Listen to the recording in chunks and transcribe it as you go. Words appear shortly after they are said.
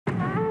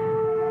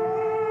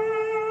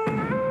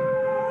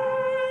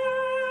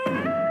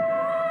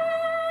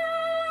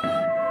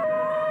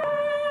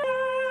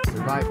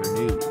Survivor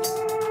News.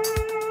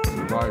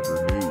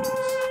 Survivor News.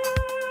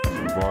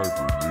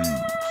 Survivor News.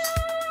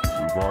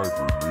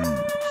 Survivor News.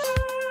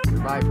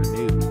 Survivor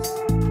News.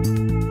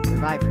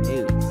 Survivor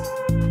News.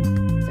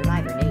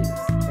 Survivor News.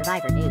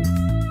 Survivor News.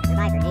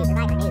 Survivor News.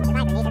 Survivor News.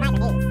 Survivor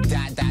News.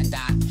 Dot, dot,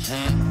 dot.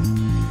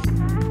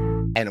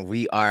 And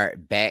we are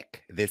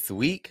back this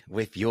week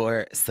with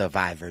your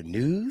Survivor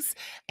News.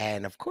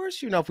 And of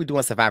course, you know, if we're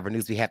doing Survivor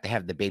News, we have to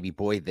have the baby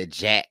boy, the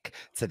Jack,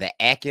 to the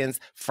Atkins,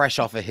 fresh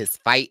off of his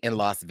fight in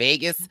Las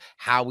Vegas.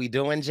 How we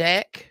doing,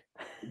 Jack?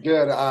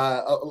 Good.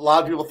 A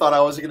lot of people thought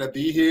I wasn't going to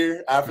be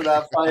here after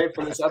that fight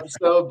for this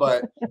episode,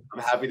 but I'm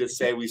happy to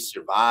say we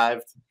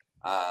survived.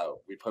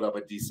 We put up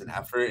a decent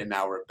effort, and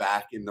now we're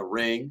back in the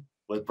ring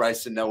with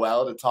Brice and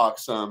Noelle to talk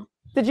some.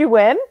 Did you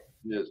win?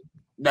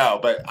 No,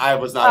 but I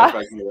was not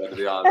expecting to win, to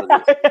be honest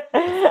with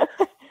you.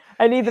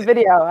 I need the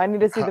video. I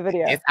need to see the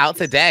video. It's out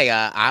today.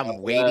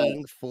 I'm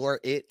waiting for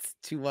it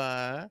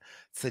to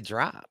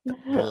drop.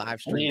 The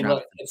live stream.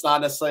 Look, it's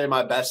not necessarily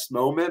my best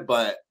moment,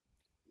 but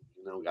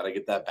you know, we got to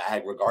get that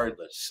bag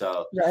regardless.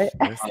 So, right.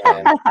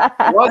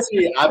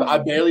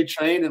 I barely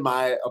trained, and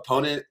my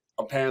opponent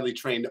apparently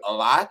trained a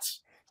lot,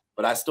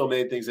 but I still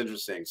made things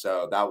interesting.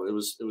 So it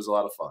was a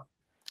lot of fun.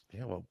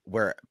 Yeah, well,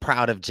 we're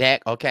proud of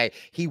Jack. Okay,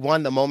 he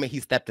won the moment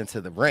he stepped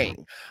into the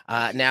ring.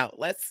 Now,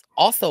 let's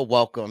also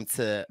welcome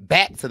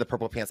back to the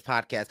Purple Pants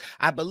podcast.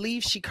 I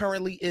believe she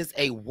currently is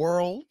a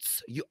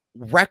world's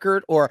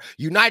record or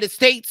United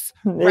States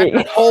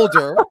record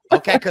holder.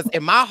 Okay, because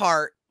in my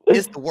heart,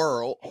 it's the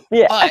world.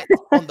 Yeah. But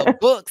on the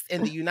books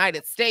in the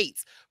United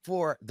States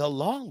for the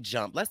long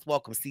jump, let's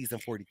welcome season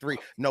 43,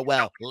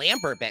 Noelle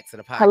Lambert, back to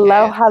the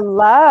podcast.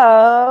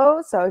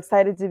 Hello. So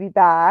excited to be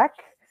back.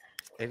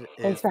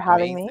 Thanks for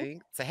having me.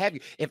 To have you.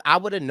 If I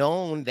would have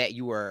known that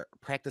you were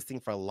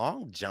practicing for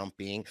long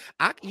jumping,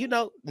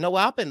 Noelle,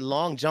 I've been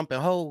long jumping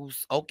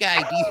hoes.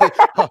 Okay,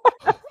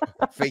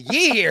 for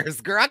years,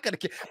 girl. I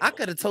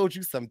could have told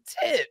you some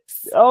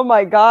tips. Oh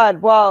my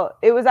God. Well,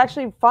 it was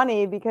actually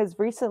funny because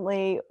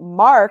recently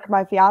Mark,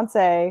 my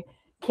fiance,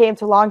 came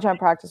to long jump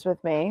practice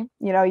with me.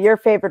 You know, your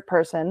favorite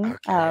person,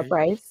 Okay.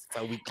 Brice.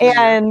 So we clear.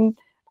 And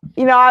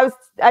you know,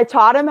 I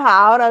taught him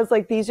how, and I was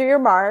like, these are your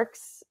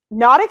marks.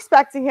 Not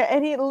expecting it.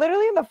 And he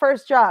literally in the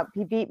first jump,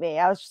 he beat me.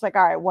 I was just like,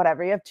 all right,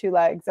 whatever. You have two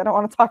legs. I don't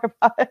want to talk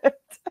about it.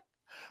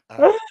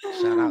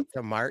 Shout out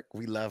to Mark.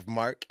 We love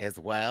Mark as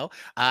well.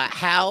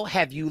 How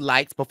have you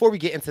liked, before we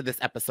get into this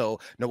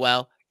episode,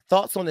 Noelle,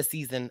 thoughts on the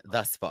season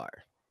thus far?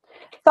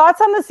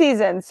 Thoughts on the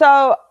season.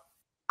 So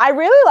I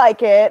really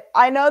like it.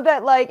 I know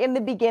that like in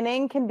the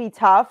beginning can be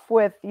tough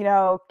with, you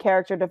know,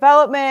 character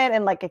development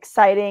and like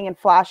exciting and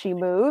flashy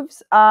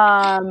moves.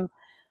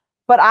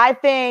 But I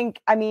think,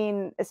 I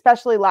mean,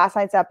 especially last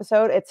night's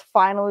episode, it's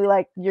finally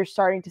like you're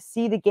starting to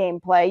see the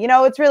gameplay. You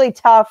know, it's really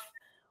tough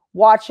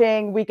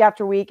watching week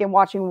after week and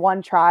watching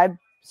one tribe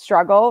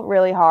struggle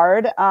really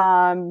hard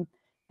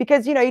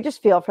because, you know, you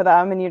just feel for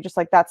them and you're just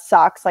like, that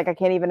sucks. Like, I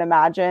can't even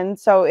imagine.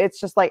 So it's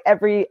just like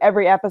every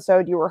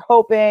episode you were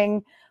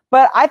hoping.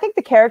 But I think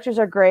the characters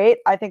are great.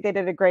 I think they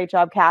did a great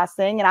job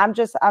casting.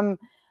 And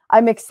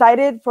I'm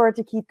excited for it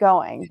to keep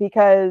going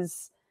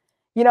because,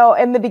 you know,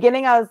 in the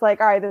beginning, I was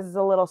like, all right, this is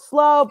a little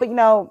slow. But, you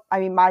know, I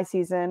mean, my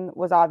season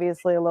was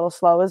obviously a little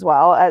slow as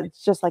well.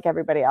 It's just like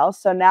everybody else.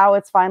 So now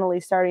it's finally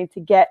starting to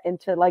get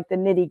into like the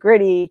nitty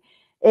gritty.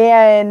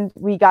 And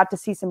we got to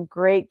see some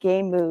great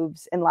game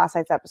moves in last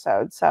night's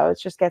episode. So it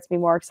just gets me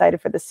more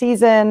excited for the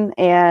season.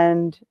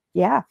 And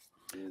yeah.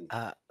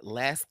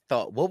 Last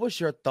thought. What was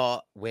your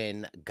thought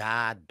when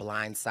God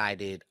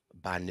blindsided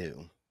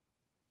Banu?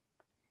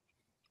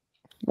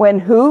 When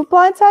who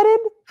blindsided?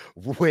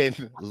 When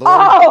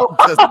Lord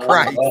Jesus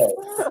Christ.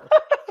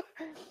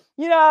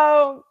 You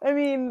know, I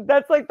mean,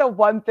 that's like the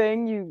one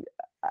thing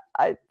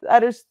I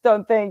just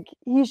don't think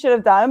he should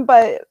have done.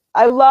 But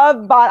I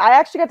love I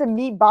actually got to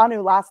meet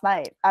Banu last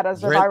night at a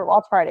Survivor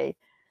watch party.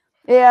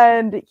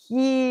 And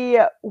he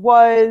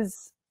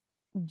was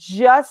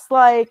just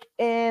like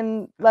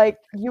you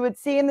would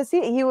see in the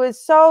scene. He was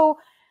so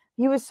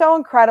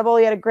incredible.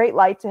 He had a great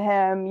light to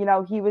him. You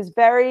know, he was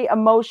very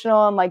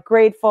emotional and like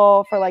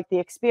grateful for like the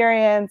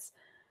experience.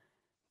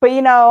 But,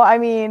 you know, I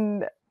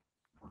mean,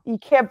 you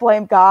can't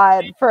blame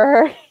God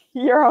for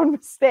your own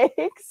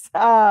mistakes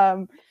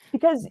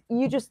because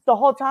you just the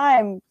whole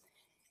time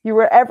you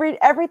were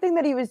everything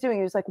that he was doing.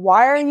 He was like,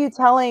 why are you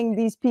telling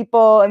these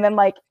people and then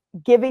like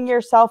giving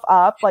yourself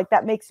up? Like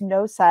that makes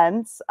no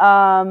sense.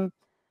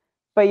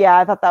 But yeah,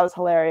 I thought that was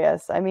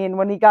hilarious. I mean,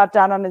 when he got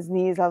down on his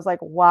knees, I was like,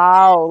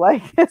 wow,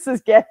 like this is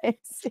getting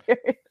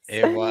serious.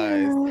 It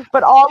was.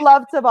 But all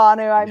love to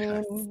Banu. I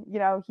mean, you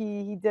know,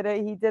 he did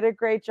a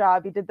great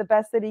job. He did the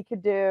best that he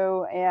could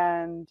do.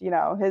 And, you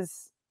know, he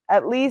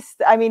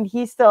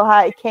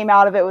still came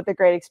out of it with a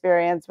great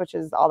experience, which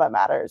is all that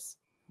matters.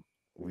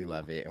 We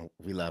love it. And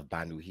we love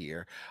Banu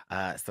here.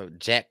 So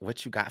Jack,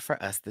 what you got for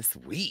us this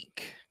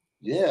week?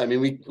 Yeah, I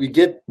mean, we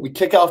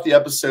kick off the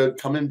episode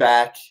coming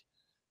back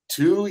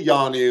to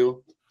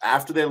Yanu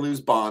after they lose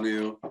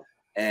Banu.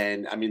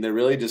 And I mean, they're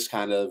really just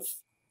kind of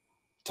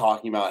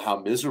talking about how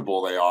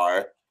miserable they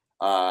are.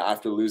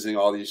 after losing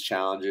all these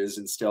challenges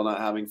and still not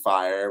having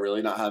fire,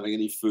 really not having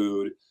any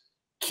food.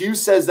 Q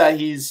says that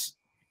he's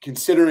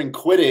considering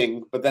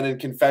quitting, but then in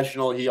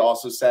confessional, he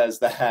also says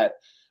that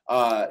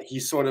he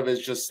sort of is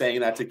just saying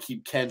that to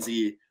keep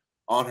Kenzie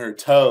on her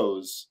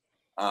toes.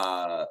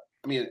 I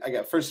mean, I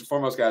got first and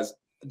foremost, guys,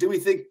 do we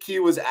think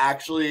Q was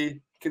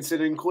actually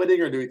considering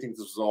quitting, or do we think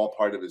this was all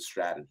part of his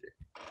strategy?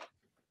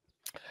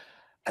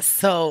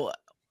 So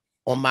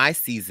on my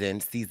season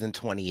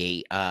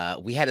 28,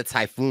 we had a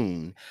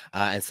typhoon.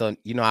 And so,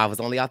 I was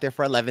only out there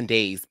for 11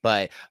 days,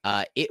 but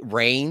it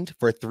rained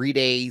for 3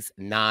 days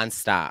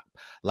nonstop.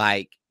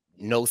 Like,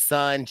 no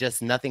sun,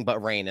 just nothing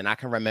but rain. And I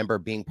can remember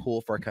being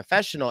pulled for a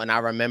confessional. And I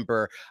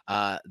remember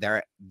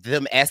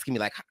them asking me,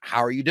 like,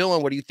 how are you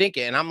doing? What are you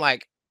thinking? And I'm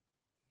like,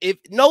 if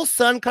no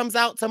sun comes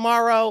out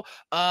tomorrow,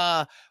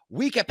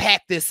 we can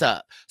pack this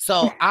up.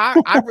 So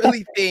I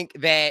really think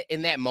that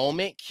in that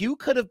moment, Q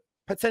could have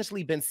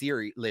potentially been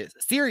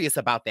serious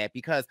about that,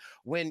 because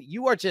when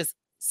you are just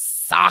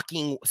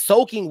soaking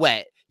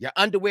wet, your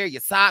underwear,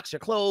 your socks, your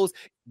clothes,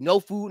 no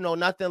food, no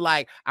nothing,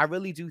 like, I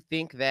really do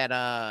think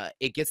that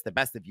it gets the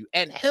best of you.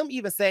 And him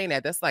even saying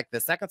that's like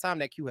the second time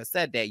that Q has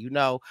said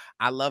that.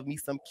 I love me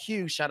some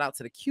Q. Shout out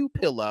to the Q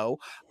pillow.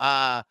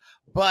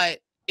 But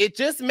it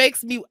just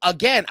makes me,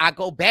 again, I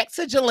go back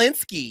to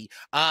Jelinski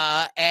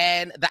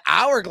and the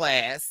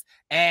hourglass.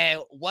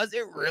 And was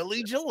it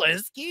really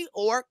Jelinski,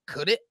 or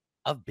could it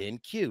have been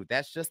Q?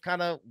 That's just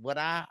kind of what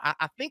I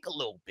think a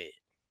little bit.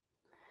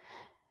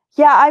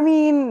 Yeah, I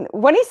mean,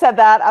 when he said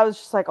that, I was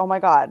just like, oh my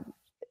God,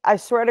 I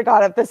swear to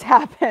God, if this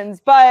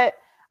happens. But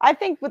I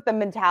think with the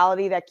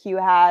mentality that Q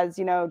has,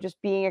 just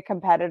being a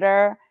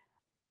competitor,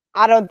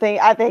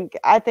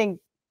 I think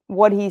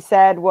what he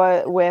said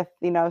with,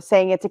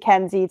 saying it to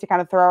Kenzie to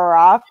kind of throw her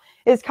off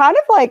is kind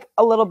of like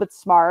a little bit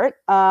smart.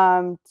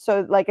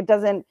 So like it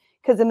doesn't,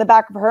 because in the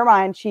back of her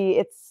mind,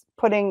 it's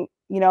putting,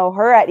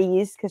 her at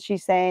ease, because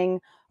she's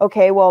saying,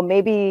 okay, well,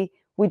 maybe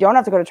we don't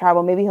have to go to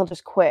tribal. Maybe he'll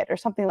just quit or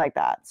something like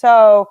that.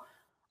 So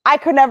I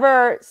could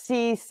never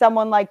see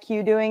someone like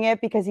Q doing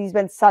it, because he's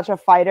been such a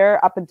fighter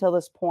up until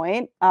this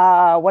point.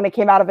 When it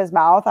came out of his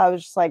mouth, I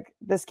was just like,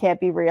 this can't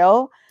be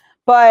real.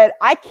 But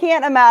I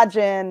can't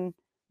imagine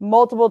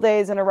multiple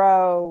days in a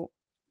row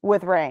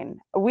with rain.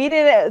 We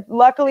did it.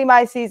 Luckily,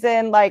 my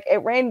season, like,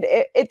 it rained.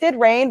 It did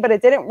rain, but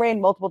it didn't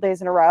rain multiple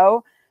days in a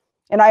row.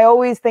 And I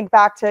always think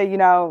back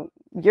to,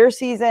 your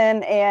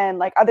season and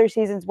like other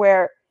seasons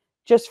where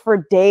just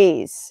for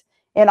days.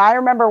 And I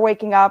remember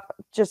waking up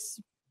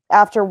just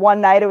after one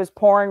night, it was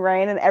pouring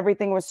rain and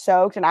everything was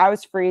soaked and I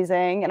was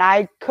freezing, and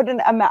I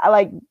couldn't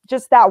like,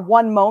 just that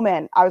one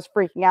moment I was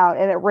freaking out,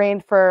 and it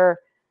rained for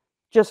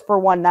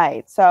one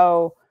night.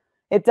 So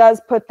it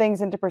does put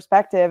things into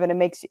perspective,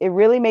 and it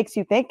really makes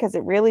you think, because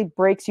it really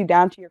breaks you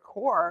down to your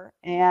core.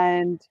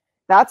 And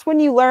that's when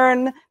you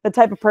learn the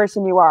type of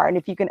person you are, and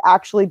if you can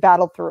actually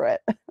battle through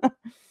it.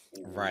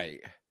 Right.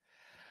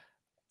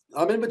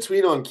 I'm in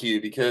between on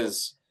Q,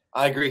 because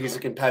I agree he's a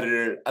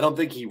competitor. I don't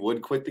think he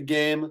would quit the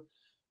game,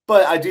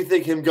 but I do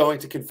think him going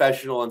to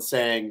confessional and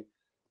saying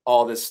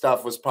all this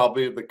stuff was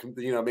probably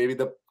maybe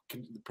the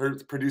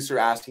producer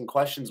asking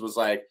questions was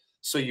like,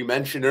 so you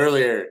mentioned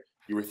earlier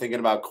you were thinking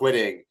about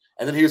quitting.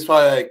 And then he was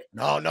probably like,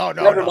 no,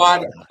 never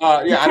mind.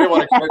 Yeah, I didn't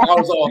want to quit. That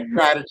was all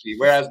strategy.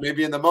 Whereas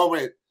maybe in the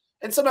moment,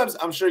 and sometimes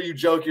I'm sure you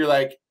joke, you're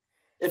like,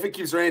 if it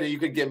keeps raining, you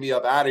could get me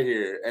up out of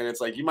here. And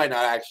it's like, you might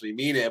not actually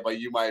mean it, but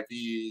you might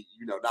be,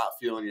 not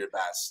feeling your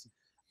best.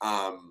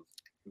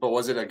 But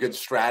was it a good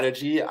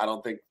strategy? I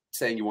don't think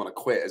saying you want to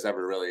quit is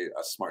ever really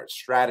a smart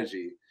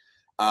strategy.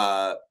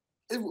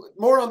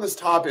 More on this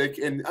topic.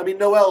 And I mean,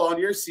 Noelle, on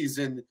your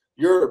season,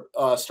 your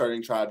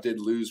starting tribe did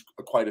lose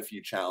quite a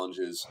few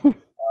challenges.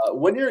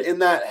 When you're in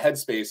that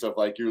headspace of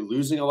like, you're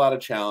losing a lot of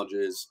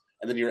challenges,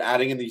 and then you're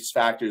adding in these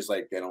factors,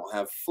 like they don't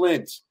have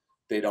flint,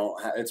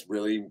 it's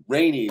really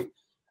rainy.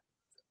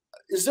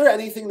 Is there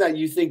anything that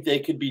you think they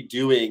could be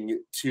doing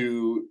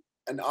to,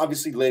 and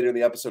obviously later in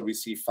the episode, we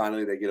see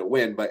finally they get a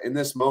win, but in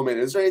this moment,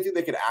 is there anything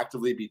they could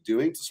actively be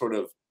doing to sort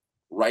of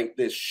right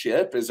this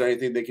ship? Is there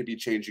anything they could be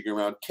changing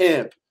around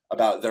camp,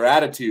 about their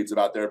attitudes,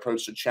 about their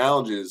approach to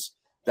challenges,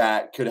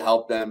 that could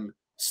help them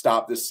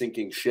stop this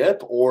sinking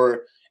ship?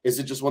 Or is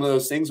it just one of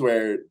those things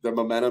where the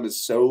momentum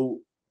is so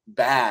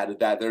bad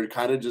that they're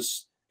kind of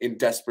just in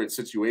desperate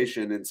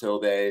situation until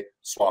they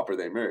swap or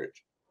they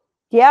merge?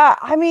 Yeah,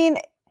 I mean,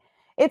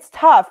 it's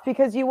tough,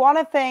 because you want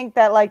to think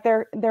that like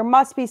there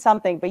must be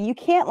something, but you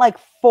can't like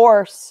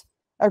force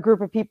a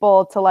group of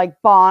people to like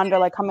bond or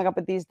like coming up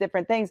with these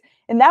different things.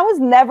 And that was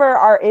never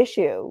our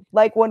issue.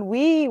 Like when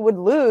we would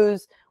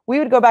lose, we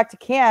would go back to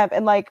camp,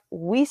 and like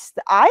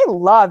I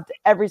loved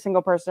every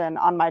single person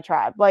on my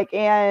tribe. Like,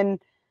 and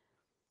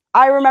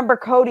I remember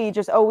Cody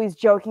just always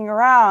joking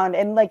around,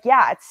 and like,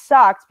 yeah, it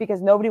sucked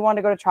because nobody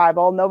wanted to go to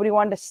tribal. Nobody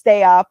wanted to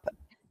stay up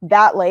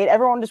that late.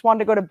 Everyone just wanted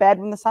to go to bed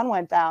when the sun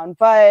went down.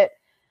 But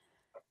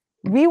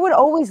we would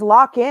always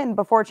lock in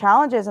before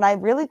challenges. And I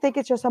really think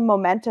it's just a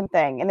momentum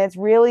thing. And it's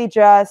really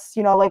just,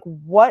 like,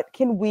 what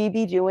can we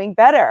be doing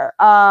better?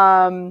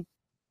 And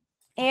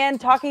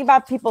And talking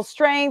about people's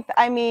strength,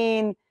 I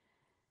mean,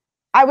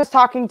 I was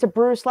talking to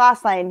Brice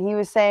last night and he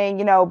was saying,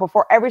 you know,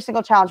 before every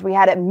single challenge, we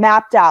had it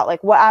mapped out.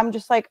 Like, what I'm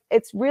just like,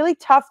 it's really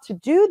tough to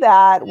do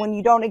that when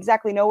you don't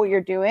exactly know what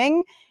you're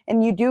doing.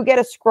 And you do get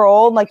a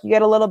scroll, like you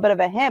get a little bit of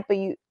a hint, but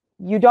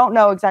you don't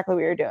know exactly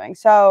what you're doing.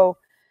 So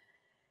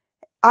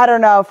I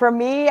don't know. For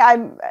me,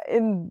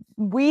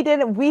 we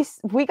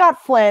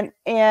got Flint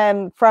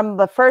and from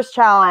the first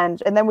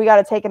challenge, and then we got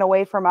it taken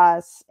away from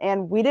us,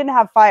 and we didn't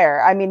have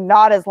fire. I mean,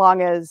 not as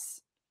long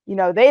as, you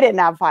know, they didn't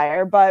have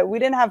fire, but we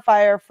didn't have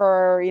fire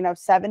for, you know,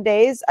 7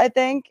 days, I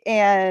think.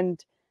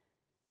 And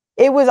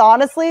it was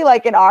honestly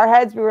like in our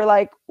heads, we were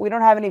like, we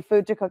don't have any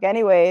food to cook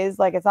anyways.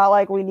 Like, it's not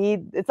like we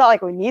need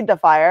the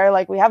fire.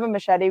 Like, we have a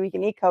machete, we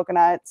can eat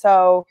coconut.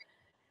 So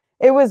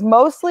it was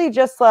mostly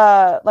just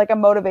like a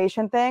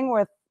motivation thing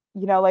with,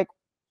 you know, like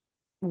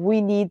we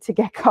need to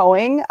get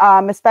going,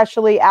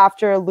 especially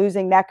after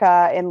losing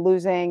NECA and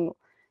losing,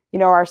 you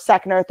know, our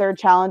second or third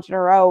challenge in a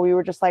row. We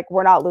were just like,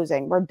 we're not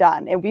losing, we're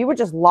done. And we would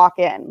just lock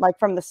in. Like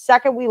from the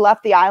second we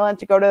left the island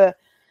to go to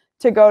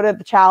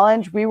the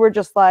challenge, we were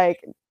just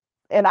like,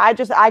 and I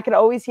could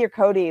always hear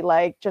Cody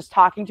like just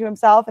talking to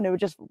himself, and it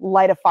would just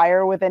light a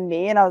fire within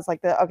me. And I was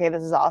like, okay,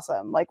 this is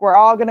awesome. Like, we're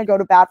all going to go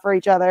to bat for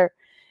each other.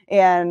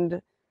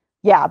 And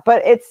yeah,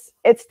 but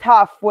it's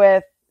tough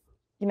with,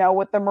 you know,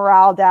 with the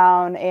morale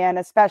down, and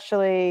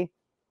especially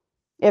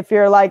if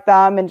you're like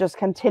them and just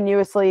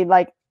continuously,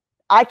 like,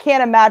 I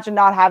can't imagine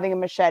not having a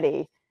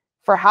machete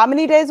for how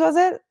many days was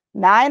it?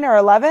 9 or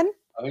 11?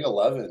 I think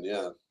 11,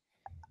 yeah.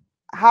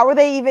 How are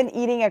they even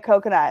eating a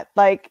coconut?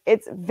 Like,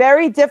 it's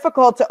very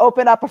difficult to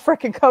open up a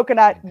freaking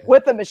coconut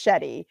with a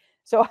machete.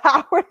 So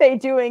how are they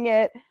doing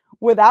it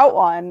without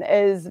one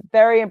is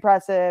very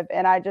impressive.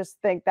 And I just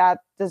think that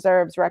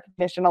deserves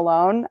recognition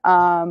alone.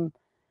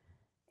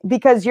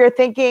 Because you're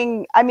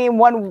thinking, I mean,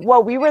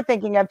 what we were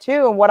thinking of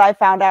too, and what I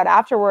found out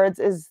afterwards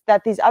is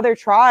that these other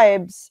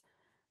tribes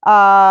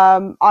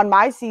on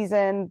my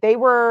season, they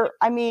were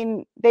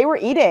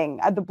eating.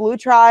 The Blue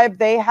Tribe,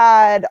 they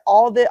had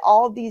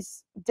all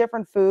these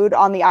different food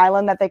on the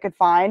island that they could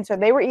find. So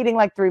they were eating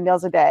like 3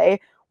 meals a day.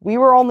 We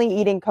were only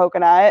eating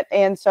coconut.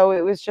 And so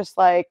it was just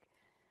like,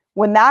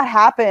 when that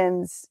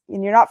happens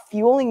and you're not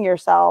fueling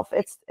yourself,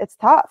 it's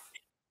tough.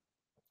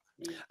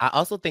 I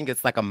also think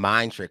it's like a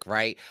mind trick,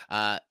 right?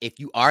 If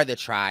you are the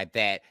tribe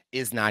that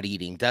is not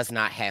eating, does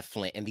not have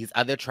Flint, and these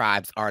other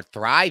tribes are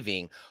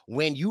thriving,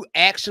 when you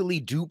actually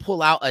do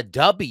pull out a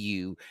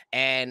W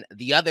and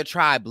the other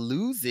tribe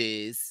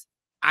loses,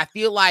 I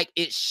feel like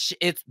it's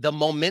the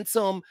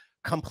momentum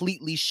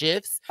completely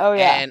shifts. Oh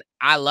yeah. And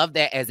I love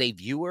that as a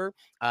viewer.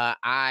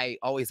 I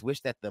always wish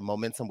that the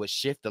momentum would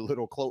shift a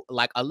little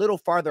like a little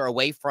farther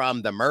away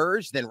from the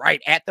merge than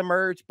right at the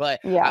merge. But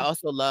yeah. I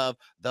also love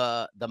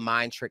the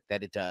mind trick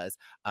that it does.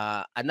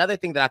 Another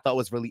thing that I thought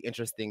was really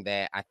interesting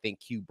that I think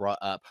Q brought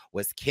up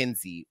was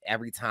Kenzie.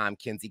 Every time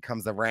Kenzie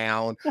comes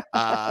around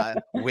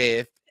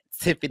with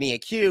Tiffany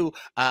and Q,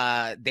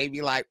 they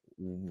be like,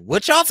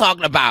 what y'all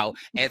talking about?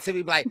 And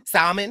Tiffany be like,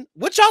 Salmon,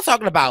 what y'all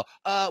talking about?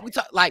 We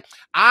talk like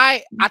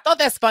I thought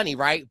that's funny,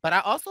 right? But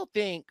I also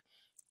think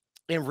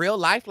in real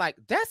life, like,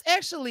 that's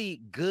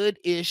actually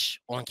good-ish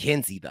on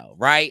Kenzie though,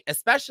 right?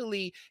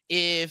 Especially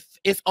if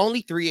it's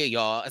only 3 of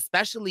y'all,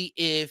 especially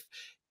if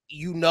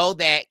you know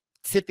that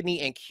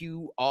Tiffany and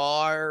Q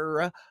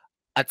are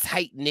a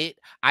tight knit.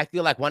 I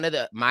feel like one of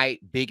my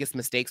biggest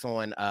mistakes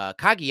on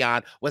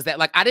Kagiyan was that,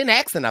 like, I didn't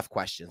ask enough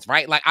questions,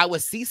 right? Like, I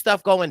would see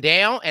stuff going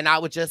down and I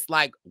would just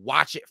like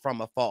watch it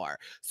from afar.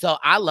 So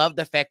I love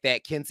the fact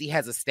that Kenzie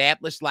has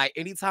established, like,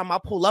 anytime I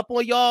pull up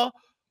on y'all,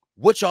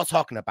 what y'all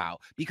talking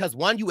about? Because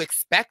 1, you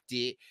expect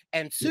it,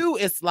 and 2,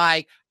 it's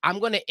like I'm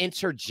going to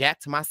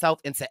interject myself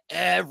into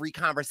every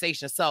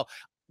conversation. So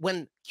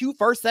when Q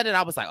first said it,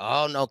 I was like,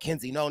 oh no,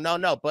 Kenzie, no.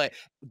 But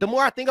the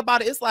more I think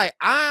about it, it's like,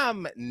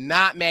 I'm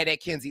not mad at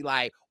Kenzie.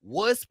 Like,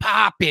 what's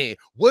popping?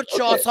 What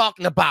y'all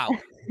talking about?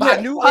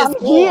 Banu is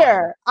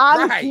here.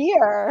 I'm right.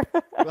 here.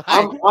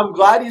 I'm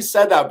glad you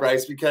said that,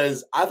 Brice,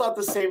 because I thought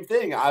the same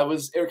thing.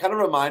 It kind of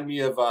reminded me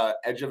of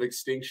Edge of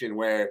Extinction,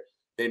 where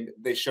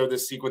they showed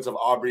this sequence of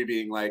Aubrey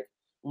being like,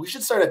 we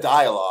should start a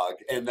dialogue,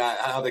 and that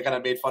how they kind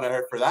of made fun of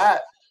her for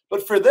that.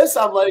 But for this,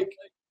 I'm like,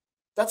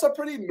 that's a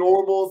pretty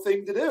normal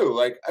thing to do.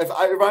 Like,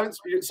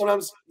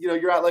 sometimes, you know,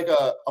 you're at like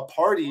a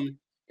party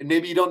and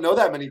maybe you don't know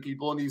that many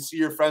people and you see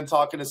your friend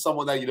talking to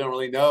someone that you don't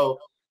really know.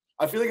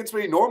 I feel like it's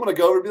pretty normal to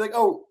go over and be like,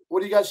 oh,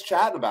 what are you guys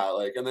chatting about?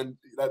 Like, and then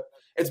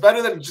it's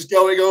better than just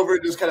going over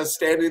and just kind of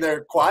standing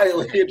there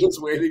quietly and just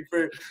waiting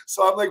for.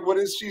 So I'm like, what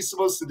is she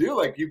supposed to do?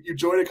 Like, you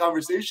join a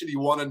conversation, you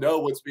want to know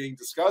what's being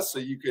discussed so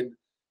you can,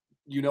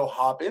 you know,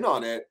 hop in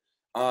on it.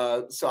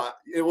 So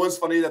it was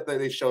funny that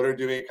they showed her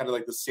doing it kind of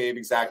like the same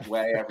exact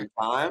way every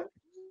time.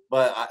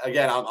 But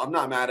again, I'm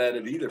not mad at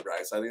it either,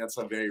 Brice. I think that's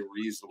a very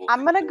reasonable.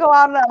 I'm going to go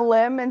out on a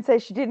limb and say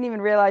she didn't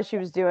even realize she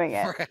was doing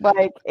it.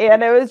 Like,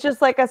 and it was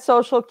just like a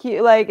social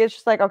cue. Like, it's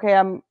just like, okay,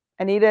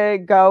 I need to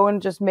go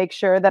and just make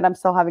sure that I'm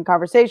still having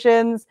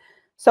conversations.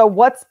 So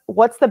what's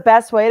the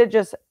best way to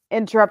just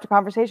interrupt a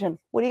conversation?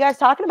 What are you guys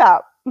talking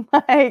about?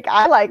 Like,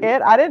 I like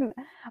it. I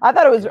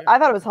thought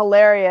it was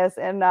hilarious,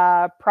 and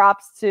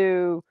props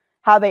to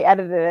how they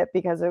edited it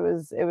because it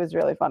was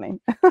really funny.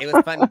 It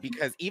was funny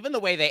because even the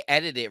way they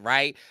edited it,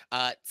 right?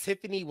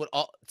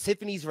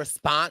 Tiffany's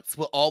response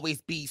will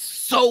always be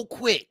so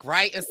quick,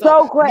 right? And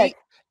so quick.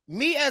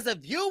 Me as a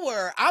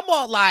viewer, I'm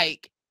all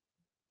like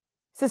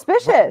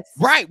suspicious.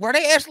 Right. Were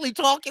they actually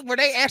talking? Were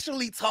they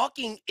actually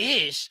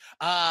talking-ish?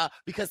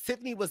 Because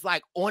Tiffany was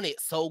like on it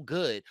so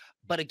good.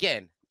 But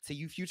again, to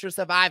you future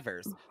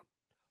survivors,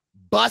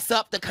 bust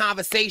up the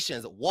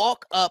conversations,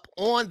 walk up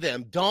on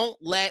them. Don't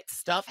let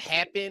stuff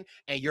happen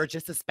and you're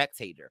just a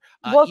spectator.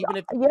 Well,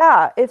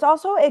 it's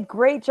also a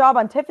great job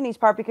on Tiffany's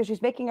part because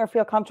she's making her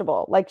feel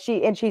comfortable. Like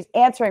she's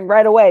answering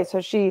right away. So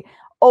she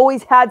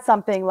always had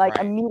something like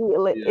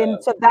immediately. Yeah.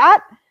 And so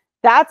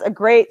that's a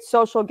great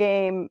social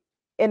game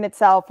in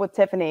itself with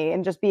Tiffany,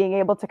 and just being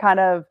able to kind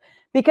of,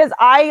 because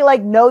I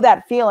like know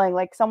that feeling,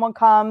 like someone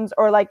comes,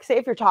 or like say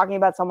if you're talking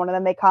about someone and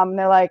then they come and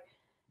they're like,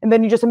 and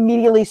then you just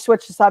immediately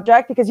switch the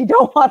subject because you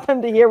don't want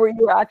them to hear what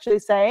you're actually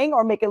saying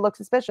or make it look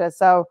suspicious.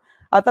 So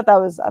I thought that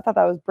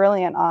was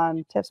brilliant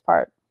on Tiff's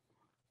part.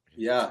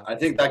 Yeah, I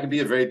think that can be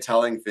a very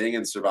telling thing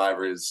in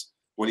Survivors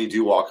when you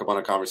do walk up on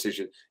a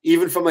conversation,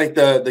 even from like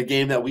the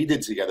game that we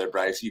did together,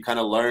 Brice. You kind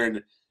of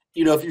learn,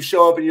 if you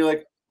show up and you're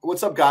like,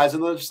 "What's up, guys?"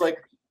 and they're just like,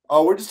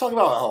 "Oh, we're just talking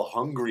about how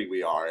hungry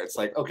we are." It's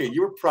like, okay,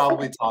 you were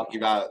probably talking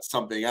about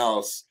something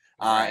else,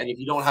 and if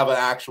you don't have an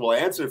actual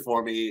answer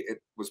for me, it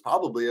was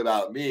probably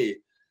about me.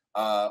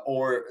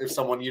 Or if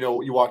someone,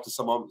 you walk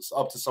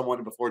up to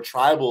someone before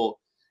tribal,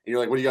 and you're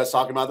like, "What are you guys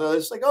talking about?" They're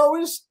just like, "Oh,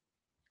 we're just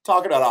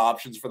talking about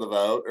options for the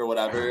vote or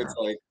whatever." It's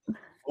like,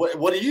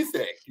 what do you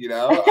think?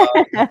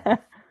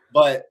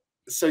 But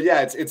so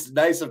yeah, it's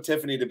nice of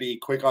Tiffany to be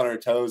quick on her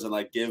toes and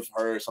like give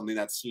her something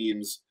that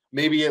seems,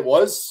 maybe it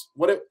was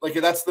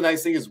that's the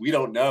nice thing, is we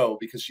don't know,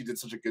 because she did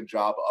such a good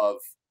job of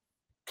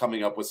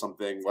coming up with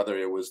something, whether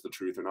it was the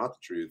truth or not the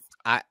truth.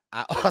 I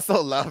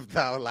also love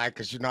though, like,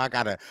 because I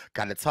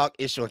gotta talk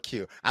issue of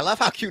Q. I love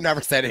how Q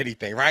never said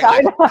anything, right?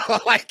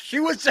 Like, like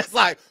Q was just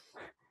like,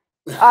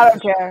 I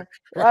don't care.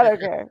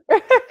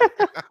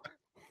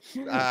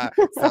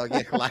 So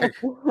yeah, like,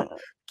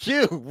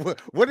 Q,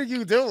 what are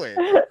you doing?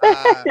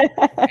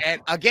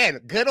 And again,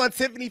 good on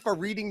Tiffany for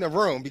reading the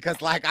room,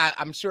 because like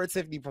I'm sure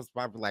Tiffany was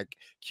probably like,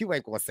 Q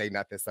ain't gonna say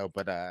nothing. So,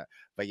 but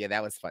yeah,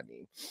 that was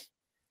funny.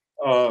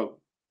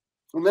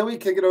 And then we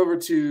kick it over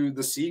to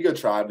the Siga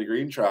tribe, the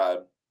Green tribe.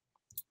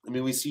 I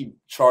mean, we see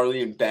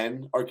Charlie and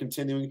Ben are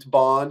continuing to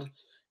bond,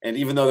 and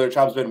even though their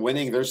tribe's been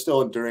winning, they're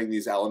still enduring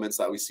these elements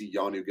that we see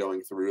Yanu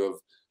going through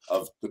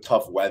of the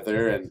tough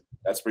weather, and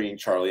that's bringing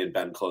Charlie and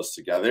Ben close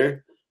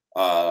together,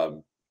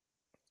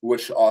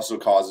 which also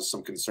causes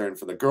some concern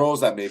for the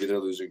girls that maybe they're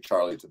losing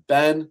Charlie to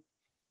Ben.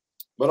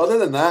 But other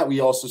than that, we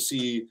also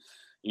see,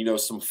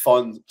 some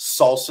fun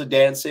salsa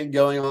dancing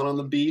going on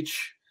the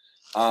beach.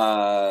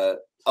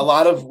 A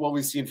lot of what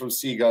we've seen from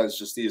Siga is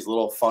just these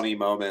little funny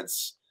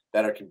moments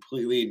that are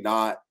completely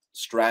not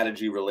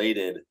strategy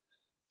related.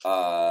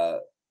 I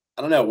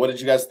don't know. What did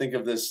you guys think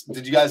of this?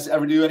 Did you guys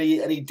ever do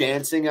any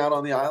dancing out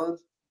on the island?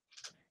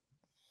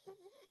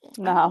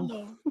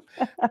 No.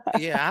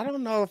 Yeah, I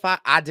don't know if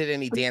I did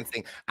any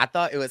dancing. I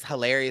thought it was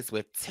hilarious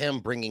with Tim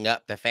bringing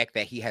up the fact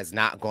that he has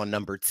not gone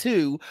number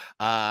 2,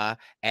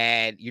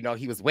 and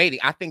he was waiting.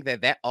 I think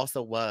that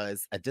also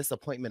was a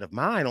disappointment of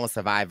mine on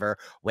Survivor,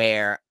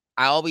 where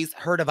I always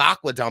heard of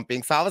aqua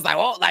dumping, so I was like,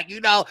 oh, like,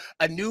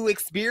 a new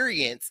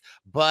experience.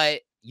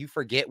 But you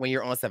forget when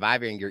you're on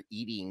Survivor and you're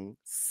eating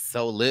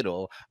so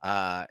little,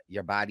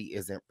 your body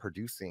isn't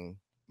producing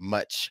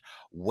much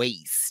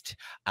waste.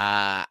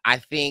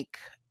 I think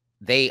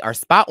they are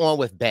spot on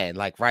with Ben.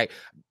 Like, right,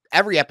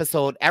 every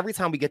episode, every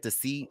time we get to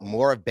see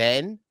more of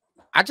Ben,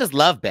 I just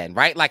love Ben,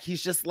 right? Like,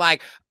 he's just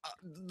like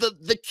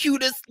the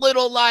cutest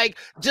little, like,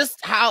 just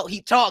how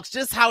he talks,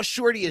 just how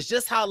short he is,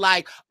 just how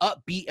like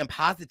upbeat and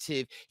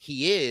positive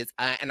he is.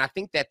 And I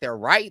think that they're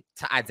right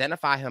to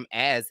identify him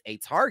as a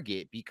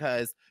target,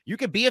 because you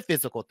could be a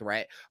physical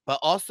threat, but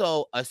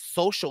also a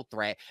social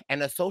threat,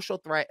 and a social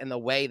threat in the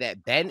way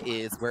that Ben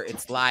is, where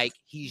it's like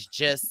he's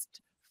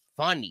just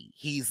funny.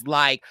 He's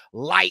like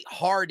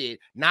lighthearted,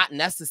 not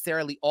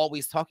necessarily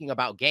always talking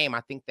about game.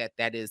 I think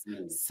that is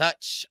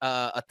such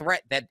a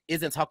threat that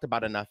isn't talked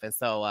about enough. And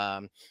so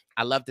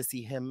I love to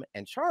see him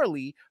and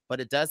Charlie, but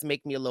it does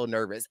make me a little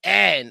nervous.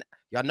 And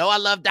y'all know I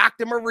love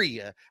Dr.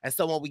 Maria. And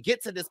so when we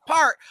get to this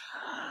part,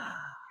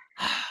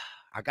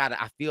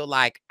 I feel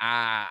like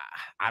I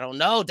don't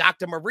know,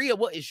 Dr. Maria,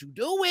 what is you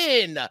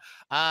doing?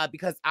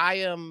 Because I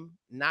am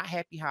not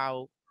happy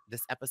how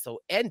this episode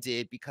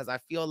ended, because I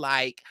feel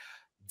like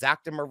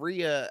Dr.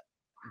 Maria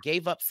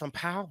gave up some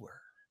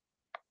power.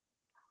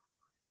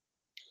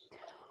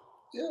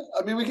 Yeah,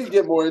 I mean, we could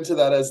get more into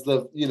that as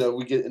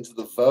we get into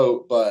the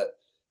vote, but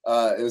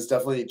it was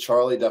definitely,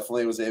 Charlie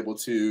definitely was able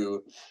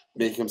to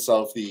make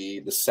himself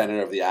the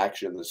center of the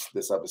action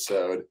this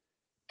episode.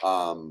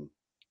 And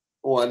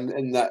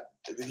that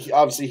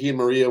obviously he and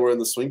Maria were in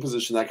the swing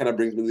position. That kind of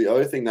brings me to the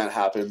other thing that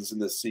happens in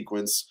this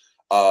sequence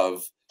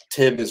of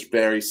Tim is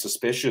very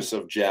suspicious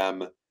of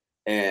Jem,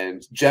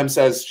 and Jem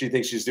says she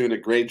thinks she's doing a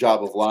great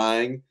job of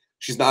lying.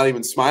 She's not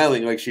even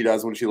smiling like she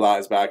does when she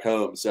lies back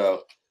home.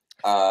 So,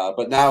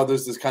 but now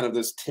there's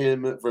this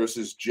Tim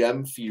versus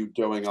Jem feud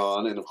going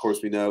on, and of course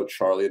we know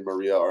Charlie and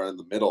Maria are in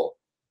the middle.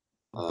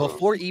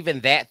 Before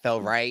even that, though,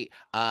 right?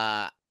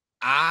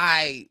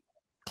 I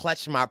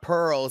clutch my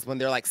pearls when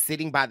they're like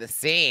sitting by the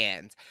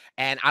sand,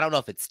 and I don't know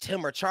if it's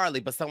Tim or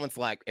Charlie, but someone's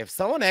like, if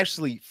someone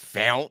actually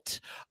found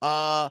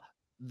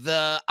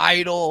the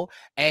idol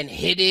and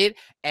hid it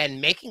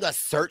and making a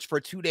search for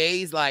 2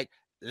 days, like,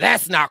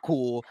 that's not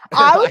cool.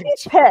 I would Like,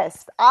 be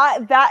pissed.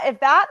 If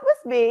that was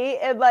me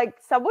and like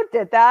someone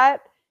did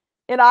that,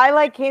 and I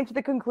like came to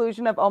the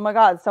conclusion of, oh my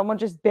God, someone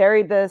just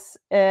buried this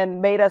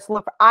and made us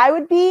look. I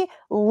would be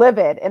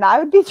livid, and I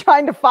would be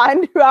trying to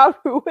find out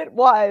who it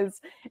was,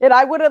 and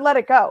I wouldn't let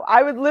it go.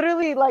 I would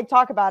literally like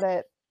talk about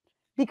it,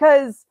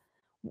 because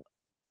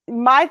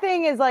my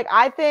thing is like,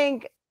 I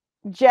think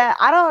Jem.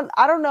 I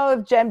don't know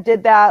if Jem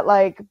did that.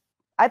 Like,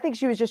 I think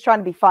she was just trying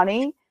to be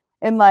funny.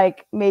 And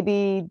like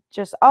maybe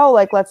just, oh,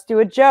 like let's do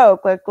a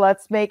joke, like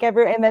let's make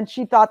and then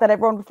she thought that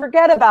everyone would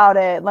forget about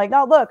it. Like,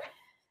 no, look,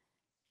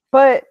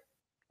 but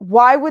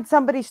why would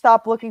somebody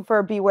stop looking for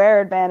a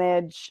beware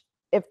advantage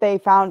if they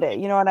found it?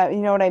 You know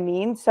what I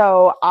mean?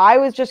 So I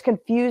was just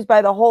confused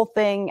by the whole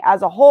thing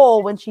as a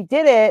whole when she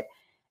did it.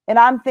 And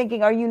I'm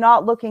thinking, are you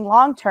not looking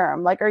long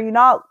term? Like, are you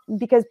not?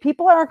 Because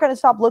people aren't going to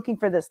stop looking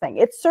for this thing.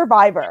 It's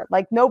Survivor.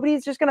 Like,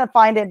 nobody's just going to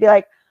find it and be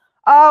like,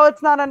 oh,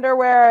 it's not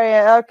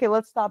underwear. Okay,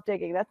 let's stop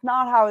digging. That's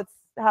not how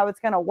it's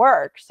going to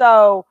work.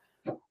 So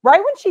right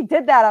when she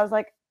did that, I was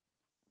like,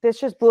 this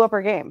just blew up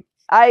her game.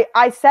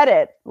 I said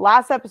it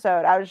last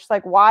episode. I was just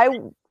like, why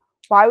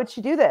would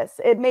she do this?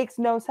 It makes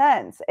no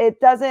sense.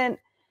 It's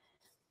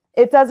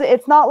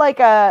not like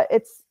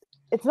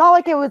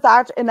it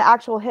was an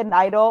actual hidden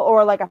idol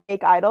or like a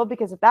fake idol,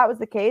 because if that was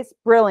the case,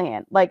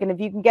 brilliant. Like, and if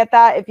you can get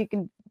that, if you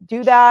can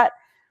do that.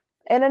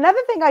 And another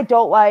thing I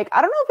don't like,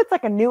 I don't know if it's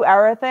like a new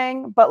era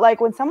thing, but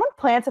like when someone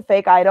plants a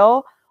fake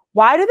idol,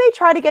 why do they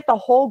try to get the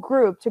whole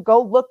group to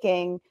go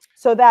looking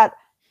so that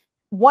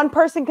one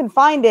person can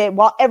find it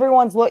while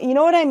everyone's looking? You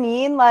know what I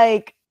mean?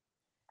 Like,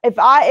 if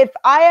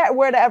I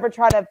were to ever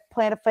try to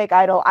plant a fake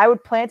idol, I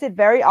would plant it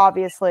very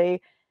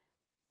obviously,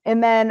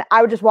 and then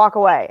I would just walk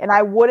away, and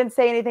I wouldn't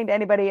say anything to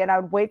anybody, and I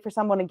would wait for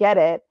someone to get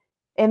it.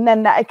 And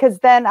then, because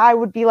then I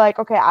would be like,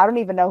 okay, I don't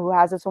even know who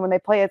has this. So when they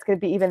play it, it's going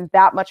to be even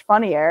that much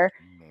funnier.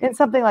 And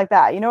something like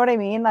that. You know what I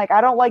mean? Like, I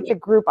don't like the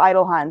group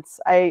idol hunts.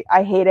 I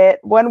hate it.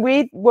 When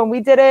we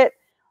did it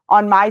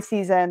on my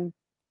season,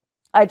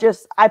 I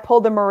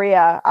pulled the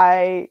Maria.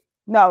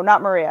 No,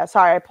 not Maria.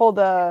 Sorry. I pulled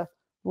the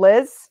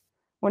Liz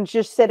when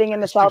she's just sitting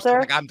in the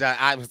shelter. like, I'm done.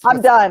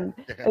 I'm done.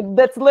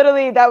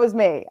 That was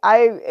me.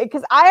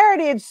 Because I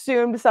already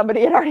assumed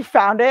somebody had already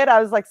found it.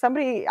 I was like,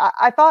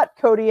 I thought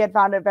Cody had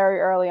found it very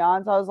early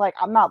on. So I was like,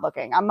 I'm not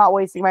looking. I'm not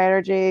wasting my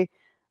energy.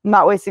 I'm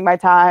not wasting my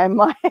time.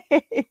 Like,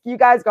 you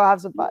guys go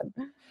have some fun.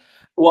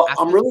 Well,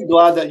 I'm really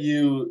glad that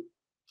you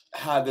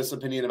had this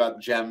opinion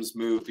about Jem's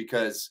move,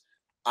 because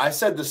I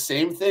said the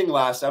same thing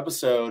last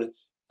episode,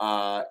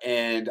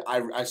 and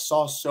I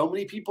saw so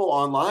many people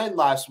online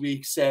last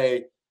week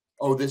say,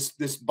 "Oh, this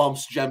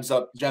bumps Jem's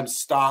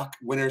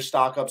winner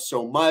stock up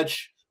so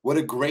much. What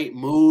a great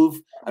move!"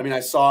 I mean,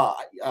 I saw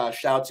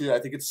shout out to, I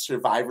think it's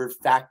Survivor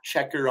Fact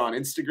Checker on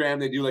Instagram.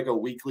 They do like a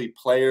weekly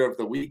Player of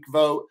the Week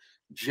vote.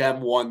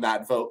 Jem won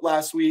that vote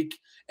last week,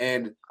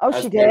 and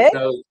she did.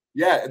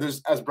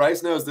 As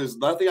Brice knows, there's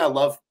nothing I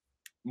love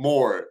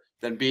more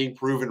than being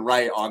proven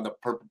right on the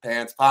Purple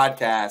Pants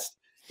podcast.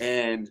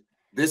 And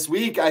this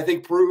week, I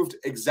think, proved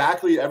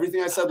exactly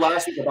everything I said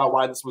last week about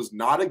why this was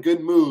not a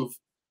good move.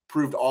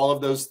 Proved all of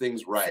those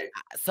things right.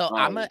 So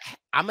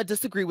I'm a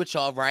disagree with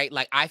y'all, right?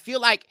 Like, I feel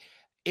like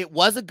it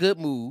was a good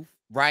move,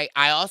 right?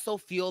 I also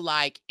feel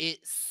like it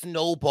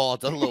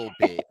snowballed a little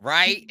bit,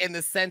 right? In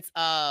the sense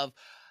of,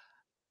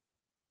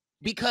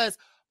 because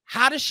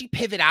how does she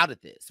pivot out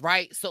of this,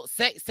 right? So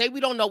say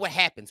we don't know what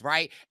happens,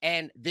 right?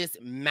 And this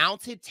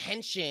mounted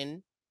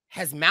tension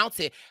has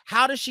mounted.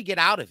 How does she get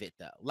out of it,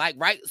 though? Like,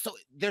 right? So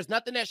there's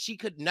nothing that she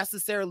could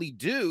necessarily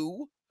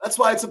do. That's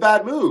why it's a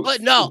bad move. But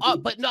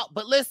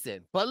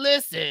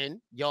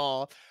listen,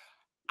 y'all.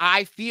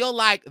 I feel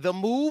like the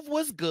move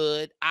was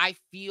good. I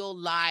feel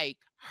like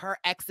her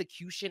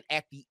execution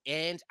at the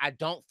end, I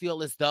don't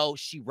feel as though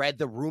she read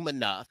the room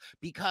enough,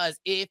 because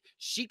if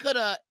she would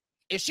have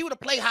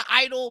played her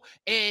idol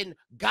and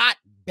got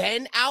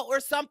Ben out or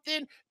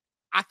something,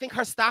 I think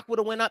her stock would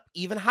have went up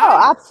even higher.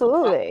 Oh,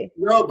 absolutely.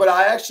 No, but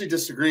I actually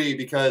disagree,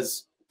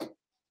 because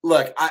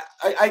look,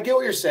 I get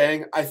what you're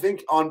saying. I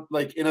think on,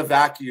 like, in a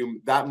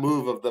vacuum, that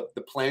move of the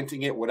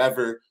planting it,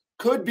 whatever,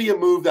 could be a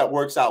move that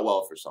works out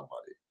well for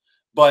somebody.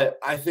 But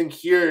I think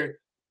here,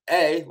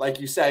 A, like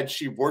you said,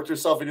 she worked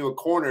herself into a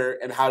corner,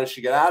 and how does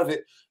she get out of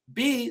it?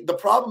 B, the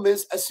problem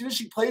is, as soon as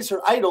she plays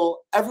her idol,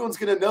 everyone's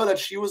going to know that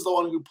she was the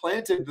one who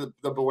planted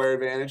the beware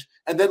advantage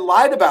and then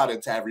lied about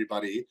it to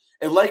everybody.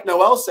 And like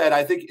Noelle said,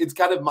 I think it's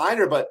kind of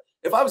minor, but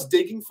if I was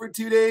digging for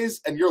 2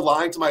 days and you're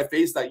lying to my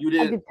face that you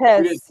didn't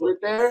put it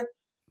there,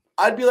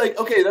 I'd be like,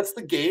 okay, that's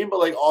the game, but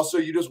like also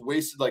you just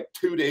wasted like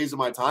 2 days of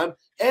my time.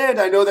 And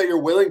I know that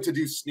you're willing to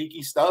do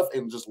sneaky stuff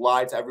and just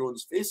lie to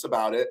everyone's face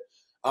about it.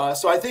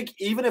 So I think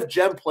even if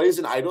Jem plays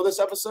an idol this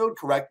episode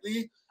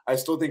correctly, I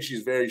still think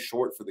she's very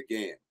short for the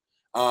game.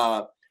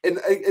 And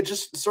it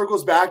just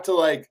circles back to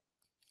like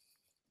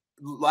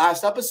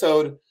last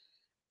episode.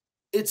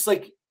 It's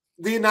like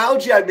the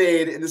analogy I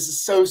made, and this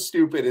is so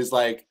stupid, is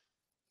like,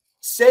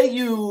 say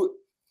you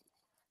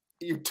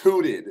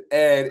tooted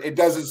and it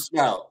doesn't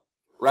smell,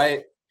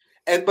 right?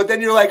 But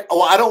then you're like,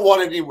 oh, I don't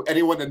want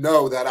anyone to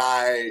know that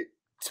I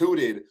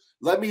tooted.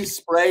 Let me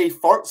spray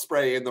fart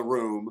spray in the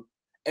room,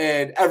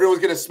 and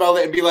everyone's gonna smell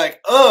it and be like,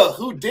 "Ugh,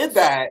 who did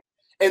that?"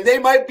 And they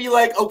might be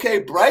like, "Okay,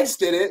 Brice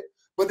did it,"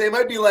 but they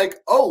might be like,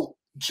 "Oh,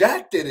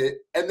 Jack did it."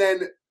 And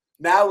then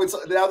now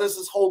there's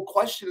this whole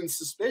question and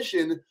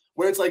suspicion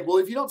where it's like, well,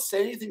 if you don't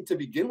say anything to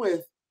begin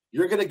with,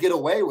 you're gonna get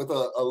away with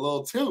a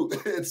little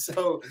toot. And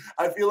so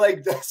I feel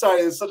like,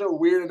 sorry, it's such a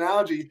weird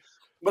analogy,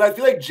 but I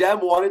feel like Jem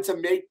wanted to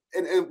make,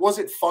 and was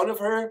it fun of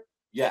her?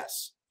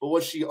 Yes. But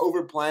was she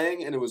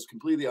overplaying and it was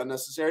completely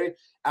unnecessary?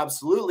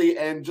 Absolutely.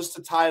 And just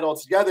to tie it all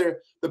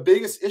together, the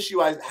biggest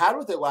issue I had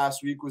with it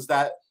last week was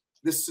that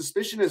this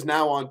suspicion is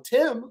now on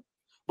Tim.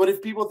 But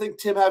if people think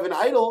Tim have an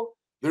idol,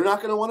 they're not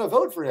going to want to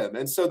vote for him.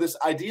 And so this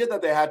idea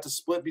that they had to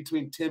split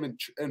between Tim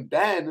and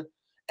Ben,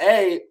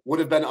 would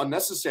have been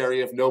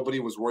unnecessary if nobody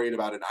was worried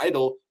about an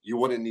idol. You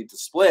wouldn't need to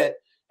split.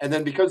 And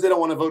then because they don't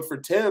want to vote for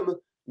Tim,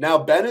 now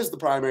Ben is the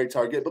primary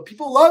target, but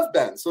people love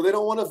Ben, so they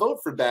don't want to vote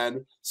for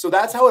Ben. So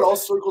that's how it all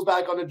circles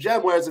back onto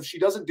Jem. Whereas if she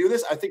doesn't do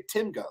this, I think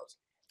Tim goes.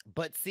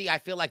 But see, I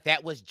feel like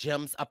that was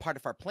Jem's, a part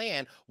of her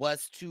plan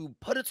was to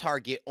put a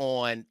target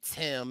on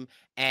Tim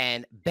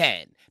and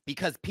Ben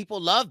because people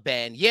love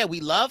Ben. Yeah,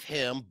 we love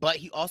him, but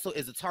he also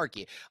is a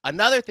target.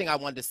 Another thing I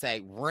wanted to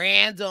say,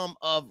 random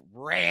of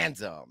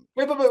random.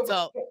 Wait,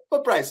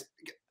 but Brice,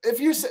 if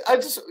you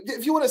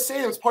want to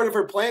say it was part of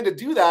her plan to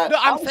do that, no,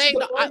 I'm saying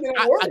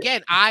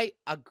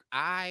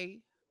I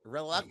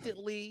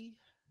reluctantly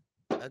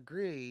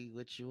agree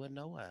with you and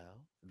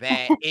Noelle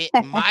that it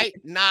might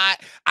not.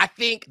 I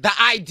think the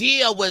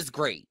idea was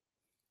great.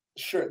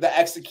 Sure, the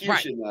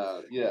execution,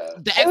 right. Yeah,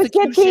 it was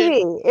good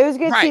TV. It was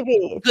good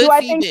TV. Do I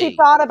think she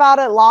thought about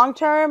it long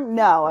term?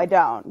 No, I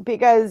don't.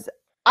 Because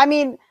I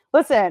mean,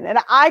 listen, and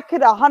I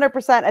could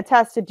 100%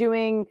 attest to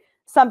doing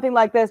something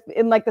like this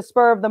in like the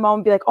spur of the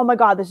moment, be like, oh my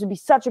God, this would be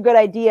such a good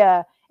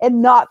idea,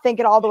 and not think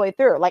it all the way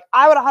through. Like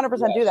I would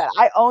 100% do that.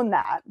 I own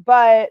that.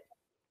 But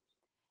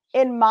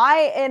in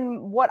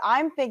what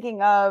I'm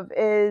thinking of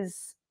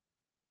is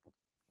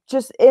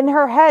just in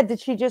her head,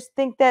 did she just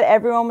think that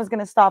everyone was going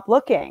to stop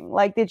looking?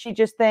 Like, did she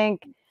just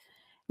think,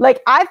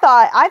 like,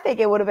 I think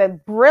it would have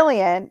been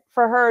brilliant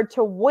for her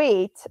to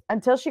wait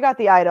until she got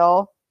the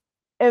idol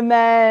and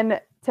then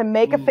to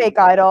make a fake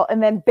idol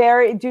and then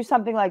do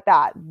something like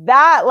that.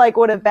 That like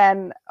would have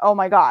been, oh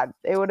my God,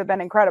 it would have been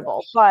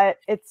incredible. But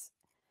it's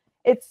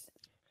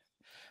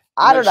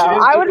I don't know.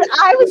 I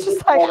was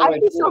just like,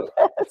 I'd be so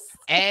pissed.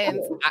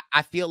 And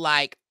I feel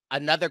like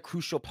another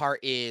crucial part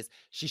is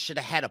she should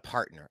have had a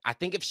partner. I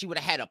think if she would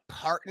have had a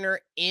partner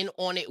in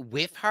on it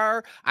with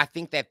her, I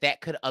think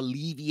that could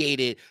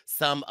alleviated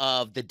some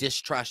of the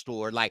distrust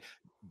or like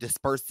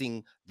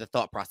dispersing the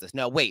thought process.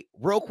 Now, wait,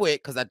 real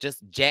quick, because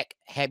Jack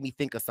had me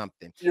think of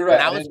something. You're right.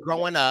 When I was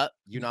growing up,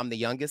 I'm the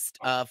youngest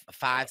of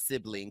 5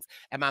 siblings,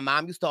 and my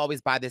mom used to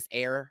always buy this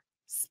air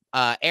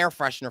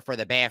freshener for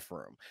the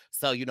bathroom.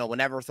 So,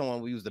 whenever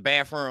someone would use the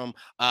bathroom,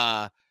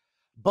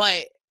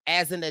 but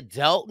as an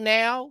adult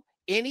now,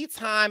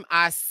 anytime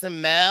I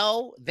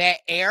smell that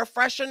air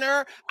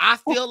freshener, I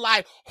feel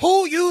like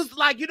who used,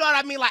 like, you know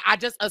what I mean? Like I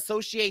just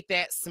associate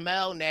that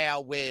smell now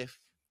with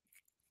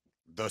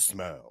the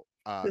smell.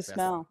 The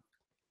smell.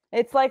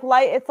 It's like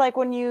it's like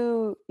when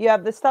you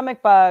have the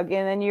stomach bug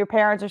and then your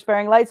parents are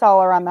spraying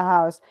Lysol around the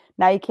house.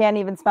 Now you can't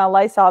even smell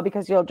Lysol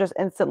because you'll just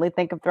instantly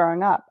think of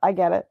throwing up. I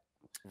get it.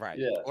 Right.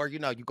 Yeah. Or you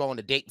go on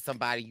a date with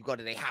somebody, you go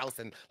to their house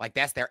and like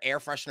that's their air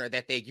freshener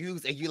that they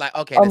use, and you like,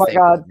 okay, oh this my ain't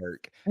God. gonna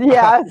work.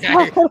 Yeah,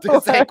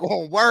 this ain't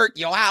gonna work.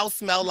 Your house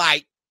smell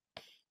like.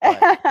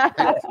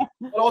 But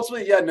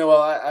ultimately, yeah,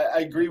 Noelle, I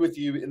agree with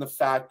you in the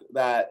fact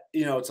that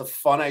it's a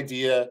fun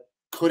idea.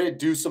 Could it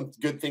do some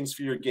good things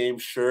for your game?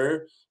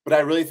 Sure, but I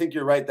really think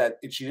you're right that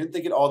she didn't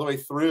think it all the way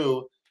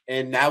through,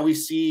 and now we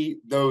see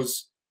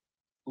those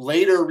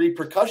later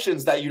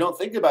repercussions that you don't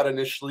think about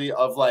initially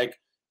of like,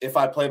 if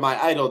I play my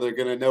idol, they're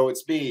going to know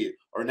it's me.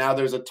 Or now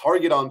there's a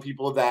target on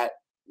people that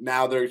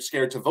now they're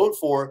scared to vote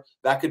for.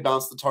 That could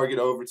bounce the target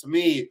over to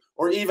me.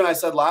 Or even I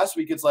said last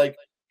week, it's like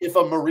if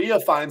a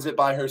Maria finds it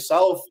by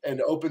herself and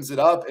opens it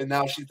up and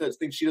now she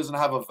thinks she doesn't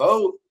have a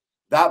vote,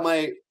 that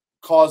might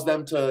cause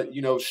them to,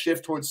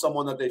 shift towards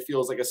someone that they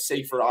feel is like a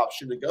safer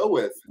option to go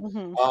with.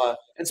 Mm-hmm.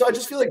 And so I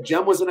just feel like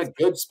Jem was in a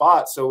good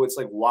spot. So it's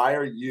like, why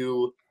are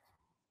you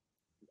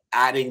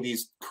adding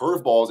these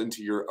curveballs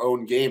into your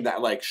own game that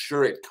like,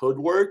 sure, it could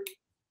work,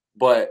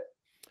 but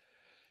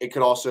it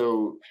could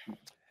also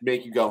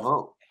make you go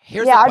home.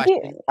 Here's Yeah, a I'd be.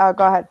 question. Oh,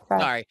 go ahead. Go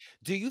ahead. Sorry.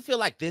 Do you feel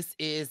like this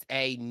is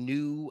a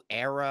new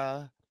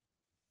era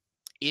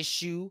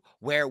issue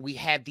where we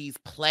have these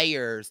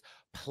players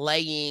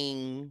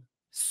playing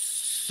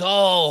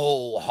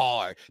so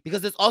hard?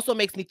 Because this also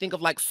makes me think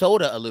of like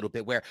Soda a little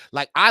bit, where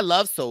like I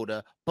love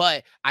Soda,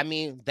 but I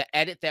mean the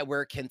edit that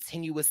we're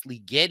continuously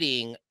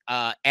getting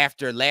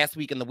after last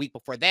week and the week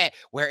before that,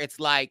 where it's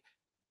like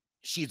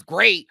she's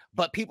great,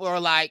 but people are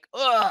like,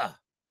 ugh,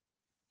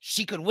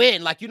 she could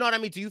win. Like, you know what I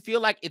mean? Do you feel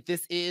like if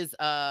this is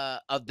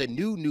of the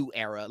new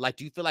era, like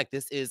do you feel like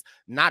this is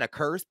not a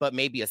curse, but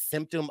maybe a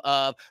symptom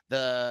of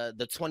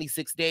the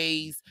 26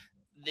 days,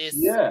 this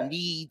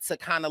need to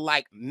kind of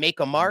like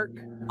make a mark?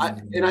 I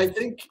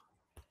think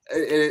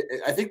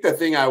the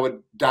thing I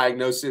would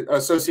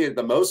associate it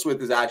the most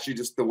with is actually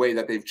just the way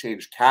that they've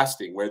changed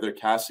casting, where they're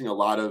casting a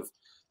lot of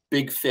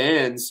big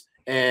fans.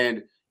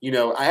 And, you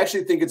know, I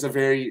actually think it's a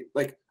very,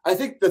 like, I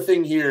think the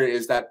thing here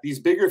is that these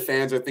bigger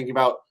fans are thinking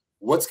about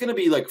what's going to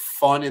be like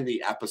fun in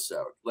the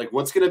episode, like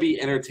what's going to be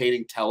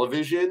entertaining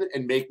television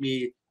and make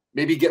me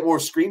maybe get more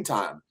screen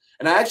time.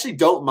 And I actually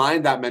don't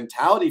mind that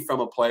mentality from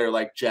a player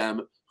like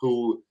Jem,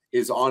 who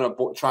is on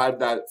a tribe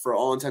that, for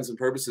all intents and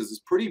purposes,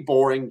 is pretty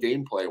boring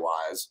gameplay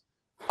wise.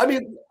 I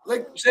mean,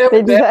 like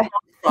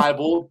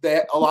tribal,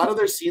 a lot of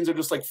their scenes are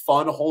just like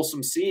fun,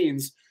 wholesome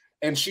scenes,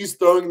 and she's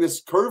throwing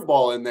this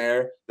curveball in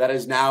there that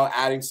is now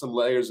adding some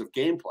layers of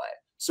gameplay.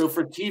 So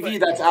for TV,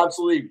 that's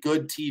absolutely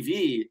good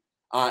TV.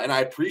 And I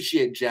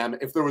appreciate Jem.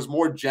 If there was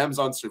more gems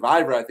on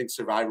Survivor, I think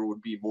Survivor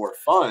would be more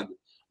fun.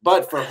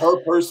 But for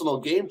her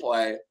personal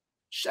gameplay,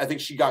 I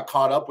think she got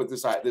caught up with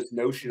this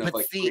notion of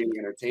like creating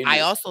entertainment.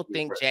 I also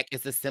think, Jack,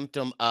 is a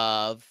symptom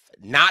of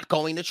not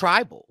going to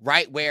tribal,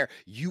 right? Where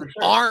you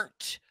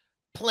aren't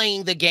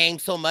playing the game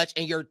so much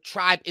and your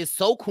tribe is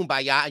so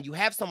kumbaya, and you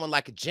have someone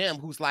like Jim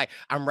who's like,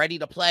 I'm ready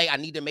to play. I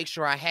need to make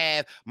sure I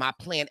have my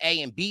plan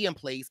A and B in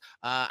place.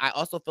 I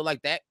also feel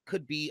like that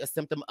could be a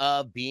symptom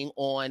of being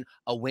on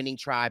a winning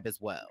tribe as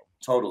well.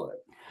 Totally.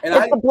 And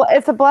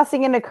it's a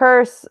blessing and a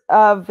curse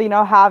of, you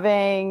know,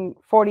 having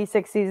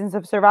 46 seasons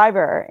of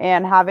Survivor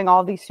and having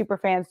all these super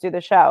fans do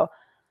the show.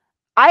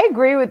 I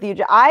agree with you.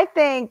 I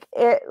think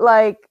it,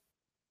 like,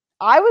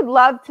 I would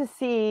love to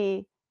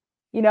see,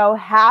 you know,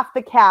 half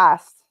the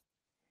cast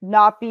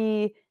not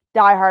be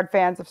diehard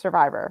fans of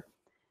Survivor.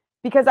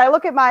 Because I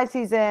look at my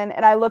season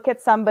and I look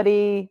at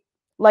somebody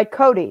like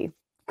Cody.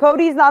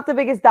 Cody's not the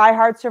biggest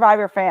diehard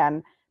Survivor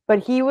fan, but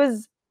he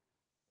was,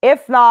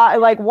 if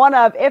not like one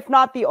of, if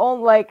not the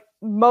only, like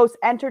most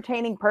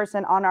entertaining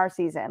person on our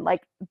season.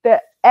 Like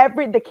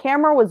the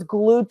camera was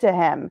glued to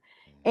him,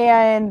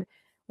 and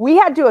we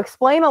had to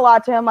explain a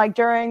lot to him, like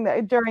during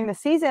the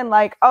season,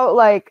 like, oh,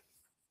 like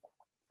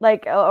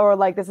or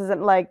like this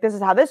isn't like, this is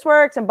how this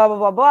works and blah blah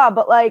blah blah.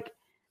 But like,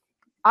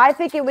 I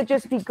think it would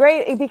just be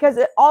great because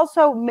it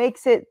also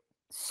makes it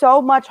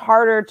so much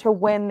harder to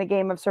win the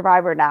game of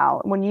Survivor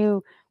now.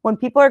 When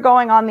people are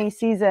going on these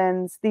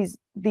seasons, these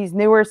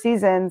newer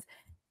seasons,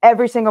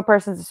 every single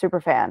person's a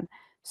super fan.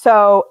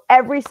 So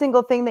every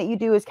single thing that you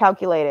do is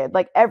calculated.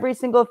 Like every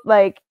single,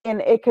 like,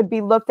 and it could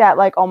be looked at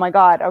like, oh my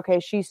God, okay,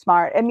 she's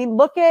smart. I mean,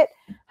 look at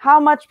how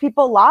much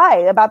people lie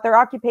about their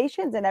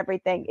occupations and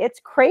everything. It's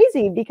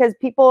crazy because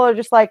people are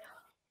just like,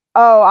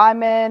 oh,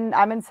 I'm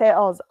in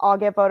sales, I'll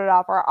get voted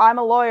off, or I'm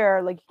a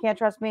lawyer, like you can't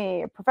trust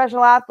me. A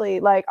professional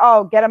athlete, like,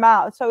 oh, get them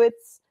out. So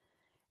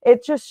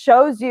it just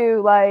shows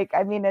you, like,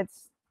 I mean,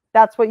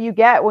 that's what you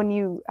get when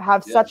you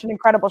have such an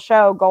incredible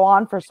show go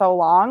on for so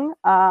long.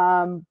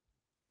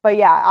 But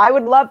yeah, I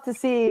would love to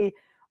see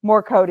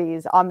more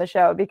Codys on the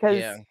show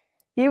because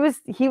he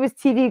was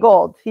TV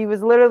gold. He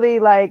was literally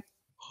like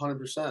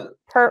 100%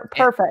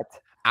 perfect.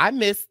 I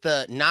miss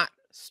the not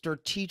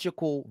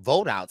strategical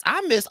vote outs.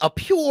 I miss a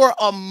pure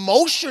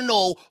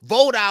emotional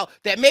vote out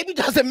that maybe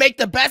doesn't make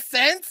the best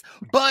sense,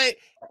 but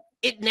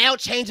it now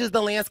changes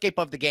the landscape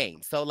of the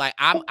game. So like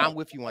I'm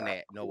with you on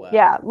that, Noelle.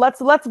 Yeah, let's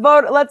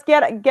vote. Let's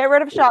get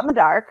rid of shot in the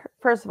dark,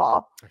 first of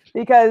all,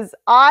 because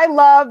I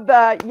love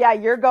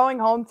you're going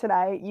home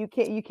tonight. You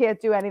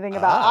can't do anything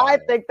about it. I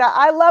think that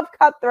I love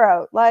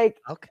cutthroat. Like,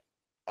 okay.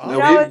 You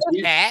know,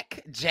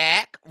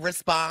 Jack,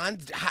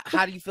 respond.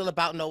 How do you feel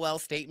about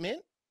Noelle's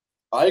statement?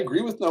 I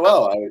agree with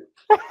Noelle.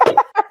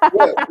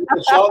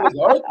 Shot in the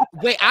dark?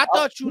 Wait, I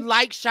thought you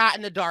liked shot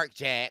in the dark,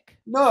 Jack.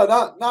 No,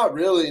 not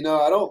really.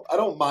 No, I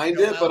don't mind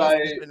it,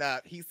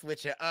 but he's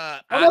switching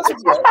up.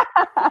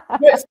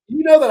 Yes,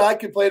 you know that I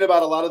complain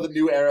about a lot of the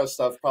new era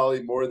stuff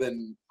probably more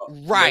than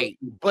right.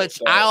 But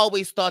I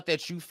always thought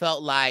that you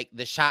felt like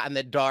the shot in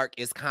the dark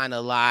is kind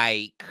of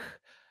like,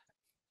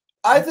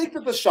 I think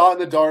that the shot in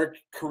the dark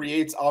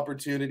creates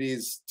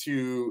opportunities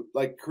to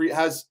like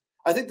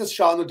I think the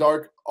shot in the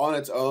dark on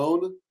its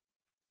own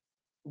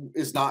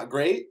is not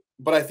great,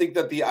 but I think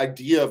that the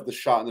idea of the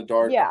shot in the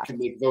dark can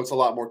make votes a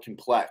lot more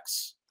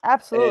complex.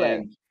 Absolutely.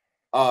 And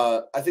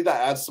I think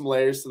that adds some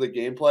layers to the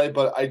gameplay,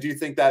 but I do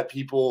think that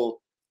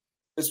people,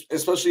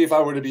 especially if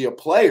I were to be a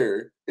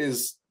player,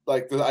 is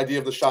like the idea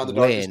of the shot in the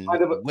dark is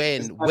kind of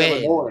when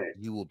annoying.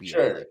 You will be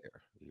sure.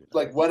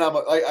 like when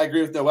I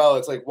agree with Noelle.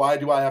 It's like, why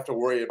do I have to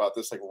worry about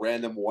this like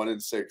random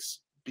 1-6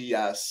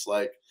 BS?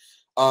 Like,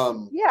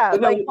 yeah,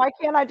 but like no, why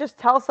can't I just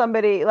tell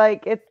somebody?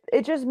 Like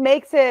it just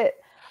makes it.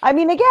 I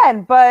mean,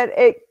 again, but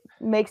it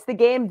makes the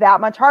game that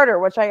much harder,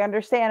 which I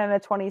understand in a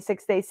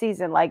 26-day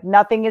season. Like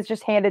nothing is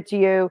just handed to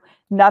you.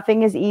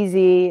 Nothing is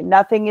easy.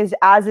 Nothing is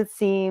as it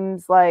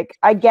seems. Like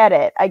I get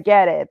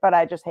it, but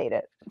I just hate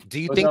it.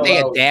 Do you But think they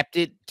Noelle,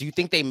 adapted? Do you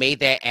think they made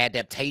that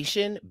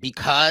adaptation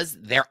because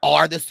there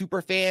are the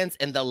super fans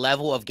and the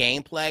level of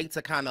gameplay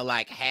to kind of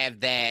like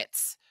have that?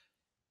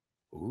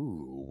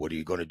 Ooh, what are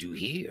you gonna do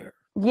here?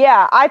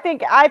 Yeah, I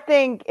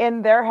think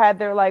in their head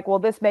they're like, well,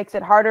 this makes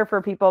it harder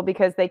for people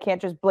because they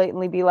can't just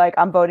blatantly be like,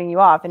 I'm voting you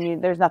off,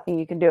 and there's nothing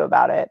you can do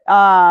about it.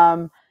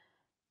 And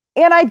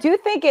I do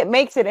think it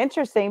makes it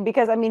interesting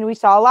because I mean, we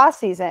saw last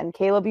season,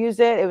 Caleb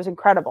used it; it was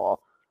incredible.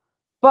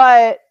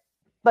 But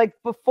like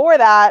before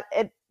that,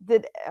 it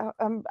did.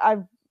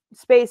 I'm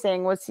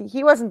spacing.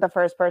 He wasn't the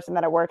first person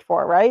that it worked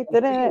for, right?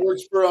 Didn't it it?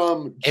 works for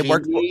It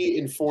worked for Jamie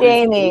in 44.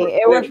 Jamie.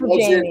 It worked for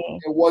Jamie.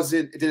 It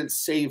wasn't. It didn't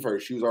save her.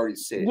 She was already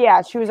saved.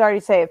 Yeah, she was already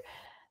saved.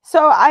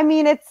 So I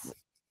mean,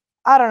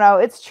 I don't know.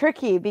 It's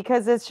tricky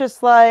because it's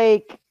just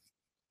like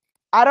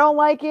I don't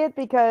like it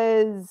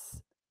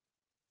because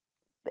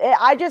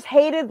I just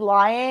hated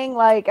lying.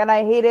 Like, and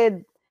I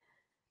hated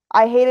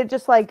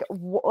just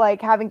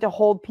like having to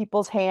hold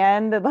people's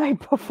hand and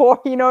like before,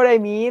 you know what I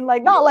mean?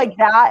 Like not like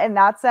that in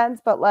that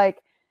sense, but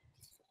like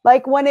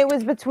when it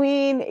was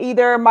between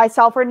either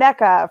myself or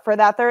NECA for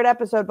that third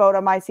episode vote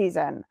on my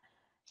season,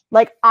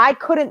 like I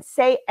couldn't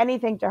say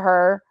anything to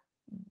her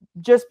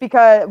just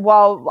because,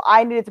 well,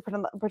 I needed to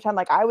pretend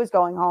like I was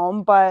going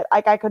home, but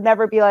like I could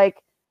never be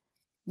like,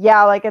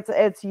 yeah, like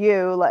it's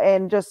you,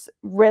 and just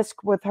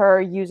risk with her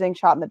using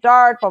shot in the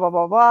dark, blah blah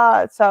blah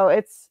blah. So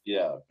it's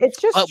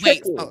just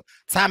wait, tricky.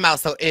 time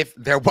out. So if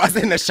there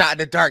wasn't a shot in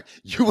the dark,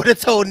 you would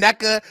have told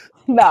NECA?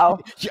 No,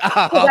 because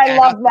I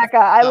love NECA.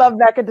 I love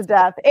NECA to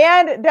death,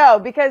 and no,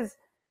 because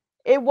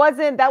that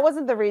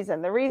wasn't the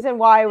reason. The reason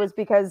why was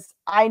because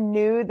I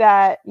knew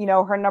that, you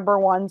know, her number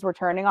ones were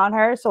turning on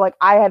her. So like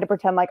I had to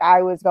pretend like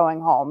I was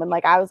going home. And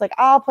like I was like,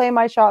 I'll play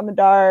my shot in the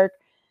dark.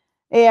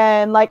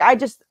 And like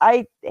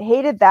I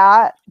hated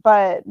that.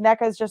 But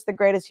NECA is just the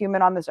greatest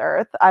human on this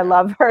earth. I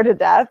love her to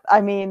death.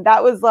 I mean,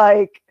 that was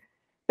the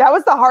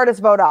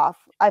hardest vote off,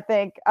 I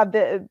think, of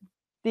the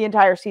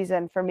entire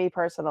season for me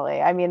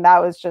personally. I mean,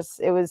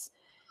 it was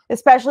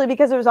especially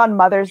because it was on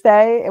Mother's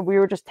Day and we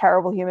were just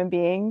terrible human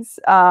beings.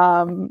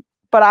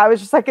 But I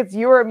was just like, it's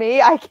you or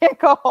me. I can't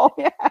go home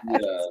yet.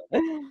 Yeah.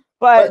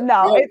 But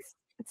no, it's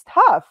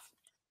tough.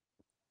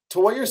 To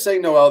what you're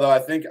saying, Noelle, though, I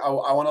think I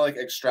want to like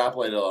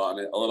extrapolate on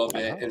it a little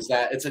bit. Is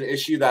that it's an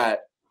issue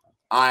that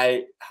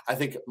I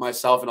think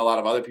myself and a lot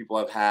of other people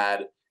have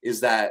had,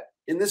 is that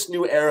in this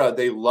new era,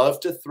 they love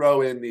to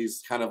throw in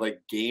these kind of like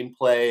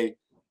gameplay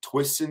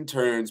twists and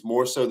turns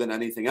more so than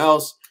anything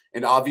else.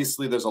 And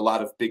obviously there's a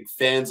lot of big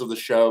fans of the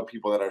show,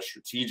 people that are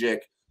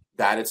strategic,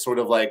 that it's sort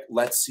of like,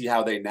 let's see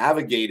how they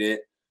navigate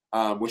it,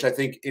 which I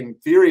think in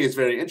theory is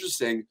very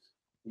interesting.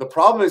 The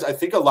problem is I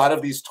think a lot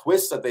of these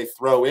twists that they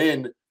throw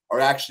in are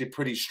actually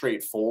pretty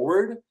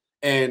straightforward.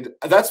 And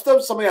that's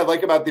something I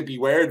like about the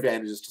Beware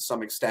advantages to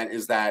some extent,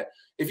 is that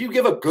if you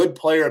give a good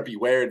player a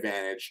Beware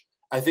advantage,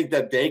 I think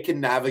that they can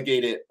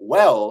navigate it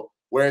well.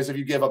 Whereas if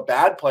you give a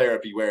bad player a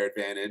Beware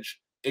advantage,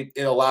 it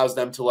allows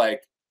them to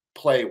like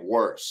play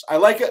worse. I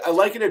like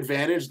an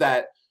advantage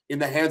that in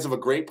the hands of a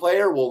great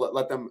player will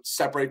let them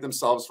separate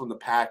themselves from the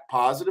pack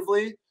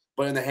positively,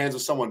 but in the hands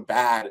of someone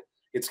bad,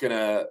 it's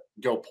gonna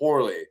go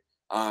poorly.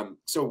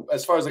 So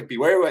as far as like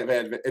Beware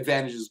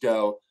advantages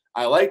go,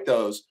 I like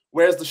those.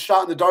 Whereas the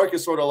shot in the dark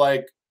is sort of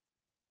like,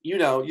 you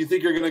know, you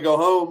think you're gonna go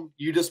home,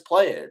 you just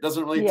play it. It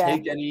doesn't really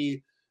take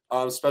any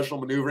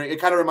special maneuvering.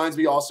 It kind of reminds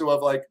me also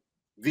of like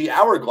the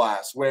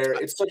hourglass, where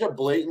it's such a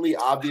blatantly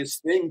obvious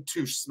thing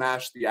to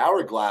smash the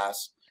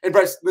hourglass. And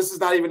Brice, this is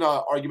not even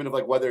an argument of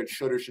like whether it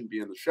should or shouldn't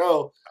be in the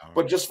show,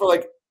 but just for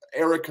like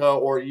Erica,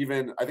 or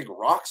even I think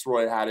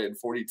Roxroy had it in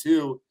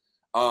 42.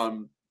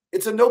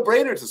 It's a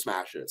no-brainer to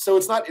smash it. So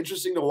it's not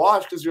interesting to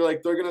watch because you're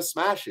like, they're gonna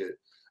smash it.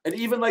 And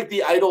even like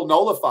the idol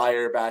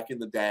nullifier back in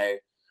the day,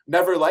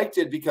 never liked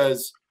it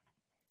because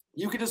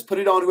you could just put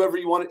it on whoever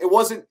you wanted. It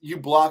wasn't you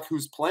block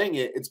who's playing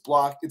it, it's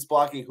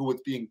blocking who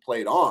it's being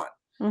played on.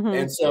 Mm-hmm.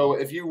 And so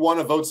if you want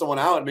to vote someone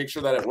out and make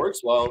sure that it works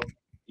well,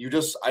 you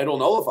just idol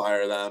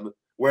nullifier them.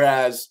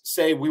 Whereas,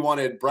 say we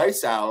wanted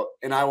Brice out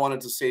and I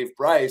wanted to save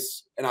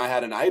Brice and I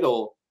had an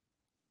idol,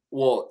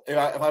 well,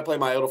 if I play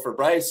my idol for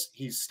Brice,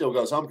 he still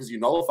goes home because you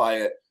nullify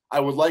it. I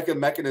would like a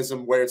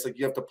mechanism where it's like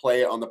you have to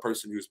play it on the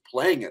person who's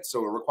playing it.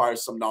 So it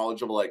requires some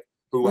knowledge of like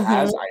who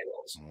has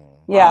idols.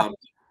 Yeah.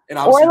 And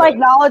or like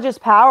knowledge is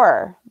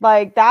power.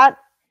 Like that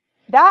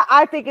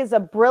I think is a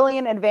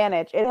brilliant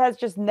advantage. It has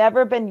just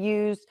never been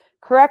used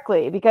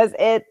correctly because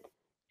it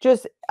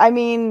just, I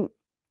mean,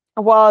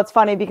 well, it's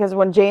funny because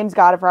when James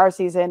got it for our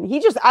season,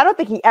 I don't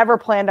think he ever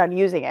planned on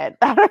using it.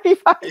 He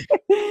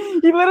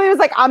literally was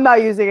like, I'm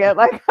not using it.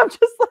 Like, I'm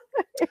just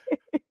like.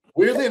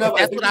 Weirdly enough,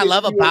 that's what I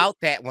love about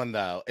that one,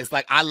 though. It's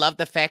like I love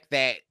the fact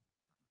that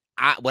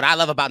what I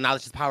love about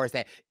knowledge is power is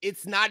that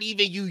it's not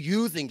even you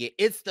using it.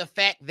 It's the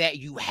fact that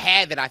you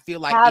have it. I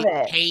feel like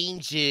it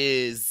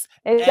changes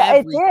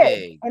everything. It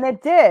did. And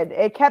it did.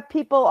 It kept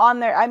people on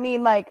there. I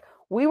mean, like,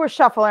 we were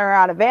shuffling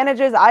around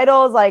advantages,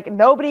 idols, like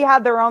nobody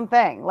had their own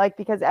thing, like,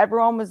 because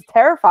everyone was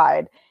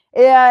terrified.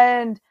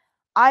 And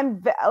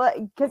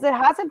because it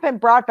hasn't been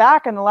brought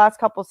back in the last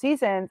couple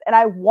seasons, and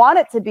I want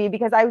it to be,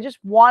 because I just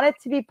want it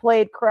to be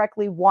played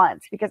correctly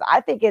once, because I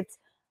think it's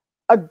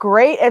a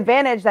great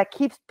advantage that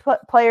keeps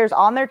players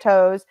on their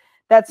toes.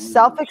 That's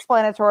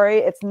self-explanatory.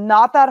 It's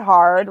not that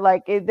hard.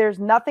 Like, there's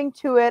nothing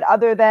to it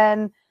other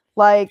than,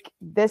 like,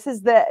 this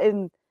is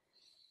and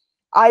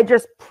I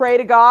just pray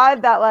to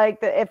God that, like,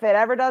 if it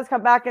ever does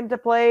come back into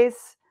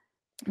place,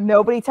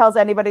 nobody tells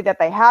anybody that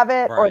they have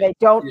it, or they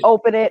don't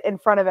open it in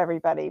front of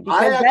everybody,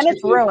 because then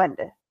it's ruined.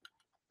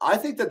 I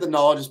think that the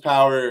knowledge is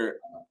power.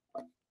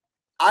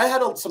 I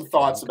had some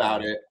thoughts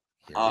about it.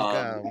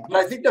 But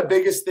I think the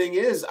biggest thing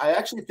is, I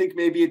actually think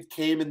maybe it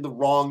came in the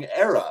wrong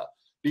era,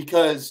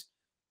 because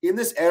in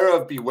this era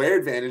of Beware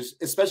Advantage,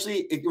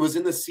 especially it was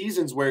in the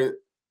seasons where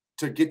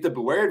to get the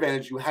Beware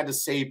Advantage, you had to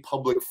say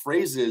public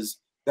phrases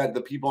that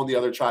the people in the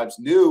other tribes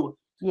knew.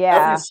 Yeah.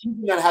 Every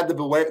season that had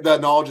the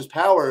knowledge is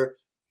power,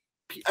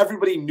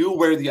 everybody knew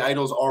where the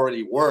idols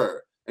already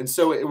were. And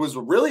so it was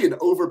really an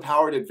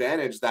overpowered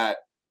advantage that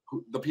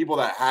the people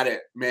that had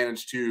it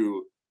managed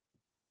to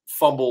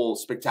fumble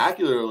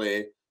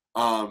spectacularly.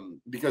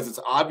 Because it's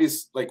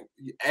obvious, like,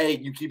 A,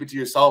 you keep it to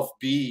yourself,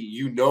 B,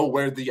 you know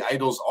where the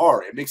idols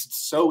are. It makes it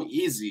so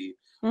easy.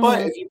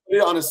 But if you put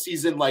it on a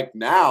season like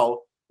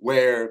now,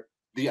 where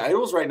the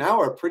idols right now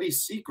are pretty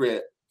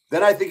secret,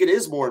 then I think it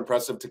is more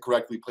impressive to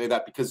correctly play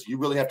that, because you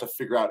really have to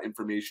figure out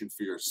information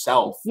for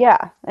yourself.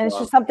 Yeah, and it's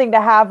just something to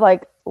have,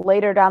 like,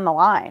 later down the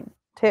line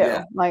too,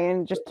 like,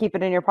 and just keep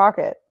it in your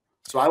pocket.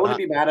 So I wouldn't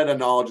be mad at a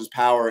knowledge is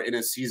power in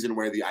a season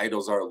where the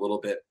idols are a little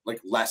bit, like,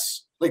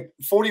 less, like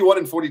 41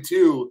 and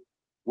 42,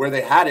 where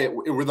they had it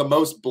were the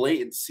most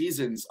blatant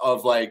seasons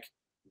of, like,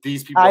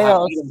 these people have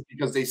idols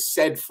because they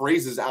said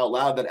phrases out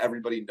loud that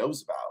everybody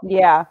knows about.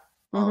 Yeah.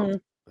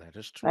 That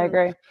is true. I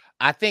agree.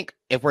 I think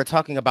if we're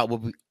talking about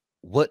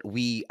what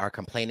we are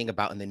complaining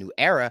about in the new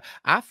era,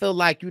 I feel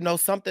like,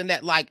 something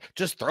that, like,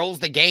 just throws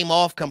the game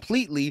off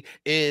completely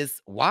is,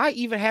 why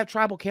even have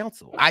tribal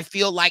council? I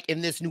feel like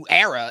in this new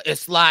era,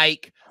 it's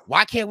like,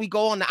 why can't we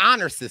go on the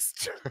honor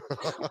system?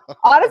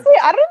 Honestly,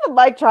 I don't even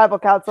like tribal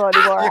council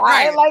anymore.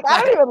 I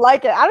don't even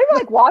like it. I don't even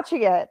like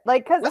watching it.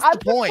 Like, because I'm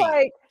just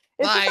like,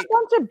 it's just a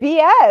bunch of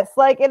BS.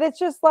 Like, and it's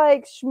just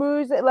like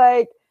schmooze.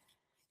 Like,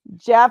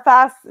 Jeff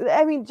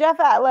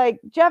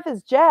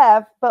is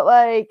Jeff, but,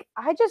 like,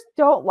 I just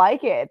don't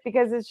like it,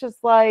 because it's just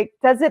like,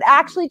 does it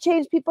actually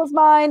change people's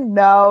mind?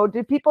 No.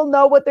 Do people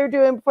know what they're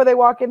doing before they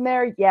walk in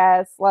there?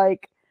 Yes.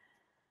 Like,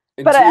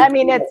 but I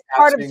mean, it's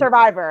part of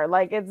Survivor.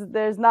 Like,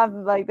 there's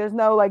nothing, like, there's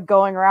no, like,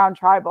 going around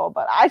tribal,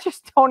 but I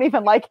just don't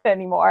even like it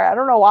anymore. I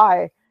don't know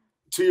why.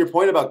 To your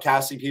point about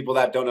casting people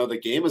that don't know the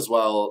game as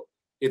well,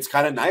 it's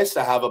kind of nice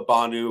to have a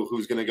Banu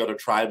who's going to go to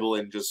tribal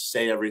and just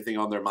say everything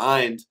on their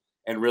mind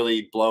and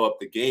really blow up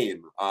the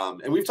game.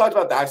 And we've talked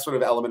about that sort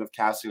of element of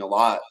casting a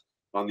lot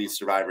on these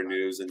Survivor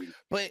News.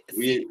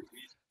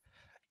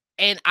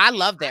 And I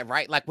love that,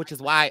 right? Like, which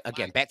is why,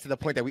 again, back to the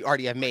point that we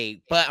already have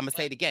made, but I'm going to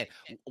say it again,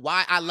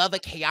 why I love a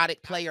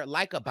chaotic player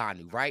like a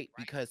Banu, right?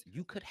 Because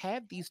you could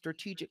have these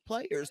strategic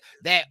players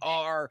that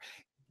we're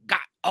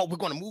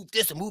going to move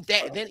this and move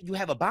that. And then you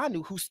have a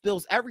Banu who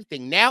spills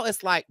everything. Now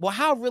it's like, well,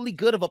 how really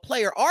good of a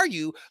player are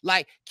you?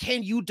 Like,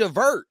 can you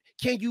divert?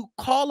 Can you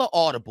call an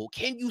audible?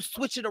 Can you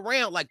switch it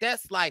around? Like,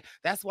 that's why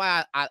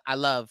I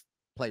love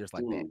players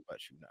like that. But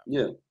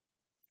yeah.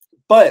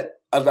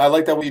 But I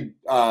like that we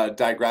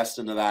digressed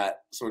into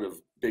that sort of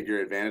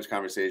bigger advantage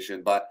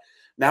conversation. But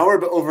now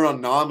we're over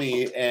on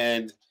Nami,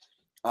 and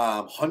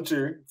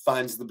Hunter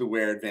finds the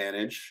Beware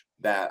Advantage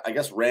that I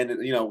guess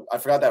Randon, I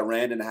forgot that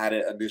Randon had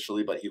it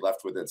initially, but he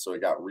left with it, so it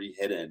got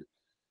re-hidden.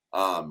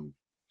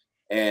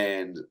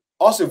 And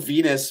also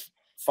Venus,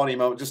 funny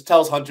moment, just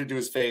tells Hunter to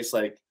his face,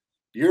 like,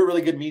 you're a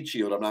really good meat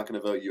shield. I'm not going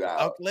to vote you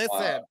out. Oh,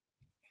 listen.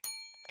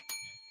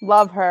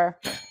 Love her.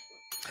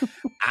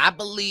 I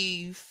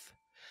believe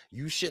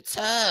you should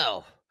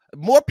tell.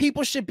 More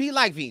people should be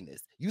like Venus.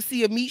 You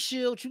see a meat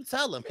shield, you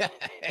tell them.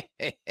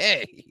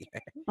 Hey.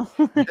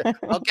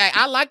 Okay,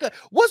 I like her.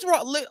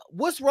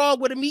 What's wrong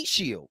with a meat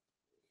shield?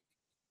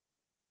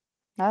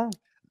 Oh.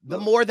 The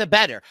more the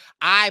better.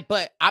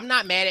 But I'm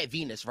not mad at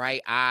Venus,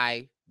 right?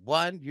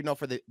 For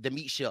the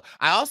meat shield.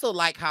 I also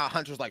like how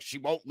Hunter's like, she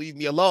won't leave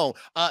me alone.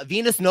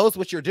 Venus knows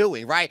what you're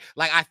doing, right?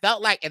 Like, I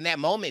felt like in that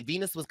moment,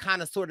 Venus was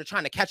kind of sort of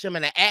trying to catch him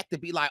in an act to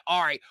be like,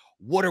 all right,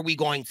 what are we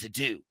going to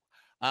do?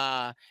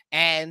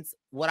 And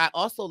what I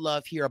also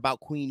love here about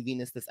Queen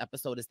Venus this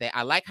episode is that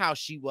I like how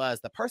she was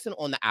the person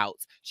on the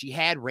outs. She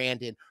had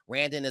Randon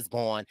is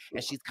gone,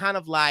 and she's kind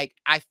of like,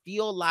 I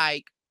feel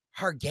like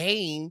her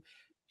game,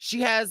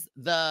 she has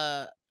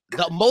the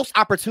the most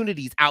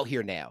opportunities out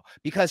here now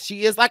because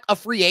she is like a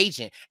free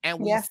agent, and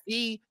we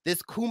see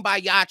this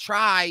Kumbaya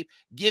tribe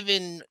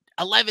given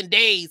 11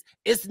 days.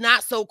 It's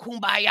not so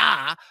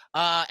kumbaya,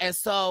 and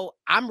so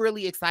I'm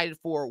really excited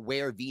for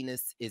where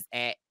Venus is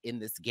at in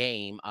this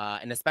game,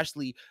 and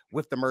especially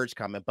with the merge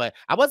coming. But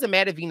I wasn't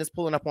mad at Venus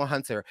pulling up on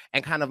Hunter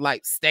and kind of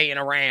like staying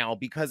around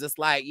because it's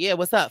like, yeah,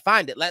 what's up?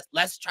 Find it.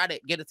 Let's try to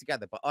get it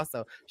together. But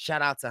also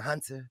shout out to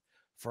Hunter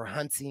for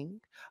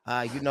hunting.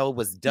 You know, it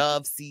was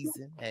dove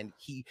season, and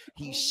he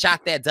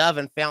shot that dove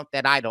and found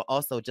that idol.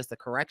 Also, just a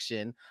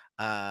correction.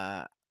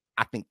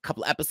 I think a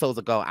couple of episodes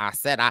ago, I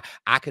said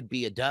I could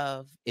be a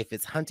dove if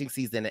it's hunting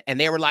season. And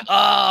they were like,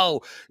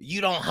 oh,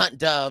 you don't hunt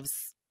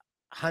doves.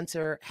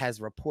 Hunter has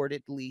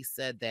reportedly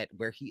said that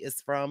where he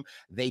is from,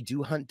 they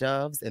do hunt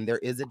doves, and there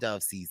is a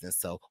dove season.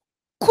 So,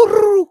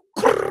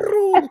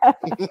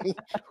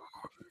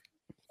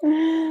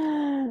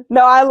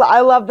 no,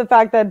 I love the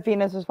fact that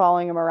Venus is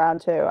following him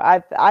around too.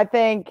 I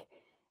think,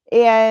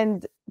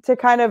 and to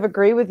kind of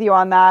agree with you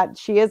on that,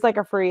 she is like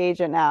a free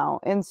agent now,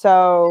 and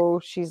so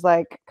she's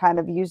like kind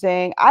of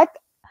using.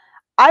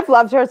 I've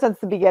loved her since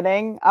the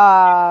beginning,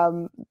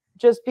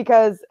 just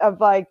because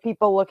of like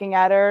people looking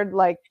at her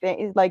like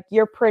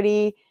you're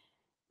pretty.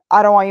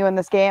 I don't want you in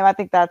this game. I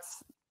think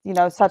that's, you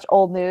know, such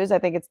old news. I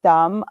think it's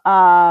dumb.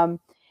 And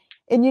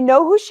you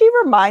know who she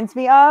reminds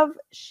me of?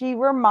 She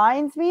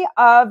reminds me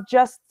of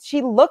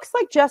she looks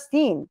like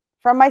Justine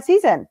from my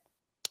season.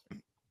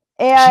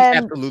 And she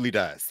absolutely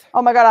does.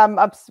 Oh my God,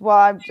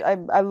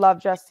 I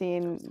love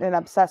Justine and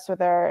obsessed with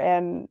her.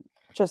 And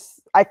just,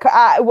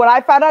 when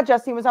I found out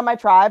Justine was on my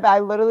tribe, I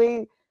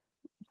literally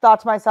thought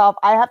to myself,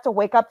 I have to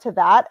wake up to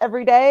that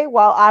every day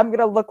while I'm going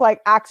to look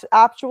like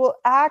actual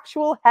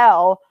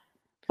hell.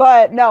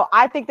 But no,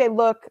 I think they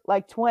look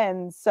like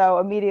twins. So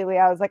immediately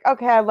I was like,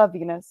 okay, I love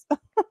Venus.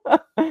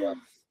 Yeah.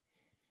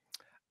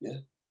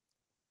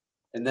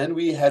 And then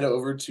we head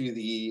over to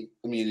the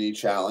immunity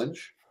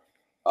challenge,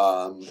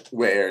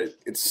 where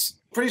it's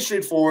pretty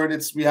straightforward.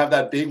 We have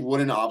that big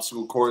wooden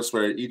obstacle course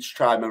where each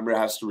tribe member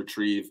has to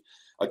retrieve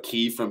a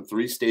key from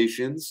 3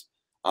 stations.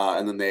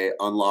 And then they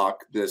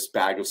unlock this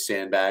bag of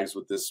sandbags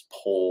with this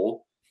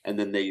pole. And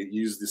then they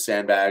use the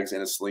sandbags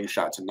and a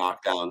slingshot to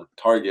knock down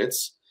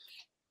targets.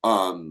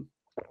 Before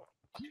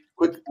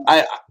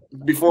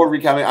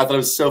recapping, I thought it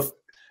was so.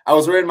 I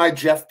was wearing my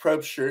Jeff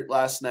Probst shirt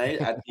last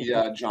night at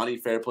the Johnny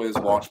Fairplay's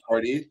watch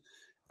party,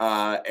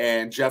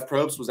 and Jeff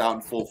Probst was out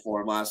in full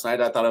form last night.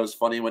 I thought it was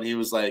funny when he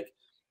was like,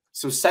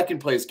 "So second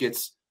place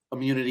gets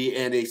immunity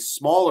and a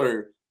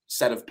smaller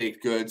set of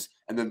baked goods,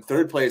 and then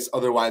third place,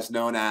 otherwise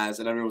known as,"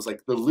 and everyone was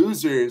like, "the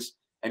losers."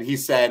 And he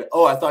said,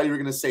 "Oh, I thought you were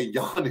going to say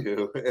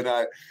Yanu," and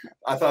I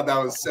thought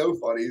that was so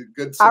funny.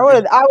 Good. I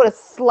would have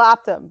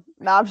slapped him.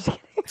 No, I'm just kidding.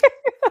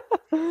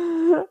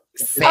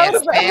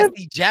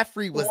 Sassy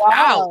Jeffrey was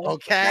out.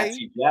 Okay.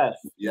 Yes.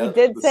 He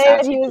did say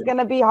that he was going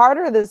to be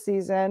harder this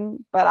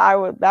season, but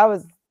that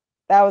was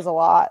a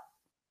lot.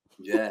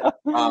 Yeah.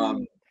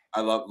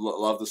 I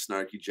love the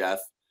snarky Jeff.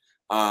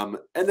 And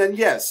then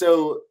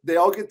so they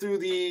all get through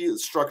the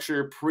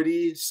structure,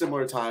 pretty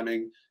similar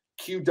timing.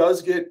 Q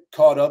does get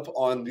caught up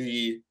on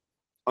the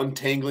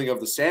untangling of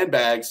the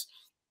sandbags,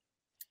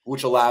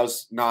 which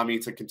allows Nami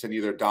to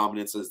continue their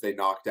dominance as they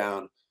knock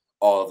down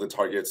all of the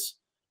targets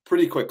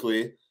pretty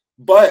quickly.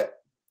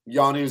 But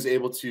Yanu is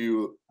able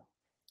to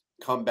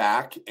come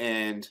back,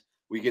 and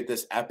we get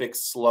this epic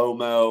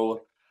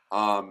slow-mo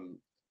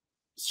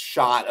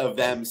shot of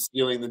them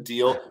stealing the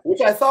deal,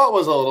 which I thought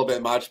was a little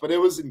bit much, but it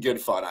was in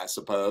good fun, I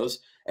suppose.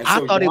 And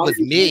so I thought it was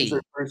me.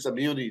 Her first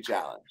immunity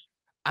challenge.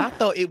 I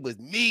thought it was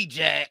me,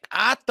 Jack.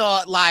 I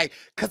thought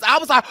because I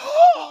was like,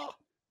 oh!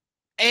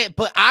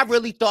 But I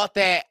really thought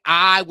that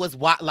I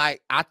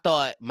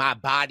thought my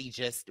body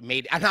just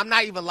made it. And I'm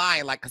not even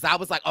lying, because I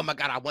was like, oh my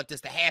God, I want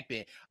this to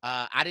happen.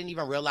 I didn't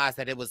even realize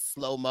that it was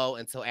slow-mo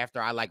until after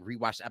I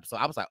rewatched the episode.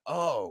 I was like,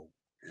 oh.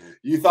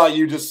 You thought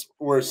you just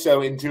were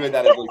so into it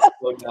that it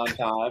slowed down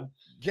time?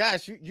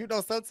 Yes, you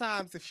know,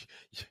 sometimes if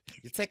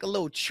you take a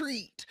little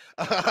treat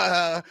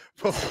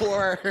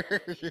before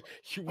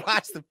you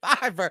watch the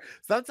Fiverr,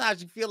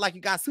 sometimes you feel like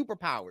you got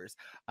superpowers.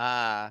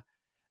 That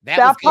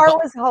part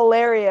was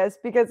hilarious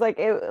because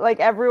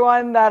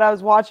everyone that I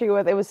was watching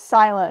with, it was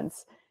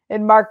silence,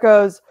 and Mark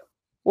goes,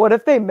 "What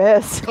if they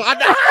miss?" But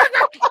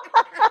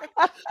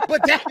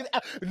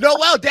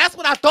Noelle, that's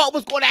what I thought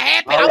was going to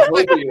happen. I was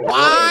like,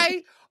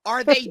 why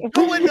are they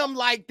doing them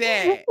like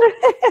that?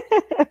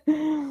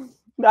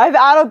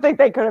 I don't think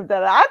they could have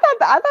done it. I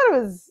thought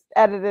it was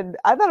edited.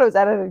 I thought it was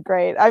edited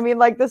great. I mean,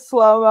 the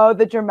slow-mo,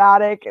 the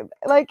dramatic,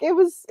 it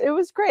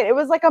was great. It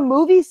was like a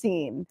movie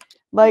scene,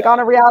 on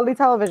a reality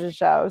television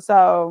show.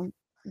 So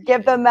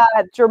give them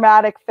that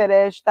dramatic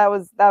finish. That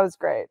was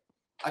great.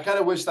 I kind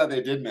of wish that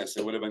they did miss.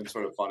 It would have been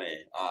sort of funny.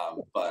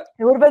 But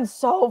it would have been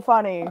so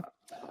funny.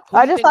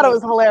 I just thought it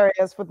was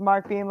hilarious with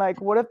Mark being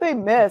like, "What if they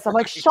miss?" I'm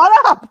like, "Shut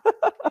up."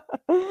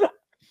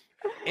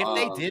 If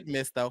they did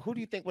miss, though, who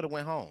do you think would have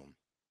went home?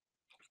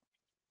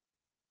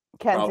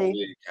 Kenzie.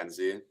 Probably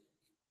Kenzie.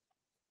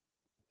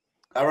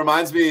 That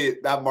reminds me,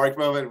 that Mark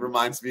moment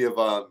reminds me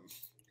of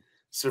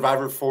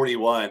Survivor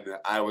 41.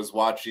 I was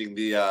watching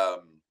the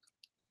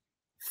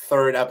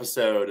third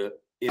episode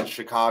in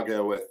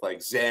Chicago with like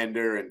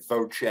Xander and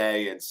Voce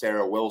and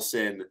Sarah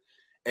Wilson.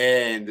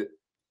 And,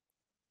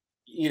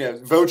 you know,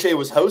 Voce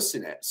was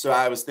hosting it. So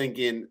I was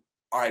thinking,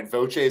 all right,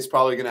 Voce is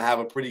probably going to have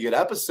a pretty good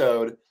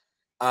episode.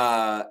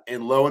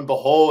 And lo and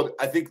behold,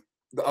 I think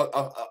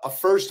a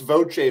first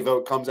Voce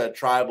vote comes at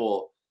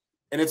Tribal.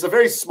 And it's a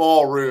very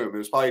small room.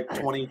 There's probably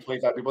 20,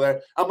 25 people there.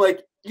 I'm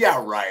like,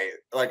 yeah, right.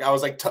 Like, I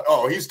was like,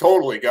 oh, he's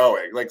totally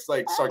going. Like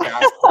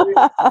sarcastically.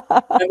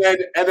 and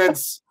then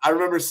I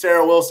remember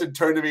Sarah Wilson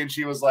turned to me and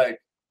she was like,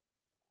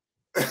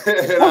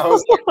 and I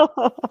was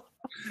like,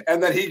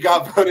 and then he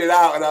got voted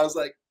out, and I was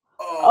like,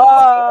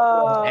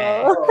 oh.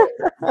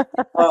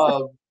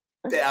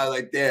 Yeah, I was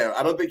like, damn.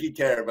 I don't think he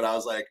cared, but I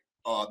was like,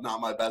 oh,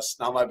 not my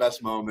best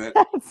moment.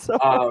 So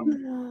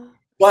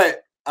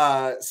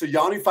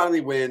Yanu finally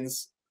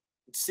wins.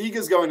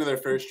 Siga's going to their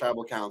first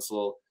tribal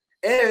council,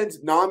 and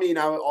Nami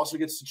now also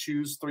gets to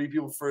choose 3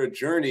 people for a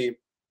journey.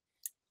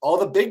 All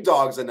the big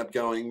dogs end up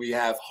going. We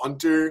have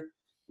Hunter,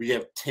 we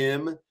have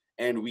Tim,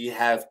 and we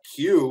have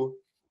Q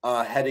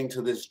heading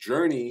to this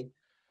journey.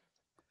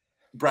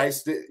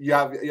 Brice, you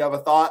have a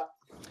thought?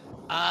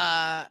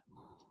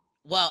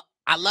 Well,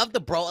 I love the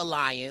Bro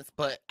Alliance,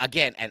 but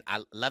again, and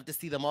I love to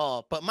see them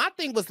all. But my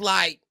thing was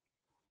like,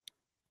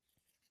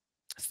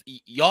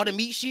 y'all the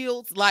meat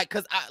shields, like,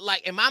 cause I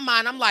like in my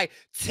mind, I'm like,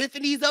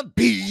 Tiffany's a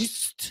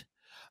beast.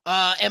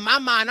 In my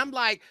mind, I'm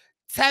like,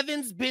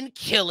 Tevin's been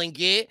killing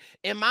it.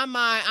 In my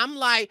mind, I'm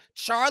like,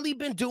 Charlie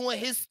been doing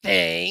his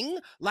thing.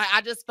 Like, I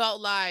just felt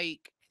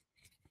like.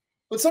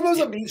 But sometimes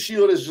a meat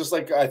shield is just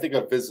like, I think,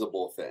 a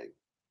visible thing.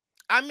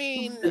 I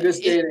mean, in this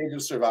day and age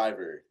of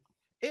Survivor.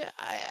 Okay.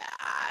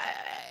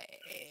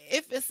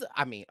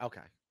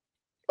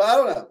 But I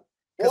don't know.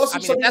 Well, I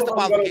mean, if that's the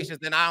qualifications,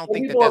 then I don't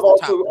think that people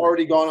that's have also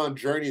already gone on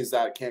journeys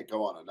that can't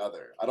go on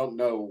another. I don't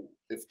know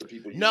if the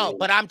people.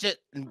 But I'm just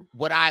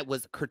what I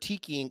was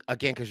critiquing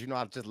again, because you know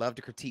I just love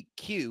to critique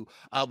Q.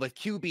 With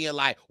Q being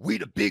like, we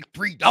the big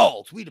 3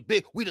 dogs, we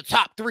the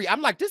top 3.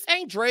 I'm like, this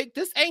ain't Drake,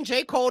 this ain't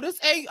J. Cole, this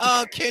ain't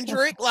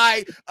Kendrick.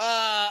 Like,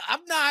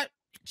 I'm not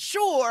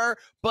sure,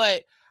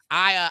 but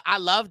I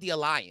love the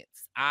alliance.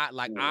 I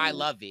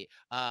love it.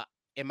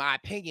 In my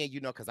opinion, you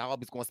know, because I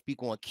always going to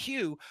speak on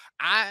Q,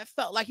 I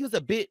felt like he was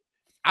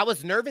I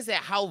was nervous at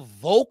how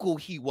vocal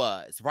he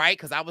was, right?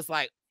 Because I was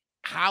like,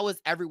 how is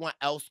everyone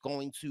else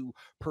going to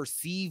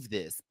perceive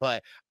this?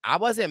 But I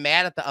wasn't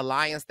mad at the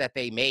alliance that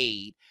they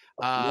made.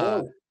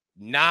 Not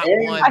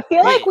one. I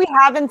feel like we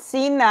haven't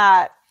seen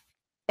that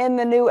in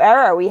the new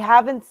era. We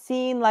haven't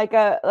seen like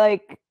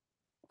a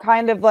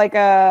kind of like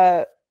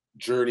a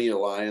journey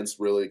alliance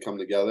really come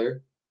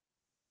together.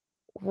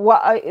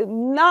 What?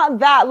 Not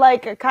that,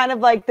 like kind of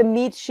like the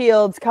meat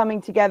shields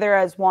coming together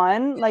as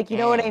one. Like, you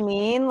know what I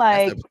mean?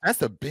 Like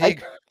that's a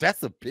big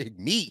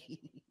meat.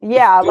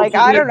 Yeah, like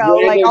I don't know,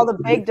 like all the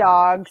big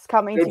dogs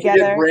coming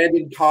together.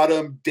 Brandon,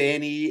 Cottom,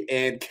 Danny,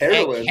 and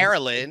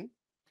Carolyn.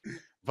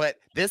 But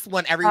this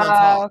one, everyone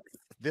talks.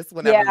 This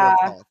one, everyone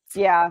talks.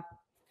 Yeah.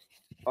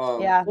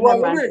 Well, I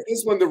wonder if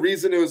this one, the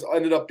reason it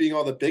ended up being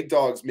all the big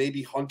dogs,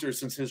 maybe Hunter,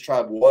 since his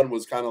tribe won,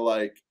 was kind of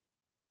like,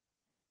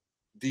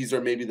 these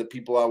are maybe the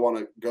people I want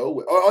to go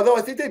with. Although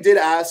I think they did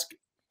ask,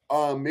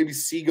 maybe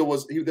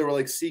Siga they were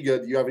like,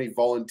 Siga, do you have any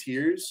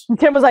volunteers? And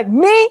Tim was like,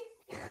 me?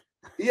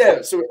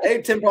 Yeah, so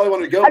Tim probably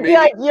wanted to go. I'd be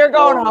like, you're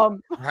going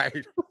home.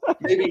 Right.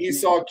 Maybe he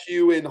saw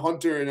Q and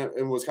Hunter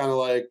and was kind of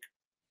like,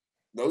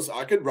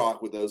 I could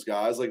rock with those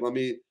guys. Like,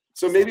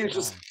 so maybe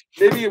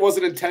it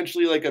wasn't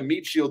intentionally like a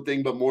meat shield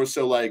thing, but more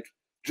so like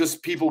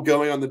just people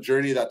going on the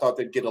journey that thought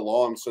they'd get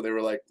along. So they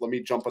were like, let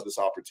me jump at this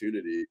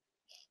opportunity.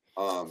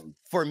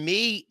 For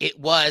me, it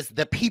was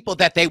the people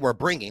that they were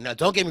bringing. Now,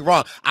 don't get me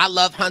wrong. I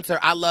love Hunter.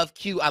 I love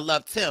Q. I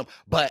love Tim.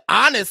 But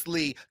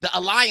honestly, the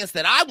alliance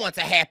that I want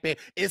to happen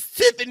is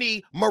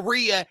Tiffany,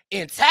 Maria,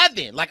 and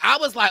Tevin. Like, I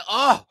was like,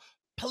 oh,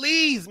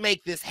 please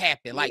make this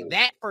happen. Like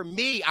that for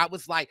me, I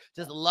was like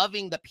just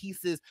loving the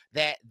pieces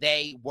that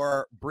they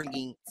were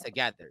bringing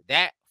together.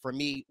 That for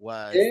me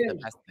was the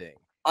best thing.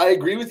 I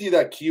agree with you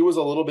that Q was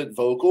a little bit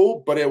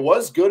vocal, but it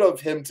was good of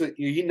him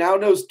he now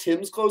knows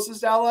Tim's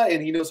closest ally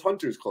and he knows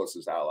Hunter's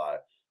closest ally,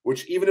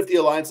 which even if the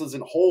alliance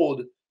doesn't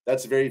hold,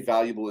 that's very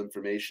valuable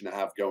information to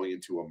have going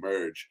into a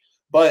merge.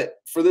 But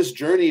for this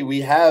journey,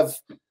 we have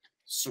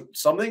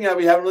something that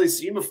we haven't really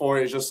seen before.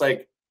 Is just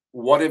like,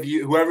 one of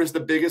you, whoever's the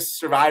biggest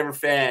Survivor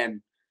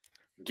fan,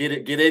 get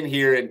in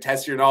here and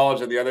test your knowledge,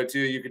 and the other two,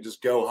 you can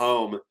just go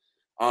home.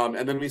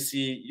 And then we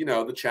see,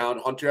 the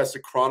challenge. Hunter has to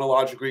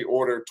chronologically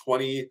order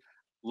 20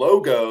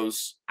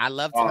 logos. I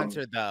loved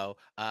Hunter though.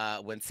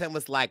 When Tim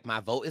was like, my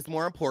vote is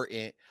more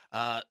important.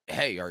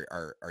 Hey,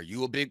 are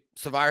you a big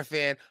Survivor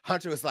fan?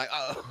 Hunter was like,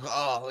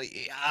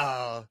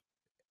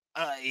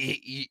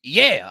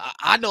 yeah,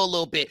 I know a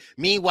little bit.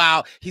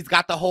 Meanwhile, he's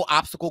got the whole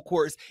obstacle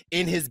course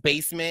in his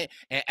basement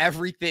and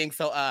everything.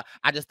 So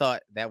I just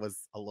thought that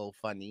was a little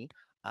funny.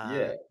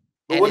 Yeah.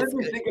 But what did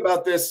we think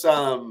about this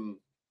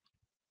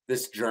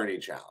this journey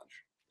challenge?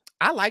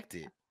 I liked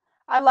it.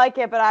 I like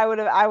it, but I would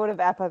have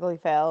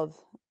epically failed.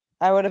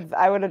 I would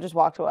have just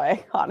walked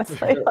away,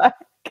 honestly. Like,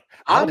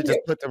 I would have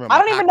just put them in I my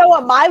don't even pocket. know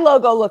what my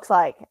logo looks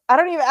like. I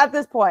don't even at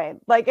this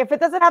point. Like, if it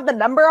doesn't have the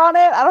number on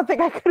it, I don't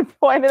think I could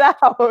point it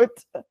out.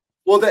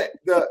 Well,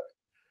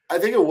 I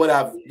think it would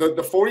have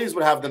the 40s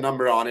would have the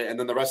number on it, and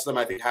then the rest of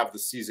them I think have the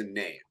season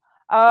name.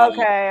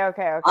 Okay.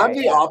 I'm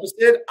the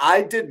opposite.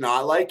 I did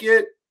not like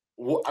it,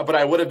 but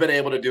I would have been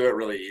able to do it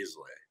really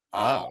easily.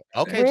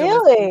 Okay.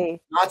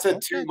 Really? Not to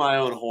toot my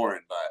own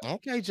horn, but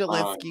okay,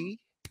 Jalitsky.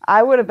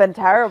 I would have been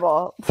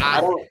terrible. I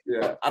don't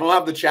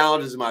have the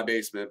challenges in my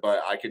basement,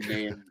 but I can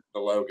name the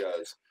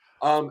logos.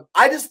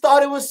 I just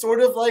thought it was sort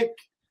of like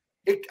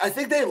I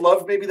think they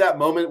loved maybe that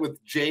moment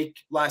with Jake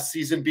last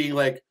season being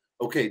like,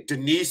 okay,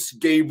 Denise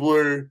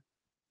Gabler,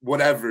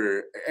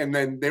 whatever, and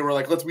then they were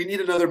like, we need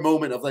another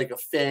moment of like a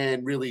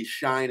fan really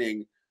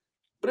shining.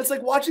 But it's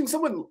like watching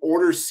someone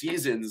order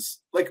seasons,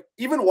 like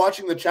even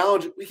watching the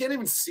challenge, we can't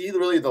even see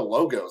really the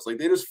logos. Like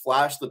they just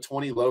flash the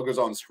 20 logos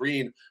on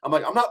screen. I'm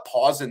like, I'm not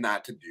pausing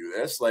that to do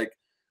this. Like,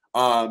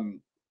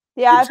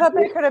 yeah, I thought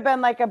there could have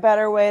been like a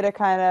better way to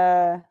kind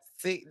of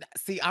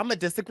see, I'm gonna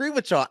disagree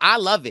with y'all. I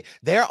love it.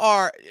 There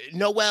are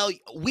Noelle,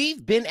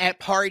 we've been at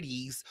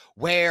parties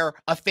where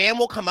a fan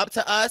will come up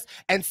to us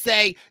and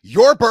say,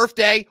 your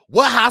birthday,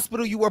 what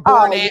hospital you were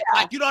born at. Yeah.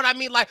 Like, you know what I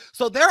mean? Like,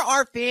 so there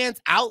are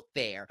fans out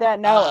there that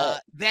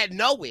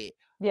know it.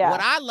 Yeah.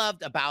 What I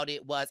loved about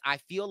it was I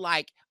feel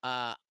like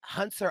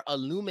Hunter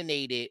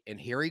illuminated, and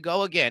here we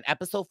go again,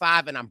 episode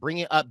 5, and I'm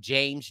bringing up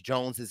James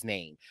Jones's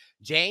name.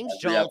 James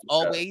Jones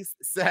always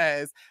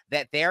says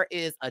that there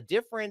is a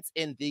difference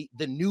in the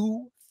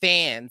new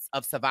fans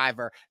of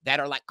Survivor that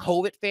are like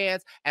COVID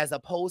fans as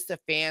opposed to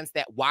fans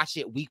that watch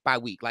it week by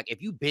week. Like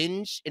if you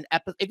binge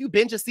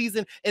a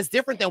season, it's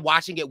different than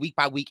watching it week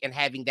by week and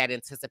having that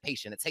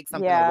anticipation. It takes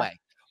something away.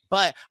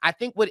 But I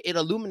think what it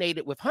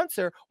illuminated with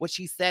Hunter, what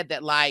she said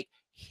that like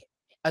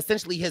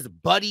essentially his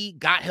buddy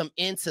got him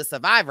into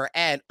Survivor.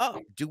 And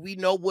do we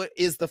know what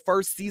is the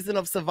first season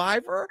of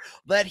Survivor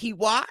that he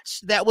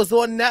watched that was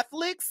on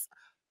Netflix?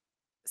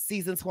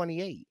 Season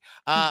 28.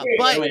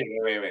 Wait.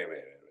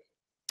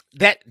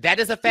 That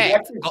is a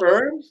fact. Is that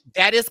confirmed?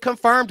 That is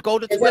confirmed. Go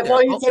to Twitter. I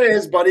thought you said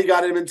his buddy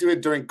got him into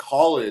it during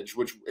college,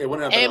 which it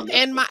wouldn't have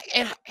been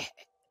and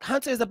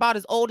Hunter is about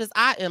as old as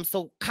I am.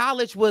 So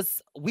college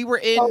we were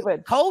in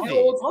COVID. How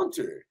old is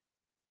Hunter?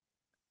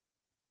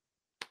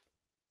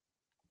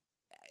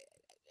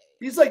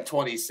 He's like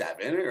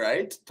 27,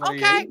 right?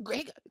 28. Okay,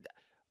 great.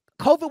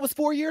 COVID was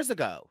 4 years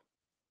ago.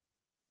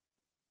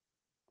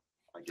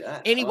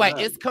 Anyway,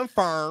 it's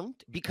confirmed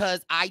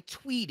because I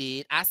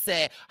tweeted, I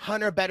said,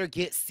 Hunter better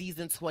get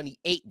season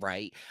 28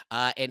 right.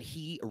 And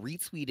he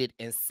retweeted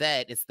and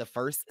said, it's the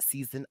first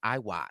season I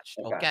watched.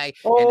 Okay.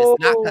 And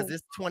it's not because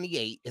it's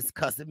 28, it's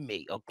because of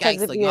me. Okay.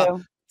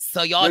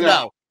 So y'all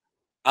know.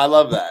 I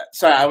love that.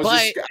 Sorry, I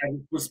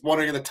was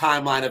wondering the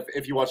timeline of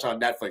if you watched it on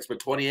Netflix, but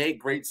 28,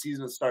 great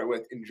season to start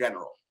with in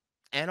general.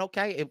 And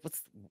okay, it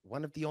was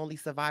one of the only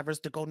Survivors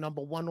to go #1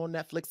 on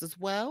Netflix as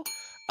well.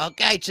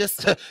 Okay,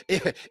 just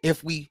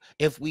if we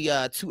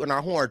toot on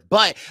our horn,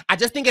 but I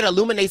just think it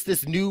illuminates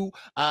this new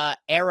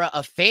era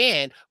of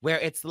fan where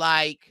it's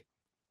like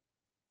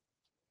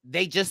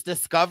they just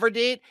discovered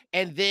it,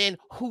 and then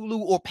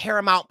Hulu or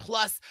Paramount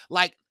Plus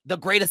like the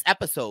greatest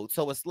episode.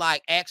 So it's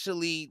like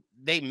actually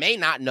they may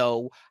not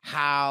know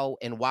how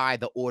and why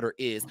the order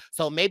is.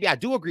 So maybe I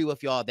do agree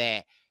with y'all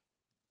that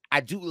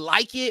I do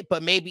like it,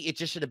 but maybe it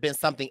just should have been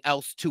something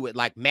else to it,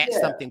 like match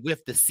something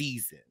with the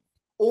season.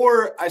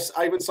 Or I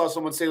even saw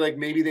someone say like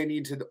maybe they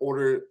need to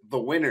order the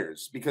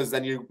winners because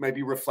then you might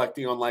be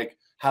reflecting on like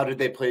how did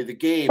they play the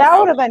game. That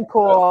would have been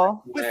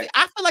cool.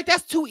 I feel like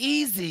that's too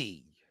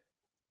easy.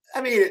 I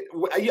mean,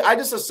 I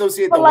just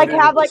associate but like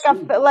have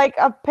like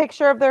a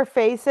picture of their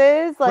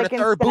faces, like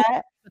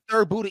the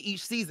third boot of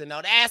each season.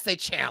 Now that's a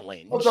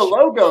challenge. Well, the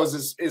logos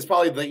is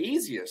probably the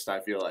easiest. I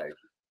feel like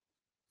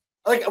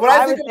when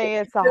I would say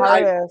it's the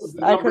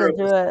hardest. I couldn't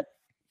do it.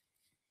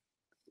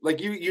 Like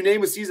you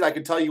name a season, I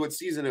could tell you what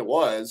season it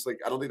was.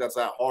 Like I don't think that's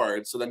that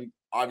hard. So then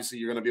obviously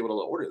you're going to be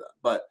able to order them.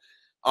 But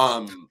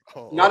I'm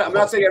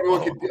not saying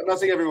everyone could. I'm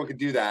not saying everyone could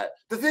do that.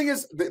 The thing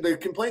is, the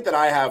complaint that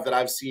I have that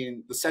I've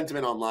seen, the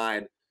sentiment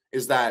online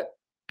is that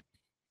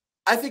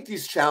I think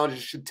these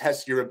challenges should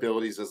test your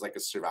abilities as like a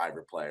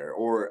Survivor player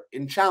or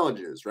in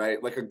challenges,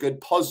 right? Like a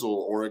good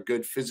puzzle or a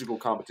good physical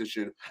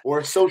competition or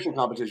a social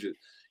competition.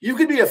 You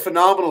could be a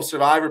phenomenal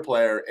Survivor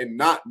player and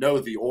not know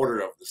the order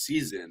of the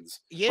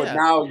seasons. Yeah. But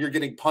now you're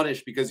getting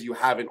punished because you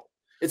haven't.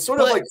 It's sort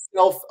of like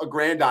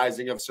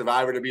self-aggrandizing of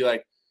Survivor to be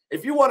like,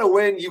 if you want to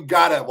win, you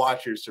got to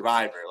watch your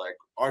Survivor. Like,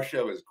 our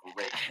show is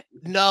great.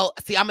 No,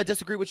 see, I'm going to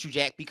disagree with you,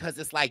 Jack, because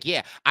it's like,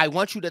 yeah, I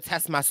want you to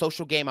test my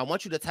social game. I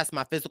want you to test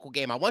my physical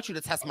game. I want you to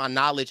test my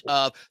knowledge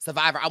of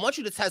Survivor. I want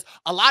you to test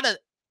a lot of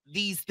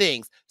these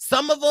things.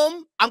 Some of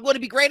them I'm going to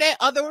be great at.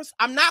 Others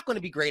I'm not going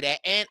to be great at.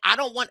 And I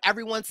don't want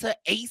everyone to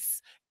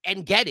ace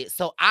and get it.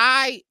 So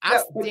I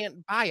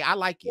stand by it. I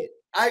like it.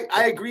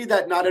 I agree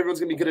that not everyone's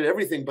going to be good at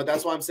everything, but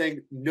that's why I'm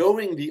saying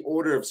knowing the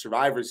order of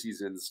Survivor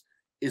seasons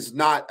is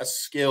not a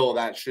skill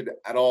that should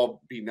at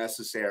all be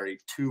necessary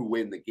to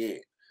win the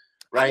game,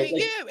 right? I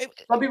mean,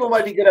 Some people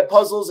might be good at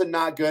puzzles and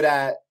not good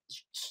at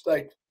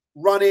like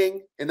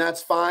running, and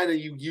that's fine, and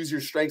you use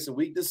your strengths and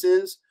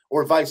weaknesses,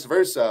 or vice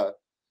versa.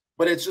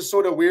 But it's just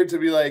sort of weird to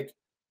be like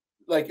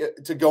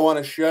to go on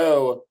a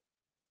show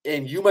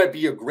and you might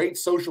be a great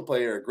social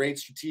player, a great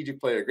strategic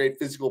player, a great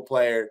physical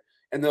player,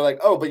 and they're like,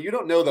 oh, but you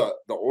don't know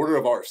the order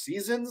of our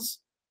seasons.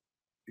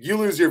 You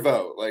lose your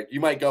vote. Like, you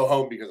might go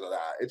home because of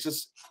that. It's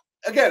just,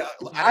 again,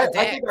 I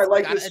think I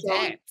like this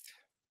song.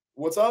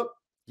 What's up?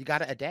 You got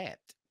to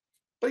adapt.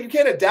 But you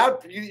can't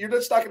adapt. You're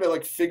just not going to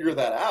like figure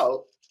that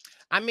out.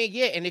 I mean,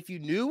 yeah, and if you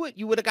knew it,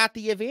 you would have got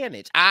the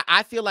advantage.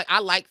 I feel like I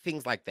like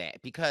things like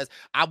that because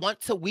I want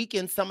to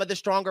weaken some of the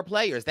stronger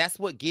players. That's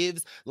what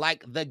gives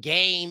like the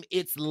game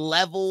its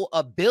level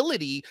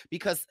ability,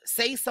 because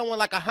say someone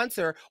like a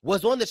Hunter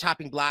was on the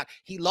chopping block,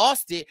 he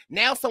lost it.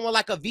 Now someone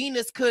like a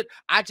Venus could.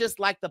 I just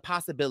like the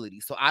possibility.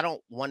 So I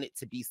don't want it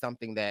to be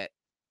something that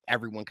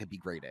everyone could be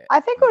great at.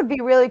 I think it would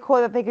be really cool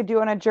that they could do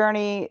on a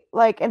journey,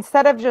 like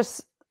instead of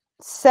just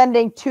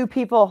sending 2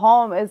 people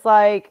home, is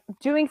like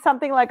doing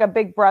something like a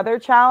Big Brother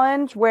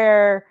challenge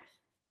where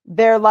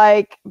they're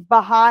like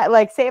behind,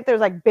 like say if there's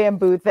like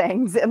bamboo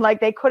things and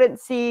like they couldn't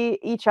see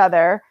each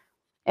other,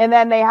 and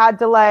then they had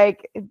to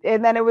like,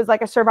 and then it was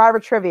like a Survivor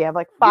trivia of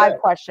like 5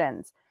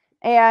 questions,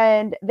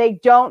 and they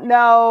don't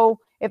know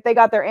if they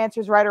got their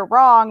answers right or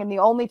wrong, and the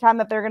only time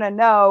that they're going to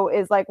know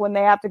is like when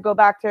they have to go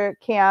back to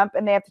camp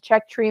and they have to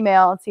check tree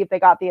mail and see if they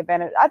got the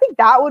advantage. I think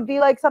that would be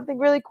like something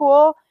really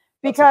cool,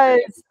 because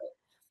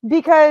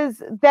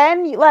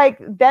then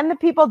the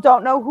people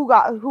don't know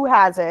who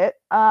has it,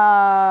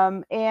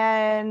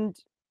 and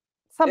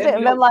something,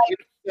 and then like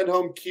send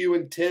home Q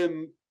and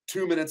Tim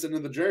 2 minutes into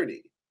the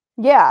journey.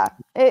 Yeah,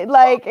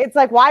 it's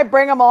like, why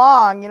bring them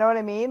along? You know what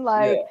I mean?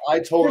 Like, I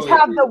totally just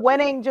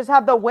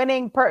have the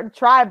winning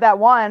tribe that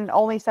won.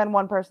 Only send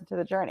one person to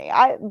the journey.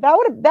 That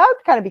would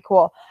kind of be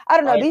cool. I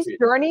don't know. These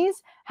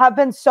journeys have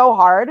been so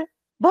hard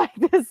like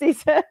this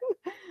season.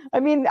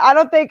 I mean,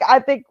 I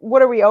think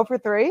what are we 0 for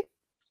 3?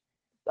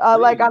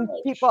 Like on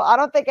people, I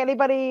don't think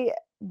anybody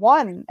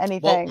won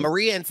anything. Well,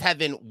 Maria and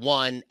Tevin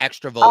won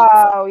extra votes.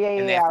 Oh yeah,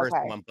 in that first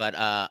okay. one, but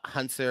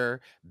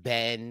Hunter,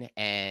 Ben,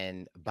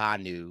 and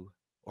Banu,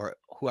 or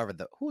who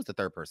was the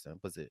third person?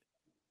 Was it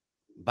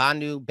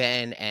Banu,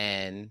 Ben,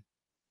 and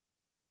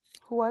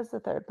who was the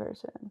third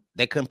person?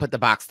 They couldn't put the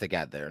box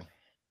together.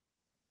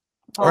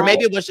 Or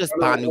maybe it was just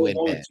Banu and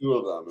Ben. 2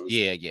 of them.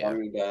 Yeah.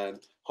 Banu and Ben.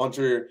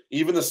 Hunter,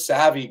 even the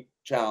Savvy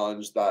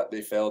challenge that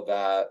they failed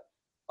that.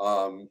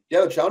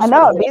 The challenge. I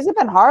know these have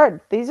been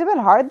hard. These have been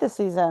hard this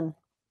season.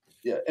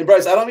 Yeah, and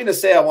Brice, I don't mean to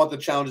say I want the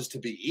challenges to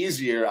be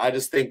easier. I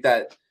just think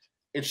that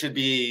it should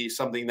be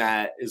something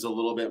that is a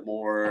little bit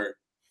more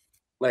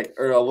like,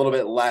 or a little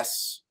bit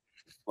less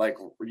like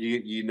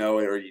you know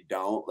it or you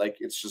don't. Like,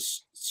 it's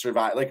just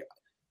survive. Like,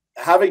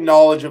 having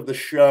knowledge of the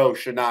show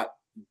should not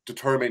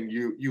determine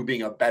you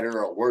being a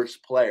better or worse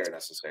player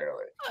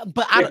necessarily.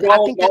 But I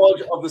think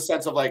knowledge of the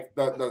sense of like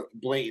the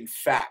blatant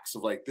facts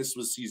of like, this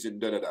was season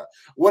da-da-da.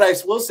 What I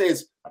will say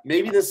is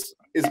maybe this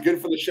is good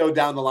for the show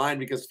down the line,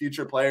 because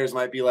future players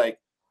might be like,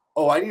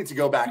 oh, I need to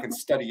go back and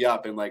study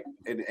up and like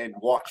and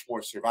watch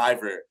more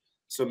Survivor.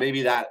 So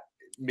maybe that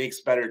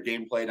makes better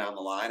gameplay down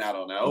the line. I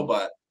don't know,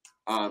 but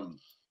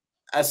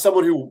as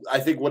someone who I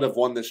think would have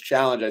won this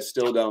challenge, I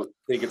still don't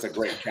think it's a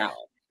great challenge.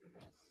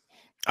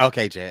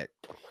 Okay, Jack.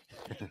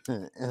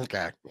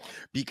 Okay,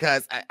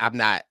 because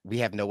we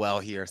have Noelle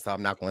here, so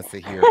I'm not going to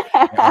sit here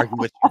and argue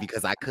with you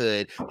because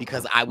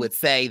I would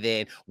say,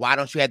 then why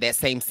don't you have that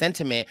same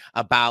sentiment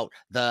about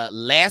the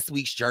last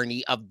week's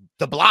journey of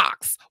the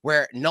blocks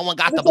where no one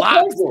got the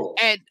blocks?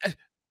 And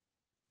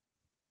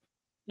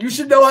you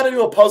should know how to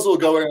do a puzzle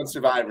going on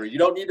Survivor. You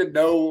don't need to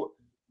know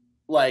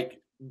like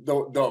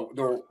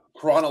the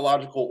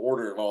chronological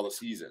order of all the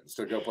seasons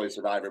to go play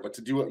Survivor, but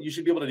to do it, you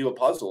should be able to do a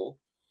puzzle.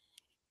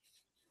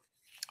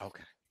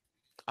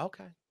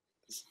 Okay.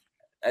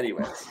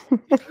 Anyways,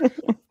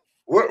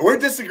 we're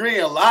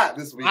disagreeing a lot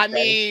this week. I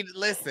mean,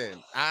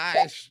 listen,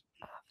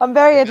 I'm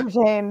very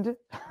entertained.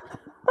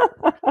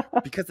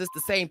 Because it's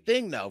the same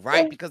thing, though,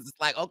 right? Because it's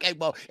like, okay,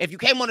 well, if you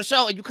came on the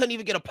show and you couldn't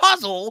even get a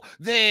puzzle,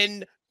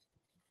 then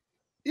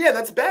yeah,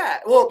 that's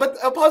bad. Well, but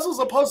a puzzle's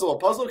a puzzle. A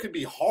puzzle can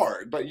be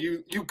hard, but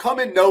you come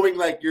in knowing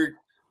like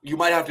you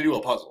might have to do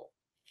a puzzle.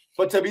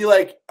 But to be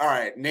like, all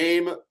right,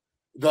 name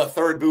the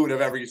third boot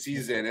of every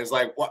season is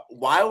like, what?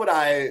 Why would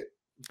I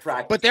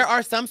practice? But there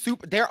are some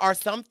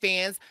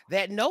fans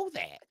that know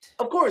that.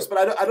 Of course,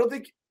 but I don't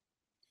think.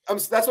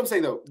 That's what I'm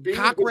saying though.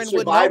 Cochran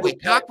would know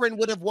it. Cochran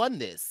would have won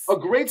this. A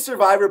great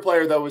Survivor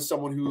player though is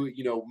someone who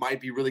might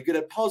be really good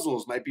at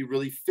puzzles, might be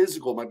really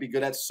physical, might be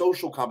good at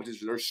social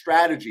competitions or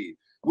strategy,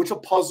 which a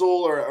puzzle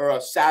or a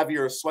savvy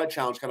or a sweat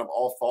challenge kind of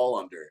all fall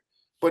under.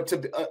 But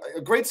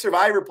a great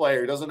Survivor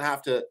player doesn't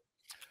have to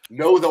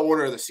know the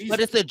order of the season.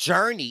 But it's a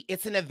journey.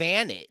 It's an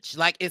advantage.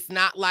 Like, it's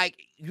not like,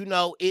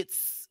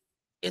 it's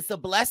a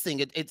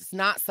blessing. It's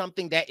not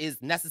something that is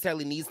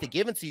necessarily needs to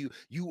give it to you.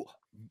 You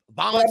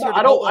volunteer.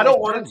 I don't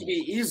want it to be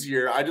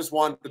easier. I just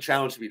want the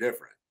challenge to be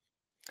different.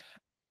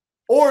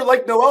 Or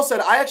like Noelle said,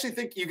 I actually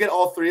think you get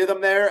all three of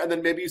them there, and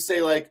then maybe you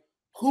say like,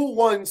 who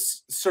won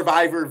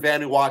Survivor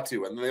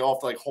Vanuatu, and then they all have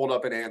to like hold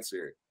up an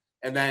answer,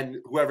 and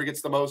then whoever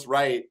gets the most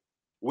right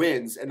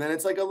wins, and then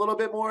it's like a little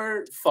bit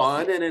more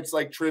fun, and it's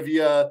like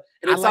trivia,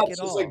 and it's not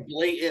just like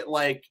blatant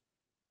like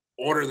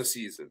order the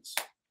seasons.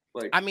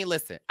 Like, I mean,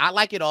 listen, I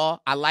like it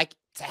all. I like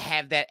to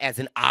have that as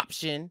an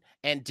option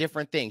and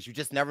different things. You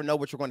just never know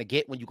what you're going to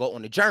get when you go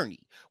on a journey,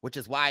 which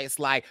is why it's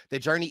like the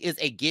journey is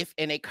a gift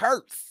and a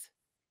curse.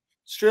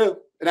 It's true.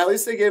 And at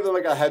least they gave them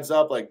like a heads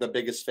up, like the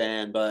biggest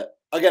fan. But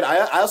again,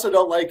 I also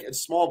don't like,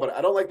 it's small, but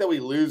I don't like that we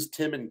lose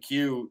Tim and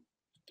Q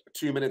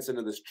 2 minutes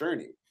into this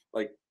journey.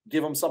 Like,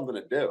 give them something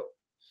to do.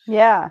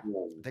 Yeah.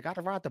 They got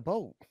to ride the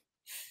boat.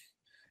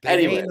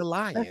 Anyway,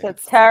 that's a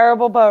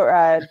terrible boat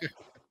ride.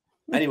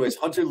 Anyways,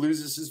 Hunter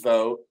loses his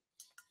vote.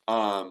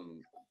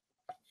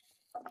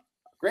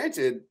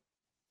 Granted,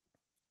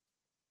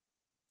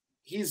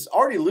 he's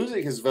already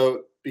losing his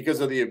vote because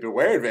of the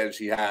beware advantage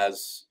he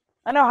has.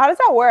 I know. How does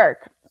that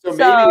work? So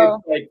maybe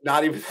it's like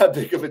not even that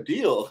big of a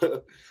deal.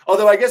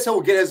 Although I guess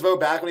he'll get his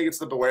vote back when he gets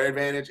the beware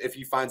advantage if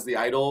he finds the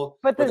idol.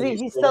 But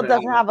he still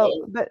doesn't have a.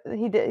 But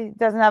he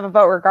doesn't have a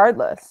vote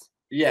regardless.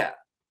 Yeah,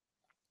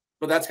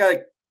 but that's kind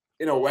of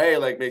in a way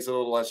like makes it a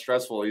little less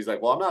stressful. He's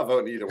like, well, I'm not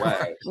voting either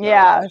way. So.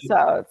 Yeah,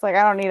 so it's like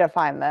I don't need to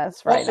find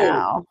this right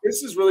now.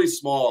 This is really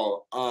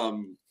small.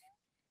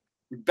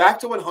 Back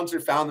to when Hunter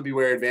found the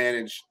beware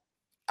advantage,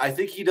 I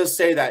think he does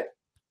say that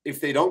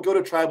if they don't go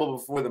to tribal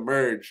before the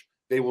merge,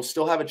 they will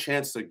still have a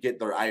chance to get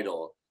their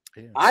idol.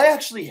 Yeah. I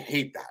actually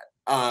hate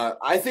that.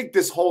 I think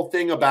this whole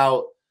thing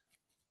about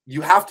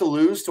you have to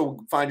lose to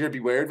find your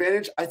beware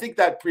advantage, I think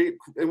that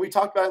and we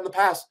talked about it in the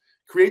past,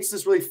 creates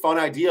this really fun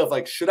idea of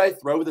like, should I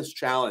throw this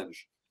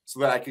challenge so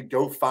that I could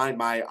go find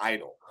my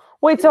idol?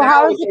 Wait, so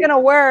how is it going to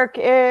work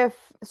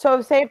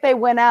say if they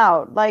win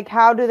out, like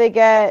how do they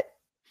get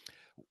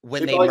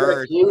when they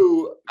merge a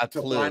clue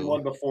to find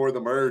one before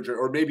the merge,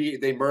 or maybe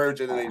they merge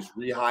and then they just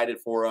rehide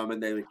it for them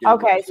and they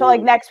okay, so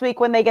like next week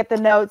when they get the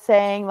note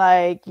saying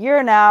like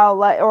you're now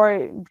like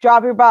or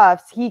drop your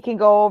buffs, he can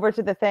go over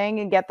to the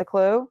thing and get the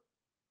clue.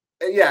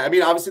 Yeah, I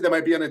mean obviously they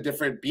might be on a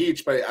different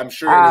beach, but I'm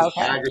sure in his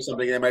tag or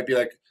something they might be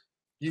like,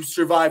 you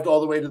survived all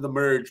the way to the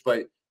merge,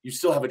 but you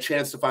still have a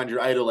chance to find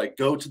your idol. Like,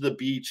 go to the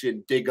beach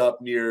and dig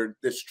up near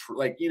this,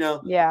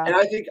 Yeah. And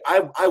I think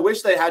I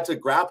wish they had to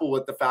grapple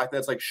with the fact that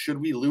it's like, should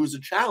we lose a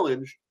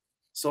challenge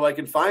so I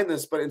can find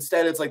this? But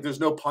instead, it's like there's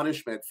no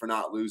punishment for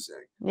not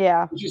losing.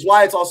 Yeah. Which is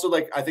why it's also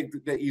like I think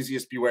the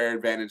easiest beware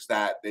advantage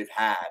that they've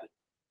had.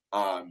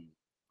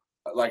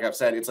 Like I've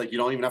said, it's like you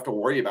don't even have to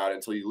worry about it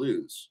until you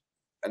lose,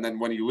 and then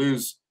when you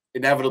lose,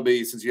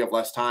 inevitably, since you have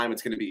less time,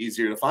 it's going to be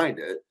easier to find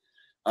it.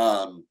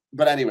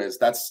 But anyways,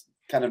 that's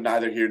kind of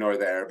neither here nor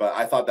there, but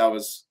I thought that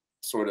was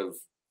sort of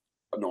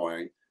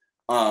annoying.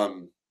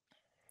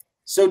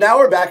 So now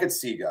we're back at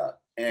Siga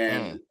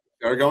and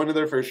they're going to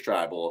their first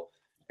tribal,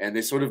 and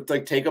they sort of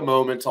like take a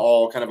moment to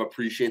all kind of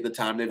appreciate the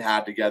time they've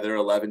had together,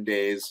 11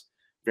 days,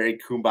 very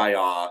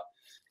kumbaya.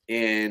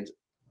 And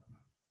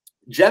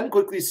Jem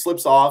quickly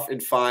slips off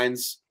and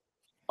finds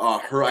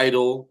her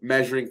idol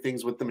measuring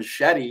things with the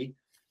machete.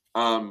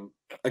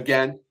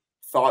 Again,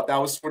 thought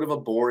that was sort of a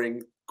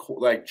boring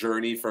like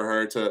journey for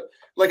her to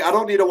like. I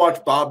don't need to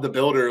watch Bob the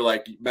Builder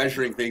like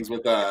measuring things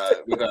with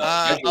a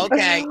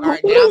okay, all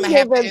right, now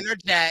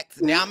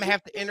I'm gonna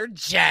have to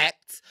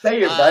interject.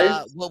 Say it,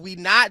 Brice. What we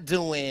not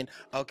doing,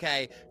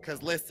 okay,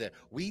 because listen,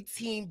 we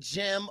team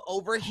Jem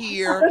over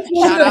here.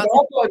 Shout out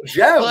to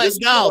Jem.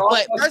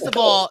 But first of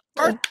all,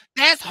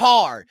 that's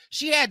hard.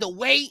 She had to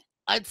wait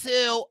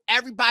until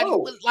everybody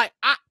was like,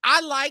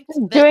 I liked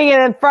doing it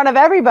in front of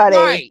everybody.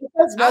 Right. It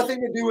has nothing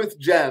to do with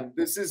Jem.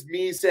 This is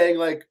me saying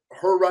like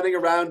her running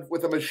around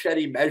with a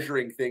machete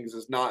measuring things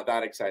is not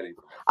that exciting.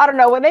 I don't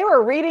know. When they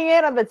were reading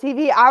it on the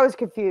TV, I was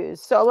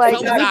confused. So like,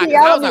 if I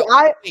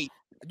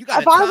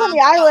was on the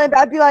island,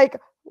 I'd be like,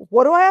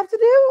 what do I have to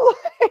do?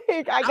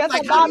 Like, I guess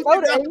I'm not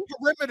voting.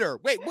 Perimeter.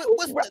 Wait,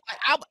 what's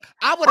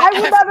I would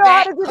not know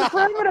how to do the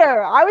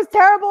perimeter. I was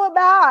terrible at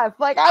math.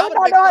 Like I would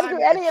not know how to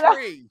do any of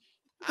that.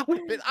 I would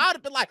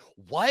have been like,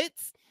 what?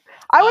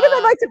 I would have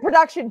been like to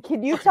production.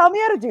 Can you tell me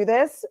how to do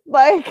this?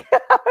 Like,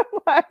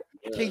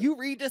 can you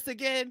read this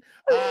again?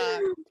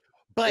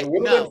 But it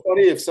would have been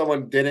funny if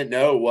someone didn't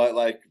know what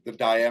like the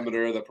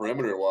diameter of the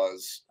perimeter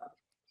was.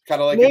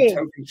 Kind of like in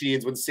Token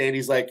Jeans when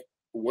Sandy's like,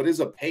 what is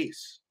a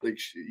pace? Like,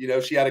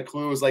 she had a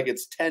clue. It was like,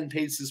 it's 10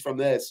 paces from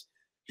this.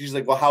 She's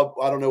like, well,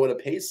 I don't know what a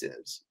pace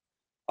is.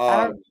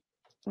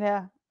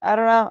 Yeah. I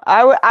don't know.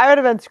 I would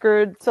have been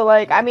screwed. So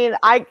like, I mean,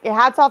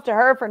 hats off to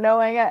her for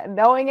knowing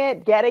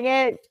it, getting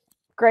it.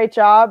 Great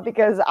job,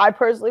 because I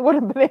personally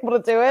wouldn't have been able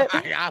to do it.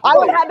 I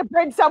would have had to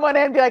bring someone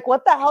in and be like,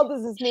 what the hell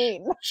does this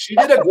mean? She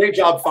did a great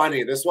job finding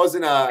it. This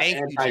wasn't a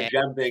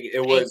anti-Jem thing. It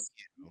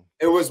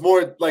was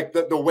more like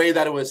the way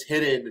that it was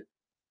hidden.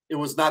 It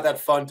was not that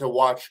fun to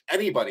watch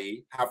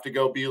anybody have to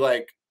go be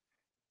like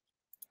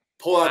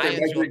pull out their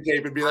measuring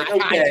tape and be like,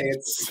 okay,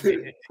 it's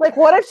like,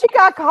 what if she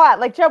got caught?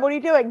 Like, Jeb, what are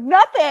you doing?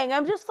 Nothing.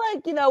 I'm just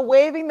like,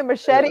 waving the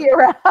machete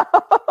around.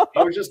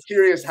 I was just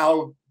curious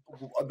how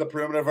the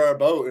perimeter of our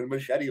boat in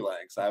machete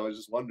lengths. I was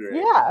just wondering.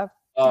 Yeah.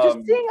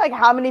 Just seeing like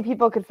how many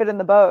people could fit in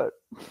the boat.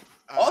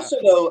 Also,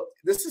 though,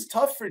 this is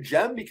tough for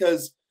Jem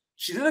because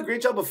she did a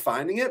great job of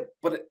finding it,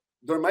 but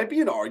there might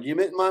be an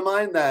argument in my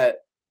mind that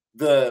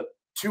the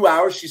 2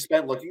 hours she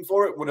spent looking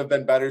for it would have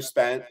been better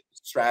spent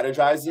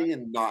strategizing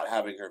and not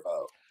having her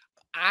vote.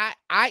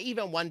 I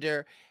even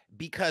wonder,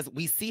 because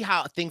we see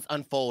how things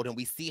unfold and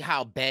we see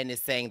how Ben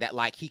is saying that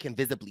like he can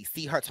visibly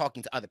see her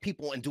talking to other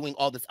people and doing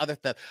all this other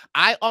stuff.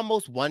 I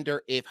almost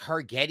wonder if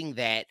her getting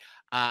that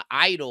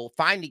idol,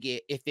 finding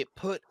it, if it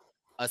put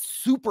a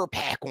super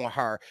pack on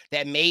her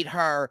that made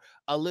her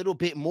a little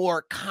bit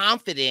more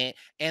confident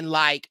and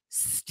like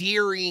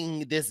steering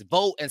this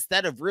vote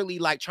instead of really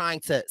like trying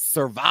to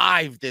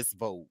survive this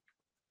vote.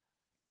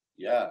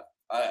 Yeah.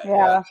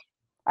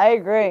 I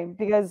agree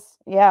because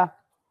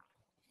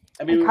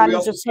I mean, we kind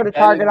of just put a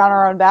target on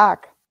our own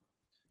back.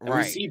 And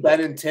we see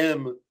Ben and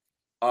Tim,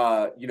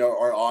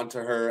 are onto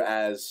her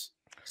as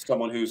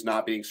someone who's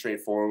not being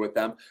straightforward with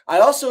them. I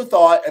also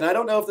thought, and I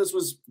don't know if this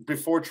was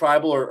before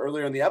Tribal or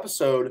earlier in the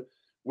episode,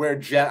 where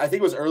Jem, I think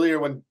it was earlier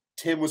when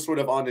Tim was sort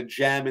of onto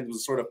Jem and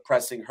was sort of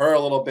pressing her a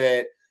little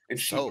bit, and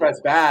she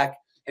pressed back,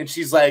 and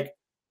she's like,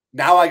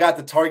 now I got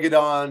the target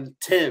on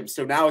Tim,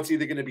 so now it's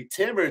either going to be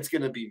Tim or it's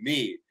going to be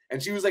me.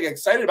 And she was like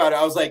excited about it.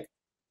 I was like,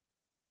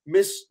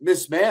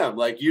 Miss Ma'am,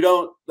 like you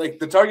don't like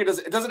the target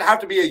doesn't have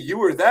to be a you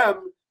or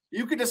them.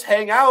 You could just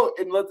hang out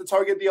and let the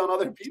target be on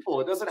other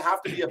people. It doesn't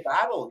have to be a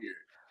battle here.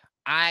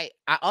 I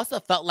also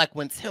felt like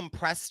when Tim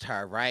pressed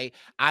her, right?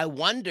 I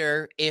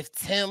wonder if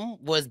Tim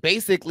was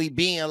basically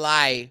being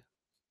like,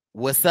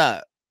 what's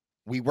up?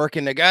 We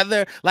working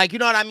together? Like, you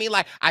know what I mean?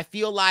 Like, I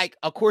feel like,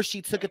 of course,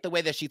 she took it the way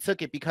that she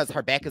took it because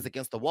her back is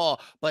against the wall.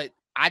 But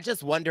I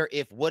just wonder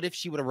what if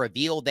she would have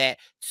revealed that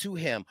to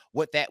him,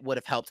 what that would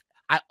have helped.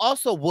 I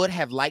also would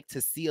have liked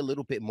to see a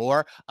little bit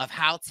more of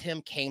how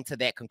Tim came to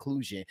that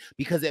conclusion,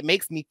 because it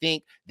makes me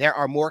think there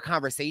are more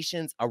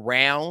conversations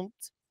around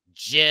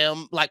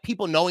Jim, like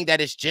people knowing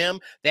that it's Jim,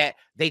 that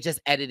they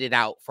just edited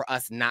out for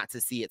us not to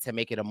see it to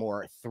make it a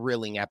more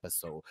thrilling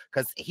episode.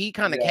 Because he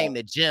kind of came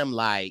to Jim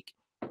like,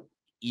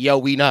 yo,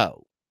 we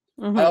know.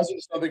 I also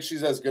just don't think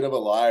she's as good of a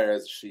liar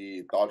as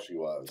she thought she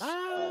was.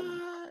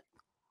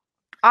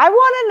 I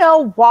want to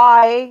know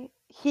why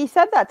he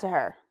said that to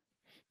her.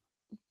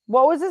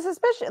 What was the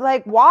suspicion?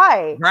 Like,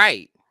 why?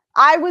 Right.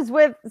 I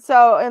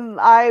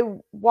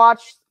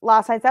watched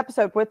last night's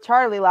episode with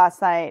Charlie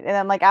last night. And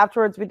then like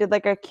afterwards we did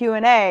like a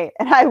Q&A.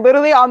 And I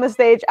literally on the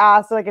stage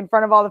asked like in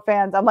front of all the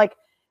fans, I'm like,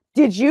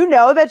 did you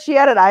know that she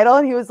had an idol?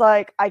 And he was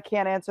like, I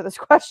can't answer this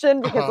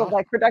question because of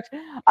like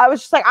production. I was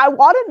just like, I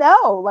want to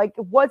know, like,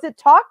 was it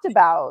talked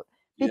about?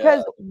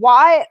 Because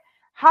why?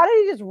 How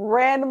did he just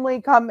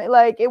randomly come?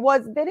 Like they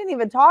didn't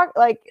even talk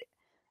like,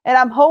 and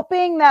I'm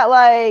hoping that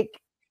like,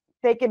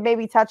 they could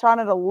maybe touch on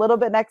it a little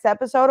bit next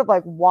episode of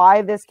like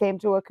why this came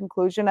to a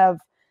conclusion of,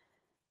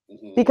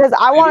 because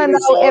I want to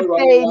know if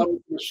they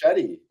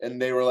machete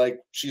and they were like,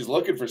 she's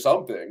looking for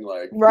something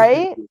like,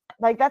 right?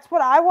 Like, that's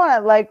what I want to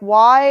like,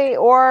 why,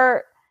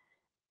 or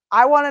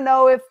I want to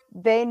know if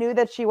they knew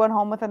that she went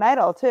home with an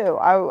idol too.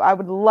 I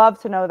would love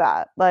to know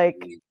that,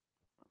 like,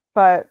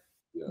 but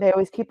they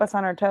always keep us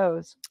on our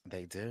toes.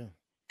 They do.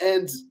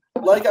 And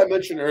like I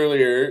mentioned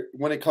earlier,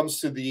 when it comes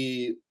to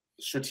the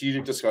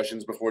strategic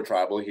discussions before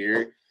Tribal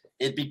here,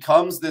 it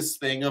becomes this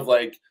thing of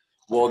like,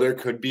 well, there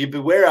could be a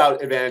beware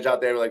advantage out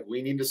there. Like,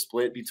 we need to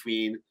split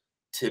between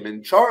Tim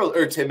and Charlie,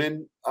 or Tim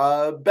and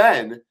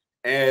Ben,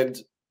 and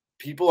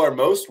people are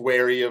most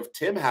wary of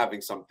Tim having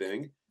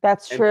something.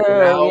 That's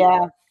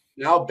true.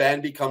 Now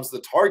Ben becomes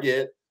the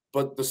target,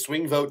 but the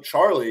swing vote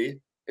Charlie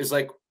is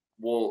like,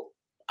 well,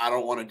 I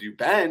don't want to do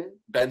Ben.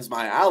 Ben's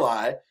my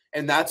ally,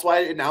 and that's why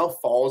it now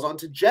falls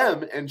onto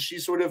Jem, and she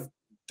sort of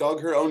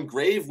dug her own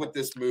grave with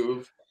this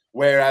move.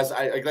 Whereas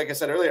like I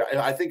said earlier,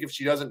 I think if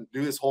she doesn't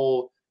do this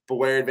whole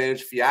beware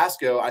advantage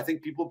fiasco, I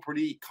think people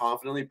pretty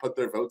confidently put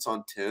their votes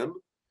on Tim.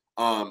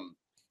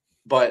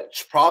 But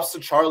props to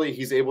Charlie.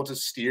 He's able to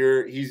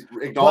steer. He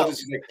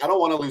acknowledges he's like, I don't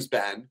want to lose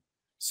Ben.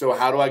 So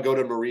how do I go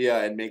to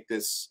Maria and make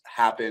this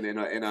happen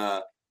in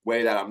a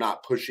way that I'm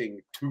not pushing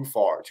too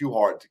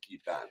hard to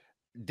keep Ben?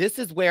 This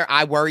is where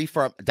I worry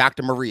for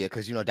Dr. Maria,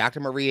 because, you know, Dr.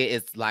 Maria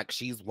is like,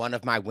 she's one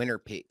of my winner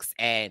picks.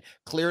 And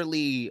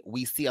clearly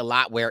we see a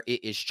lot where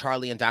it is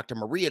Charlie and Dr.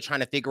 Maria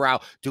trying to figure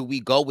out, do we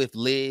go with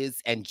Liz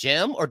and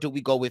Jim or do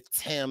we go with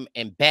Tim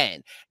and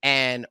Ben?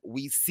 And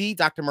we see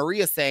Dr.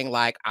 Maria saying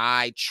like,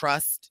 I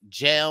trust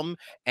Jim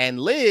and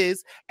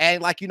Liz.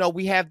 And like, you know,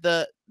 we have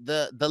the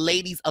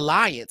ladies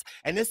alliance.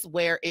 And this is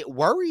where it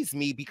worries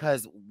me,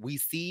 because we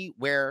see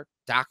where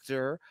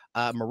Dr.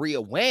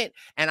 Maria went.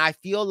 And I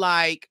feel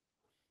like,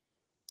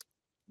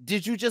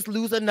 did you just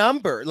lose a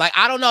number? Like,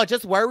 I don't know. It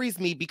just worries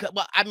me because,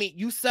 well, I mean,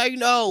 you say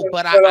no,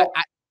 but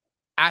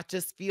I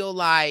just feel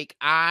like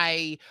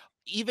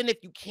even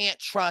if you can't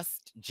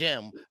trust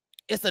Jim,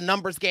 it's a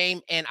numbers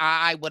game, and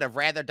I would have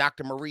rather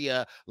Dr.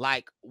 Maria,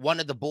 like one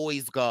of the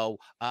boys, go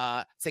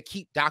to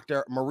keep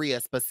Dr.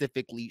 Maria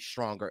specifically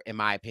stronger, in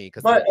my opinion.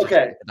 But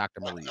okay,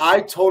 Dr. Maria,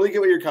 I totally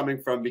get where you're coming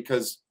from,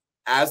 because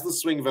as the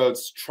swing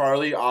votes,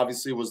 Charlie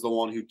obviously was the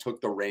one who took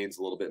the reins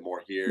a little bit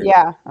more here.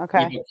 Yeah,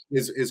 okay.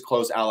 His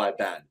close ally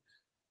Ben.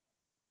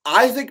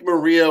 I think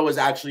Maria was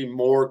actually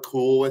more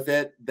cool with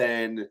it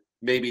than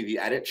maybe the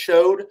edit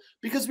showed,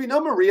 because we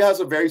know Maria has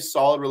a very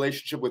solid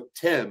relationship with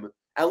Tim,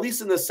 at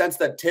least in the sense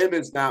that Tim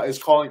is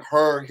calling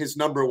her his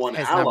number one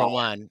ally. Number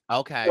one.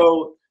 Okay.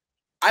 So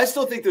I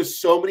still think there's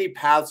so many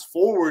paths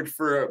forward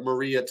for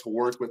Maria to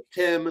work with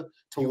Tim,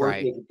 to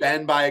work with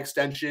Ben by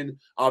extension,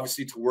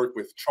 obviously to work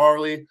with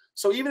Charlie.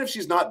 So even if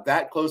she's not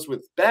that close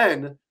with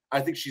Ben,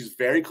 I think she's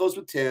very close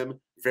with Tim,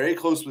 very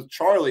close with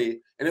Charlie.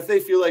 And if they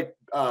feel like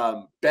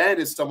Ben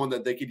is someone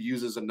that they could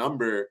use as a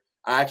number,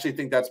 I actually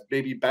think that's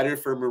maybe better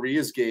for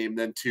Maria's game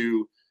than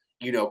to,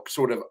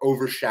 sort of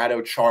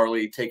overshadow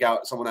Charlie, take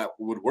out someone that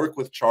would work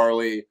with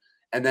Charlie,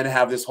 and then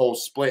have this whole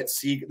split,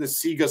 the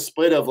Sega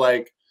split of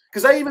like,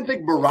 because I even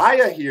think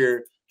Mariah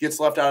here gets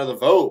left out of the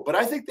vote, but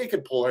I think they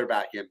could pull her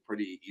back in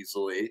pretty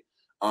easily.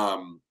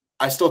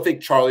 I still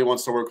think Charlie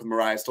wants to work with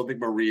Mariah. I still think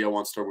Maria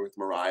wants to work with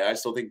Mariah. I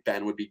still think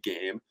Ben would be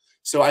game.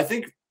 So I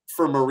think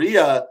for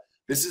Maria,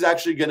 this is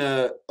actually going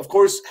to, of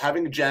course,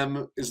 having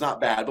Jem is not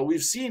bad, but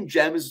we've seen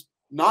Jem is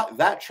not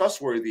that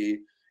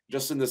trustworthy,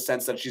 just in the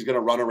sense that she's going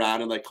to run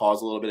around and like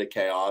cause a little bit of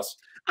chaos.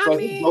 So I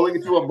think going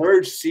into a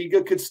merge,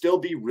 Sega could still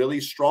be really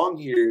strong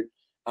here.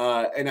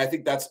 And I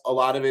think that's a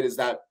lot of it, is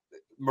that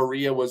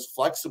Maria was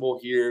flexible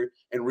here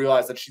and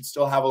realized that she'd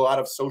still have a lot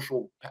of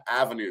social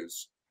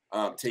avenues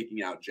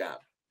taking out Jem.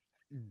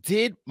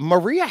 Did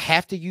Maria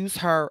have to use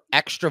her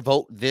extra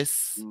vote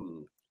this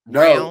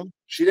No, round?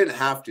 She didn't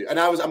have to. And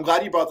I'm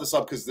glad you brought this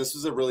up, because this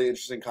was a really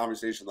interesting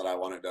conversation that I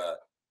wanted to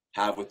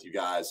have with you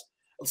guys.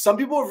 Some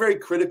people are very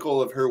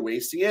critical of her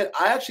wasting it.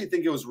 I actually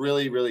think it was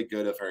really, really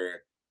good of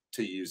her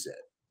to use it.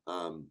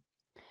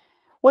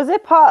 Was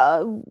it?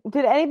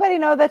 Did anybody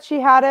know that she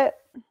had it?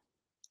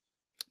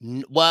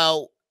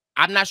 Well,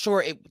 I'm not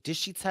sure. Did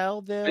she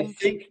tell them?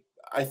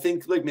 I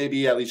think like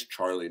maybe at least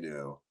Charlie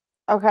knew.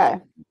 Okay.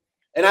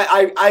 And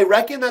I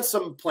reckon that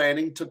some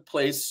planning took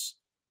place.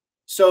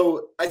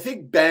 So I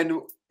think Ben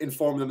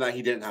informed them that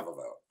he didn't have a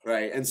vote,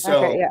 right? And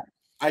so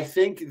I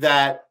think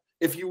that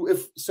if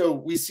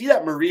we see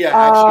that Maria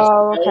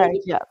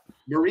actually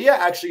Maria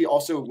actually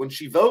also, when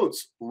she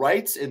votes,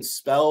 writes and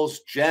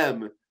spells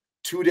Jem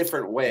two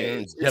different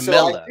ways.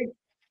 So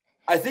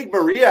I think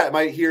Maria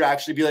might here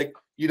actually be like,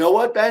 you know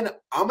what, Ben,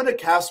 I'm going to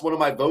cast one of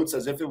my votes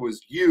as if it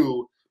was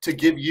you, to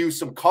give you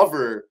some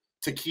cover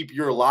to keep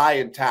your lie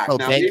intact. Oh,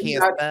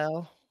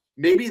 now,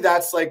 maybe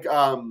that's like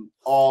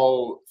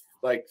all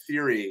like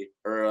theory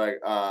or like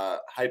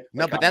hype.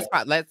 No, but that's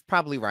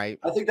probably right.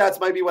 I think that's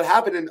might be what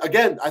happened. And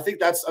again, I think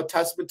that's a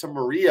testament to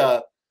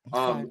Maria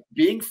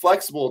being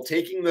flexible,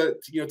 taking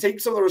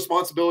some of the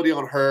responsibility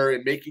on her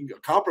and making a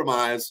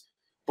compromise.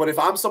 But if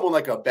I'm someone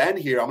like a Ben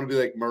here, I'm gonna be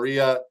like,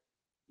 Maria,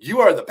 you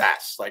are the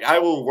best. Like, I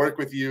will work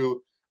with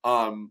you.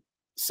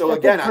 So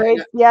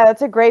that's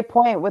that's a great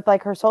point with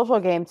like her social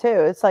game too.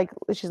 It's like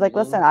she's like,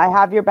 listen, I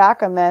have your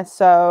back on this,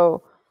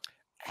 so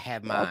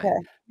have mine. Okay.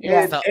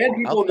 And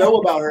people know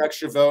about her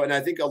extra vote, and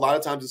I think a lot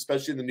of times,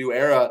 especially in the new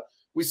era,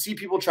 we see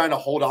people trying to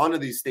hold on to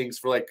these things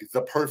for like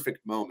the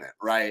perfect moment,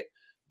 right?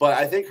 But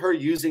I think her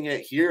using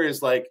it here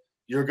is like,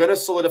 you're going to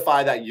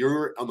solidify that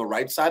you're on the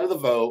right side of the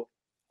vote.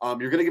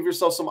 You're going to give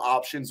yourself some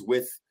options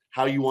with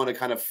how you want to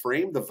kind of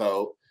frame the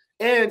vote,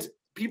 and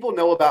people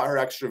know about her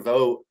extra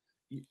vote.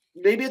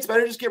 Maybe it's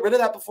better just get rid of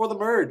that before the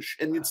merge.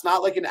 And it's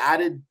not like an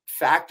added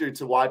factor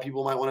to why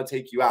people might want to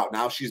take you out.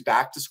 Now she's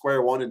back to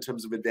square one in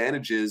terms of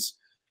advantages,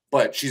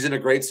 but she's in a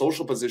great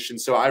social position.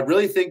 So I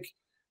really think,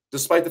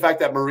 despite the fact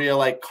that Maria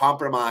like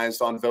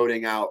compromised on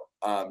voting out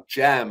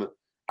Jem,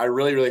 I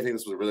really, really think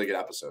this was a really good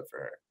episode for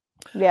her.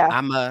 Yeah.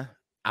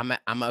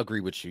 I'm agree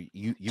with you.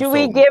 You do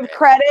we give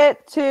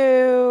credit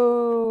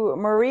to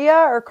Maria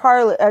or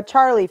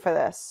Charlie for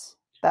this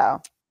though?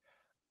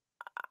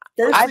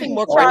 I think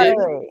more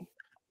Charlie.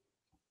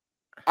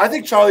 I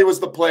think Charlie was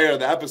the player of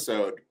the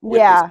episode.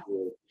 Yeah.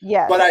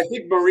 But I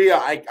think Maria,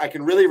 I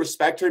can really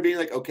respect her being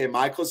like, okay,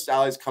 my close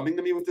ally is coming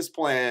to me with this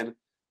plan.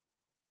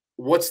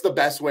 What's the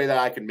best way that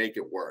I can make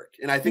it work?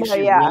 And I think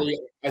she really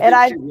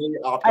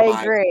optimized.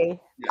 I agree.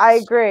 Yes. I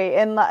agree.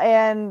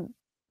 And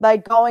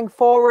like going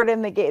forward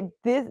in the game,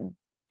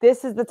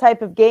 this is the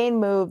type of game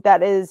move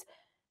that is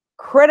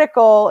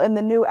critical in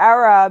the new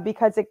era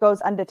because it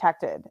goes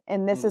undetected.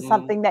 And this is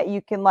something that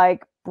you can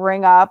like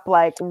bring up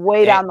like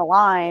way down the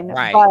line,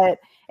 right?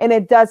 And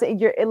it doesn't,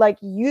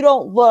 you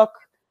don't look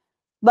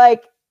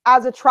like,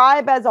 as a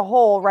tribe as a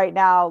whole right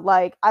now,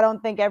 like I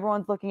don't think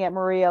everyone's looking at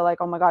Maria like,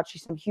 oh my God,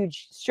 she's some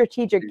huge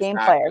strategic game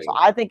player. So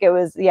I think it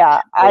was,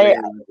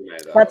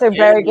 that's a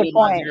very good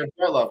point.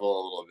 Level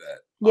a little bit.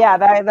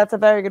 Yeah, that's a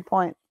very good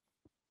point.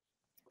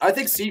 I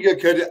think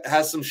Sega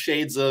has some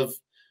shades of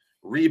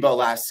Reba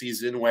last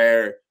season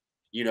where,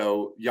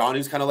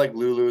 Yanu's kind of like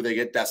Lulu, they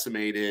get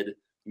decimated.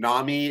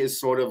 Nami is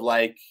sort of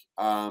like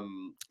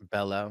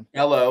Bello,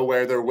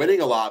 where they're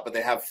winning a lot, but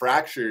they have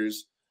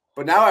fractures.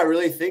 But now I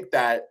really think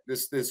that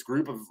this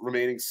group of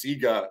remaining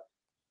Siga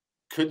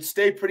could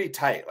stay pretty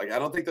tight. Like, I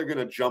don't think they're going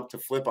to jump to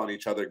flip on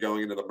each other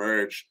going into the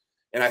merge.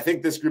 And I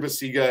think this group of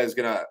Siga is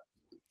going to,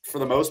 for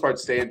the most part,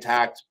 stay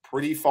intact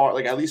pretty far,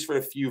 like at least for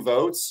a few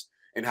votes,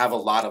 and have a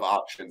lot of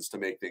options to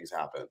make things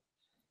happen.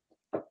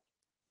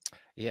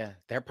 Yeah,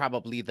 they're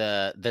probably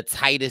the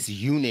tightest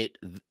unit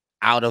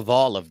out of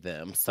all of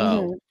them.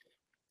 So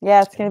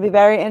yeah, it's going to be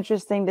very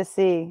interesting to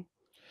see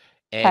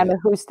kind of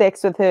who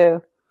sticks with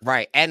who.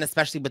 Right. And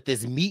especially with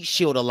this Meat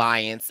Shield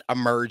Alliance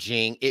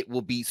emerging, it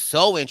will be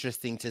so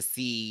interesting to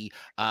see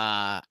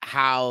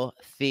how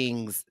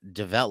things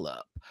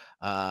develop.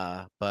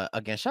 But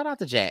again, shout out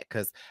to Jack,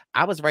 because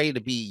I was ready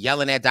to be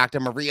yelling at Dr.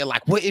 Maria,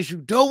 like, what is you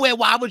doing?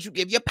 Why would you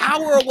give your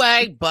power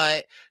away?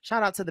 But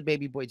shout out to the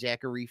baby boy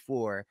Jackery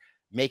for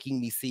making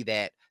me see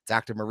that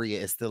Dr. Maria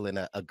is still in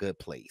a good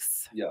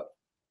place. Yeah.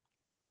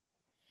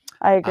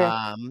 I agree.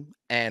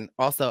 And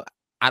also,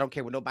 I don't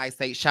care what nobody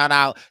say. Shout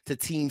out to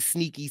Team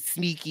Sneaky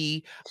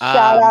Sneaky.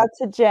 Shout out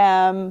to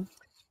Jem.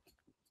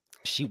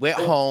 She went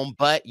home,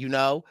 but you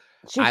know,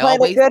 she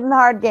played a good and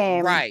hard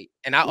game. Right.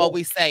 And I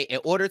always say, in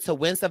order to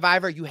win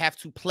Survivor, you have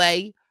to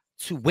play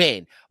to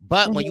win.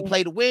 But when you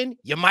play to win,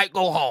 you might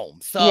go home.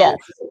 So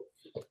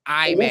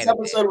this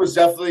episode was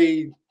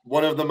definitely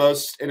one of the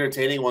most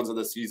entertaining ones of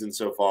the season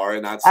so far,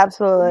 and that's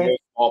absolutely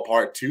all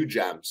part to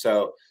Jem.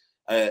 So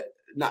I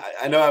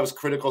know I was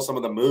critical of some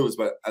of the moves,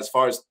 but as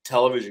far as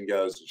television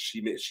goes,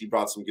 she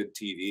brought some good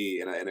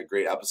TV and a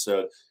great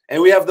episode.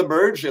 And we have the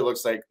merge, it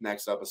looks like,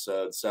 next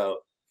episode. So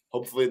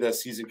hopefully the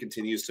season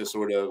continues to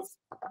sort of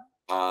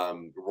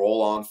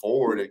roll on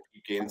forward and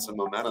keep gaining some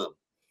momentum.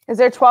 Is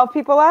there 12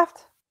 people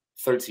left?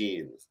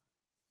 13.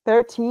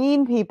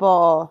 13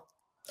 people.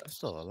 That's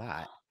still a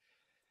lot.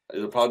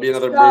 It'll probably be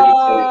another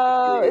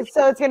merge.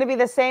 So it's going to be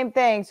the same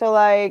thing. So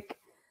like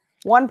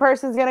one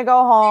person's going to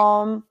go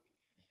home,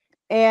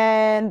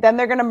 and then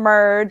they're going to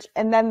merge,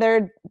 and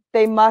then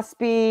they must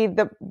be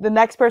the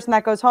next person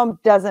that goes home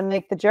doesn't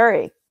make the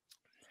jury.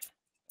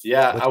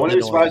 Yeah, I wouldn't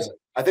be surprised.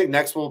 I think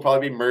next will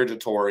probably be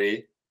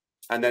mergatory,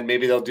 and then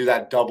maybe they'll do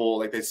that double,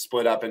 like they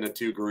split up into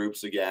two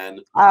groups again.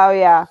 Oh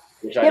yeah,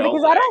 yeah.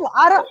 Because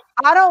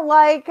I don't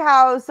like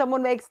how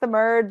someone makes the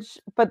merge,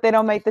 but they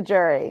don't make the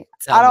jury.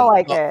 I don't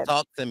like it.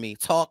 Talk to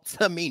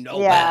me,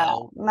 Noelle. Yeah,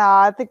 no,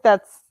 I think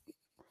that's.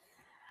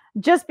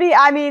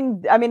 I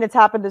mean, it's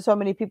happened to so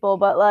many people,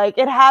 but like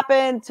it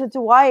happened to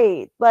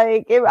Dwight.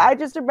 Like I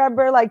just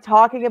remember like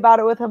talking about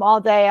it with him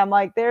all day. I'm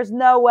like, there's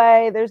no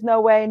way.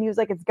 And he was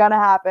like, it's gonna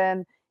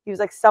happen. He was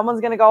like, someone's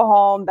gonna go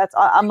home.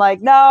 I'm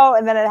like, no.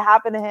 And then it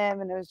happened to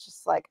him, and it was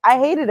just like, I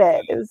hated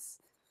it. It was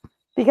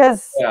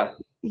because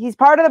he's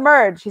part of the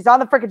merge. He's on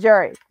the freaking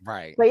jury.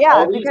 Right. But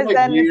yeah, because like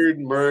then weird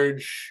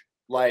merge,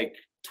 like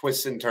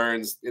twists and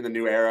turns in the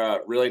new era.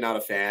 Really not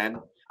a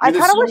fan. I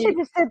kind of wish they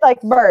just did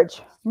like merge,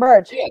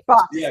 box.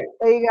 Yeah.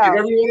 There you go. Give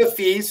everyone a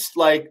feast,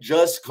 like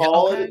just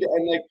call it.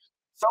 And like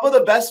some of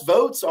the best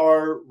votes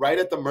are right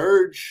at the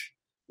merge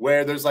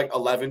where there's like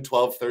 11,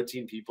 12,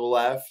 13 people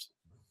left.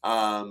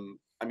 I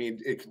mean,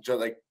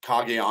 like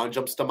Kageon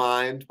jumps to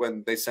mind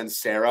when they send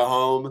Sarah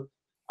home.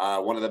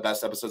 One of the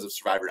best episodes of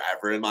Survivor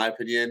ever, in my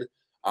opinion.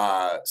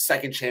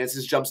 Second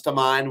Chances jumps to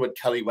mind when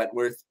Kelly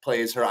Wentworth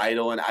plays her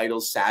idol and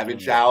idles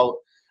Savage out.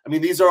 I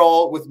mean, these are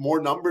all with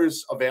more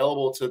numbers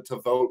available to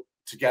vote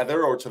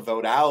together or to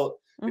vote out.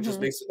 It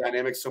just makes the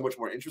dynamic so much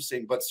more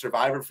interesting. But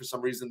Survivor, for some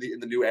reason, in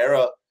the new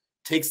era,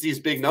 takes these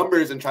big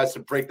numbers and tries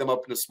to break them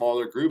up into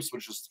smaller groups,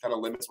 which just kind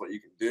of limits what you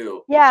can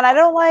do. Yeah, and I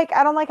don't like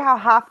how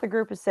half the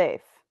group is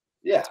safe.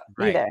 Yeah,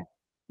 either. Right.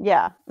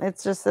 Yeah,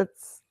 it's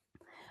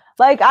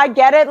like I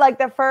get it. Like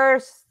the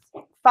first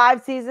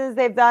 5 seasons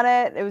they've done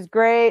it. It was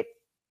great.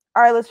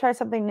 All right, let's try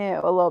something new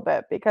a little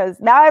bit because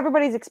now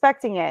everybody's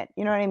expecting it.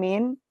 You know what I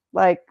mean?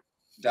 Like,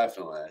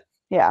 definitely.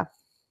 Yeah.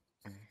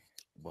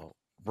 Well,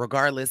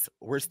 regardless,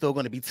 we're still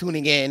going to be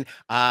tuning in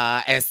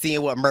and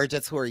seeing what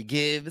Mergatory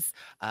gives.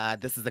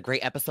 This is a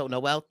great episode,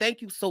 Noelle. Thank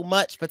you so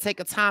much for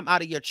taking time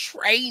out of your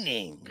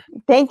training.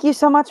 Thank you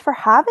so much for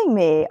having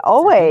me.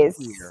 Always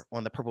here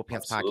on the Purple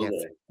Pants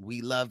Podcast. We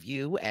love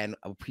you and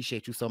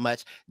appreciate you so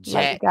much,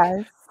 Jack. Love you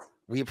guys.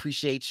 We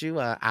appreciate you.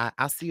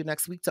 I'll see you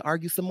next week to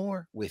argue some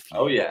more with you.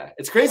 Oh yeah,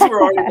 it's crazy.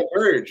 We're already at the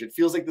merge. It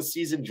feels like the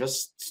season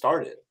just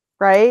started.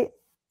 Right.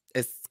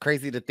 It's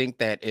crazy to think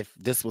that if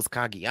this was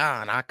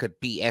Kageon, I could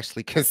be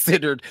actually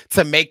considered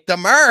to make the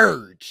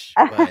merge.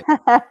 But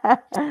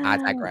I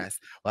digress.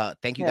 Well,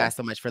 thank you guys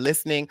so much for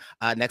listening.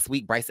 Next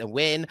week, Brice and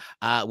Wynn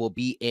will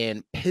be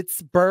in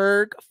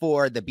Pittsburgh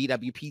for the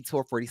BWP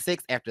Tour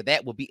 46. After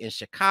that, we'll be in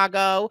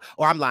Chicago.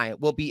 Or I'm lying.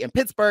 We'll be in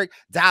Pittsburgh,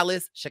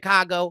 Dallas,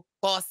 Chicago,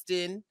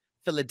 Boston,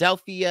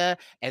 Philadelphia,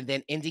 and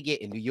then Indy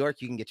in New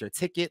York. You can get your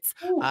tickets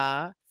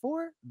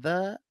for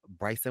the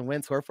Brice and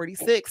Wynn Tour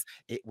 46.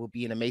 It will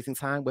be an amazing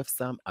time with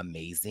some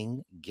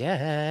amazing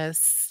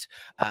guests.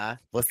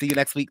 We'll see you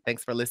next week.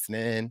 Thanks for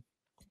listening.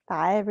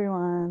 Bye,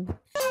 everyone.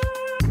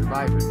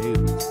 Survivor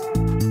News.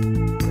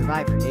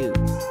 Survivor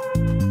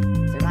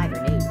News.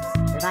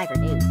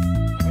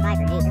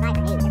 Survivor News.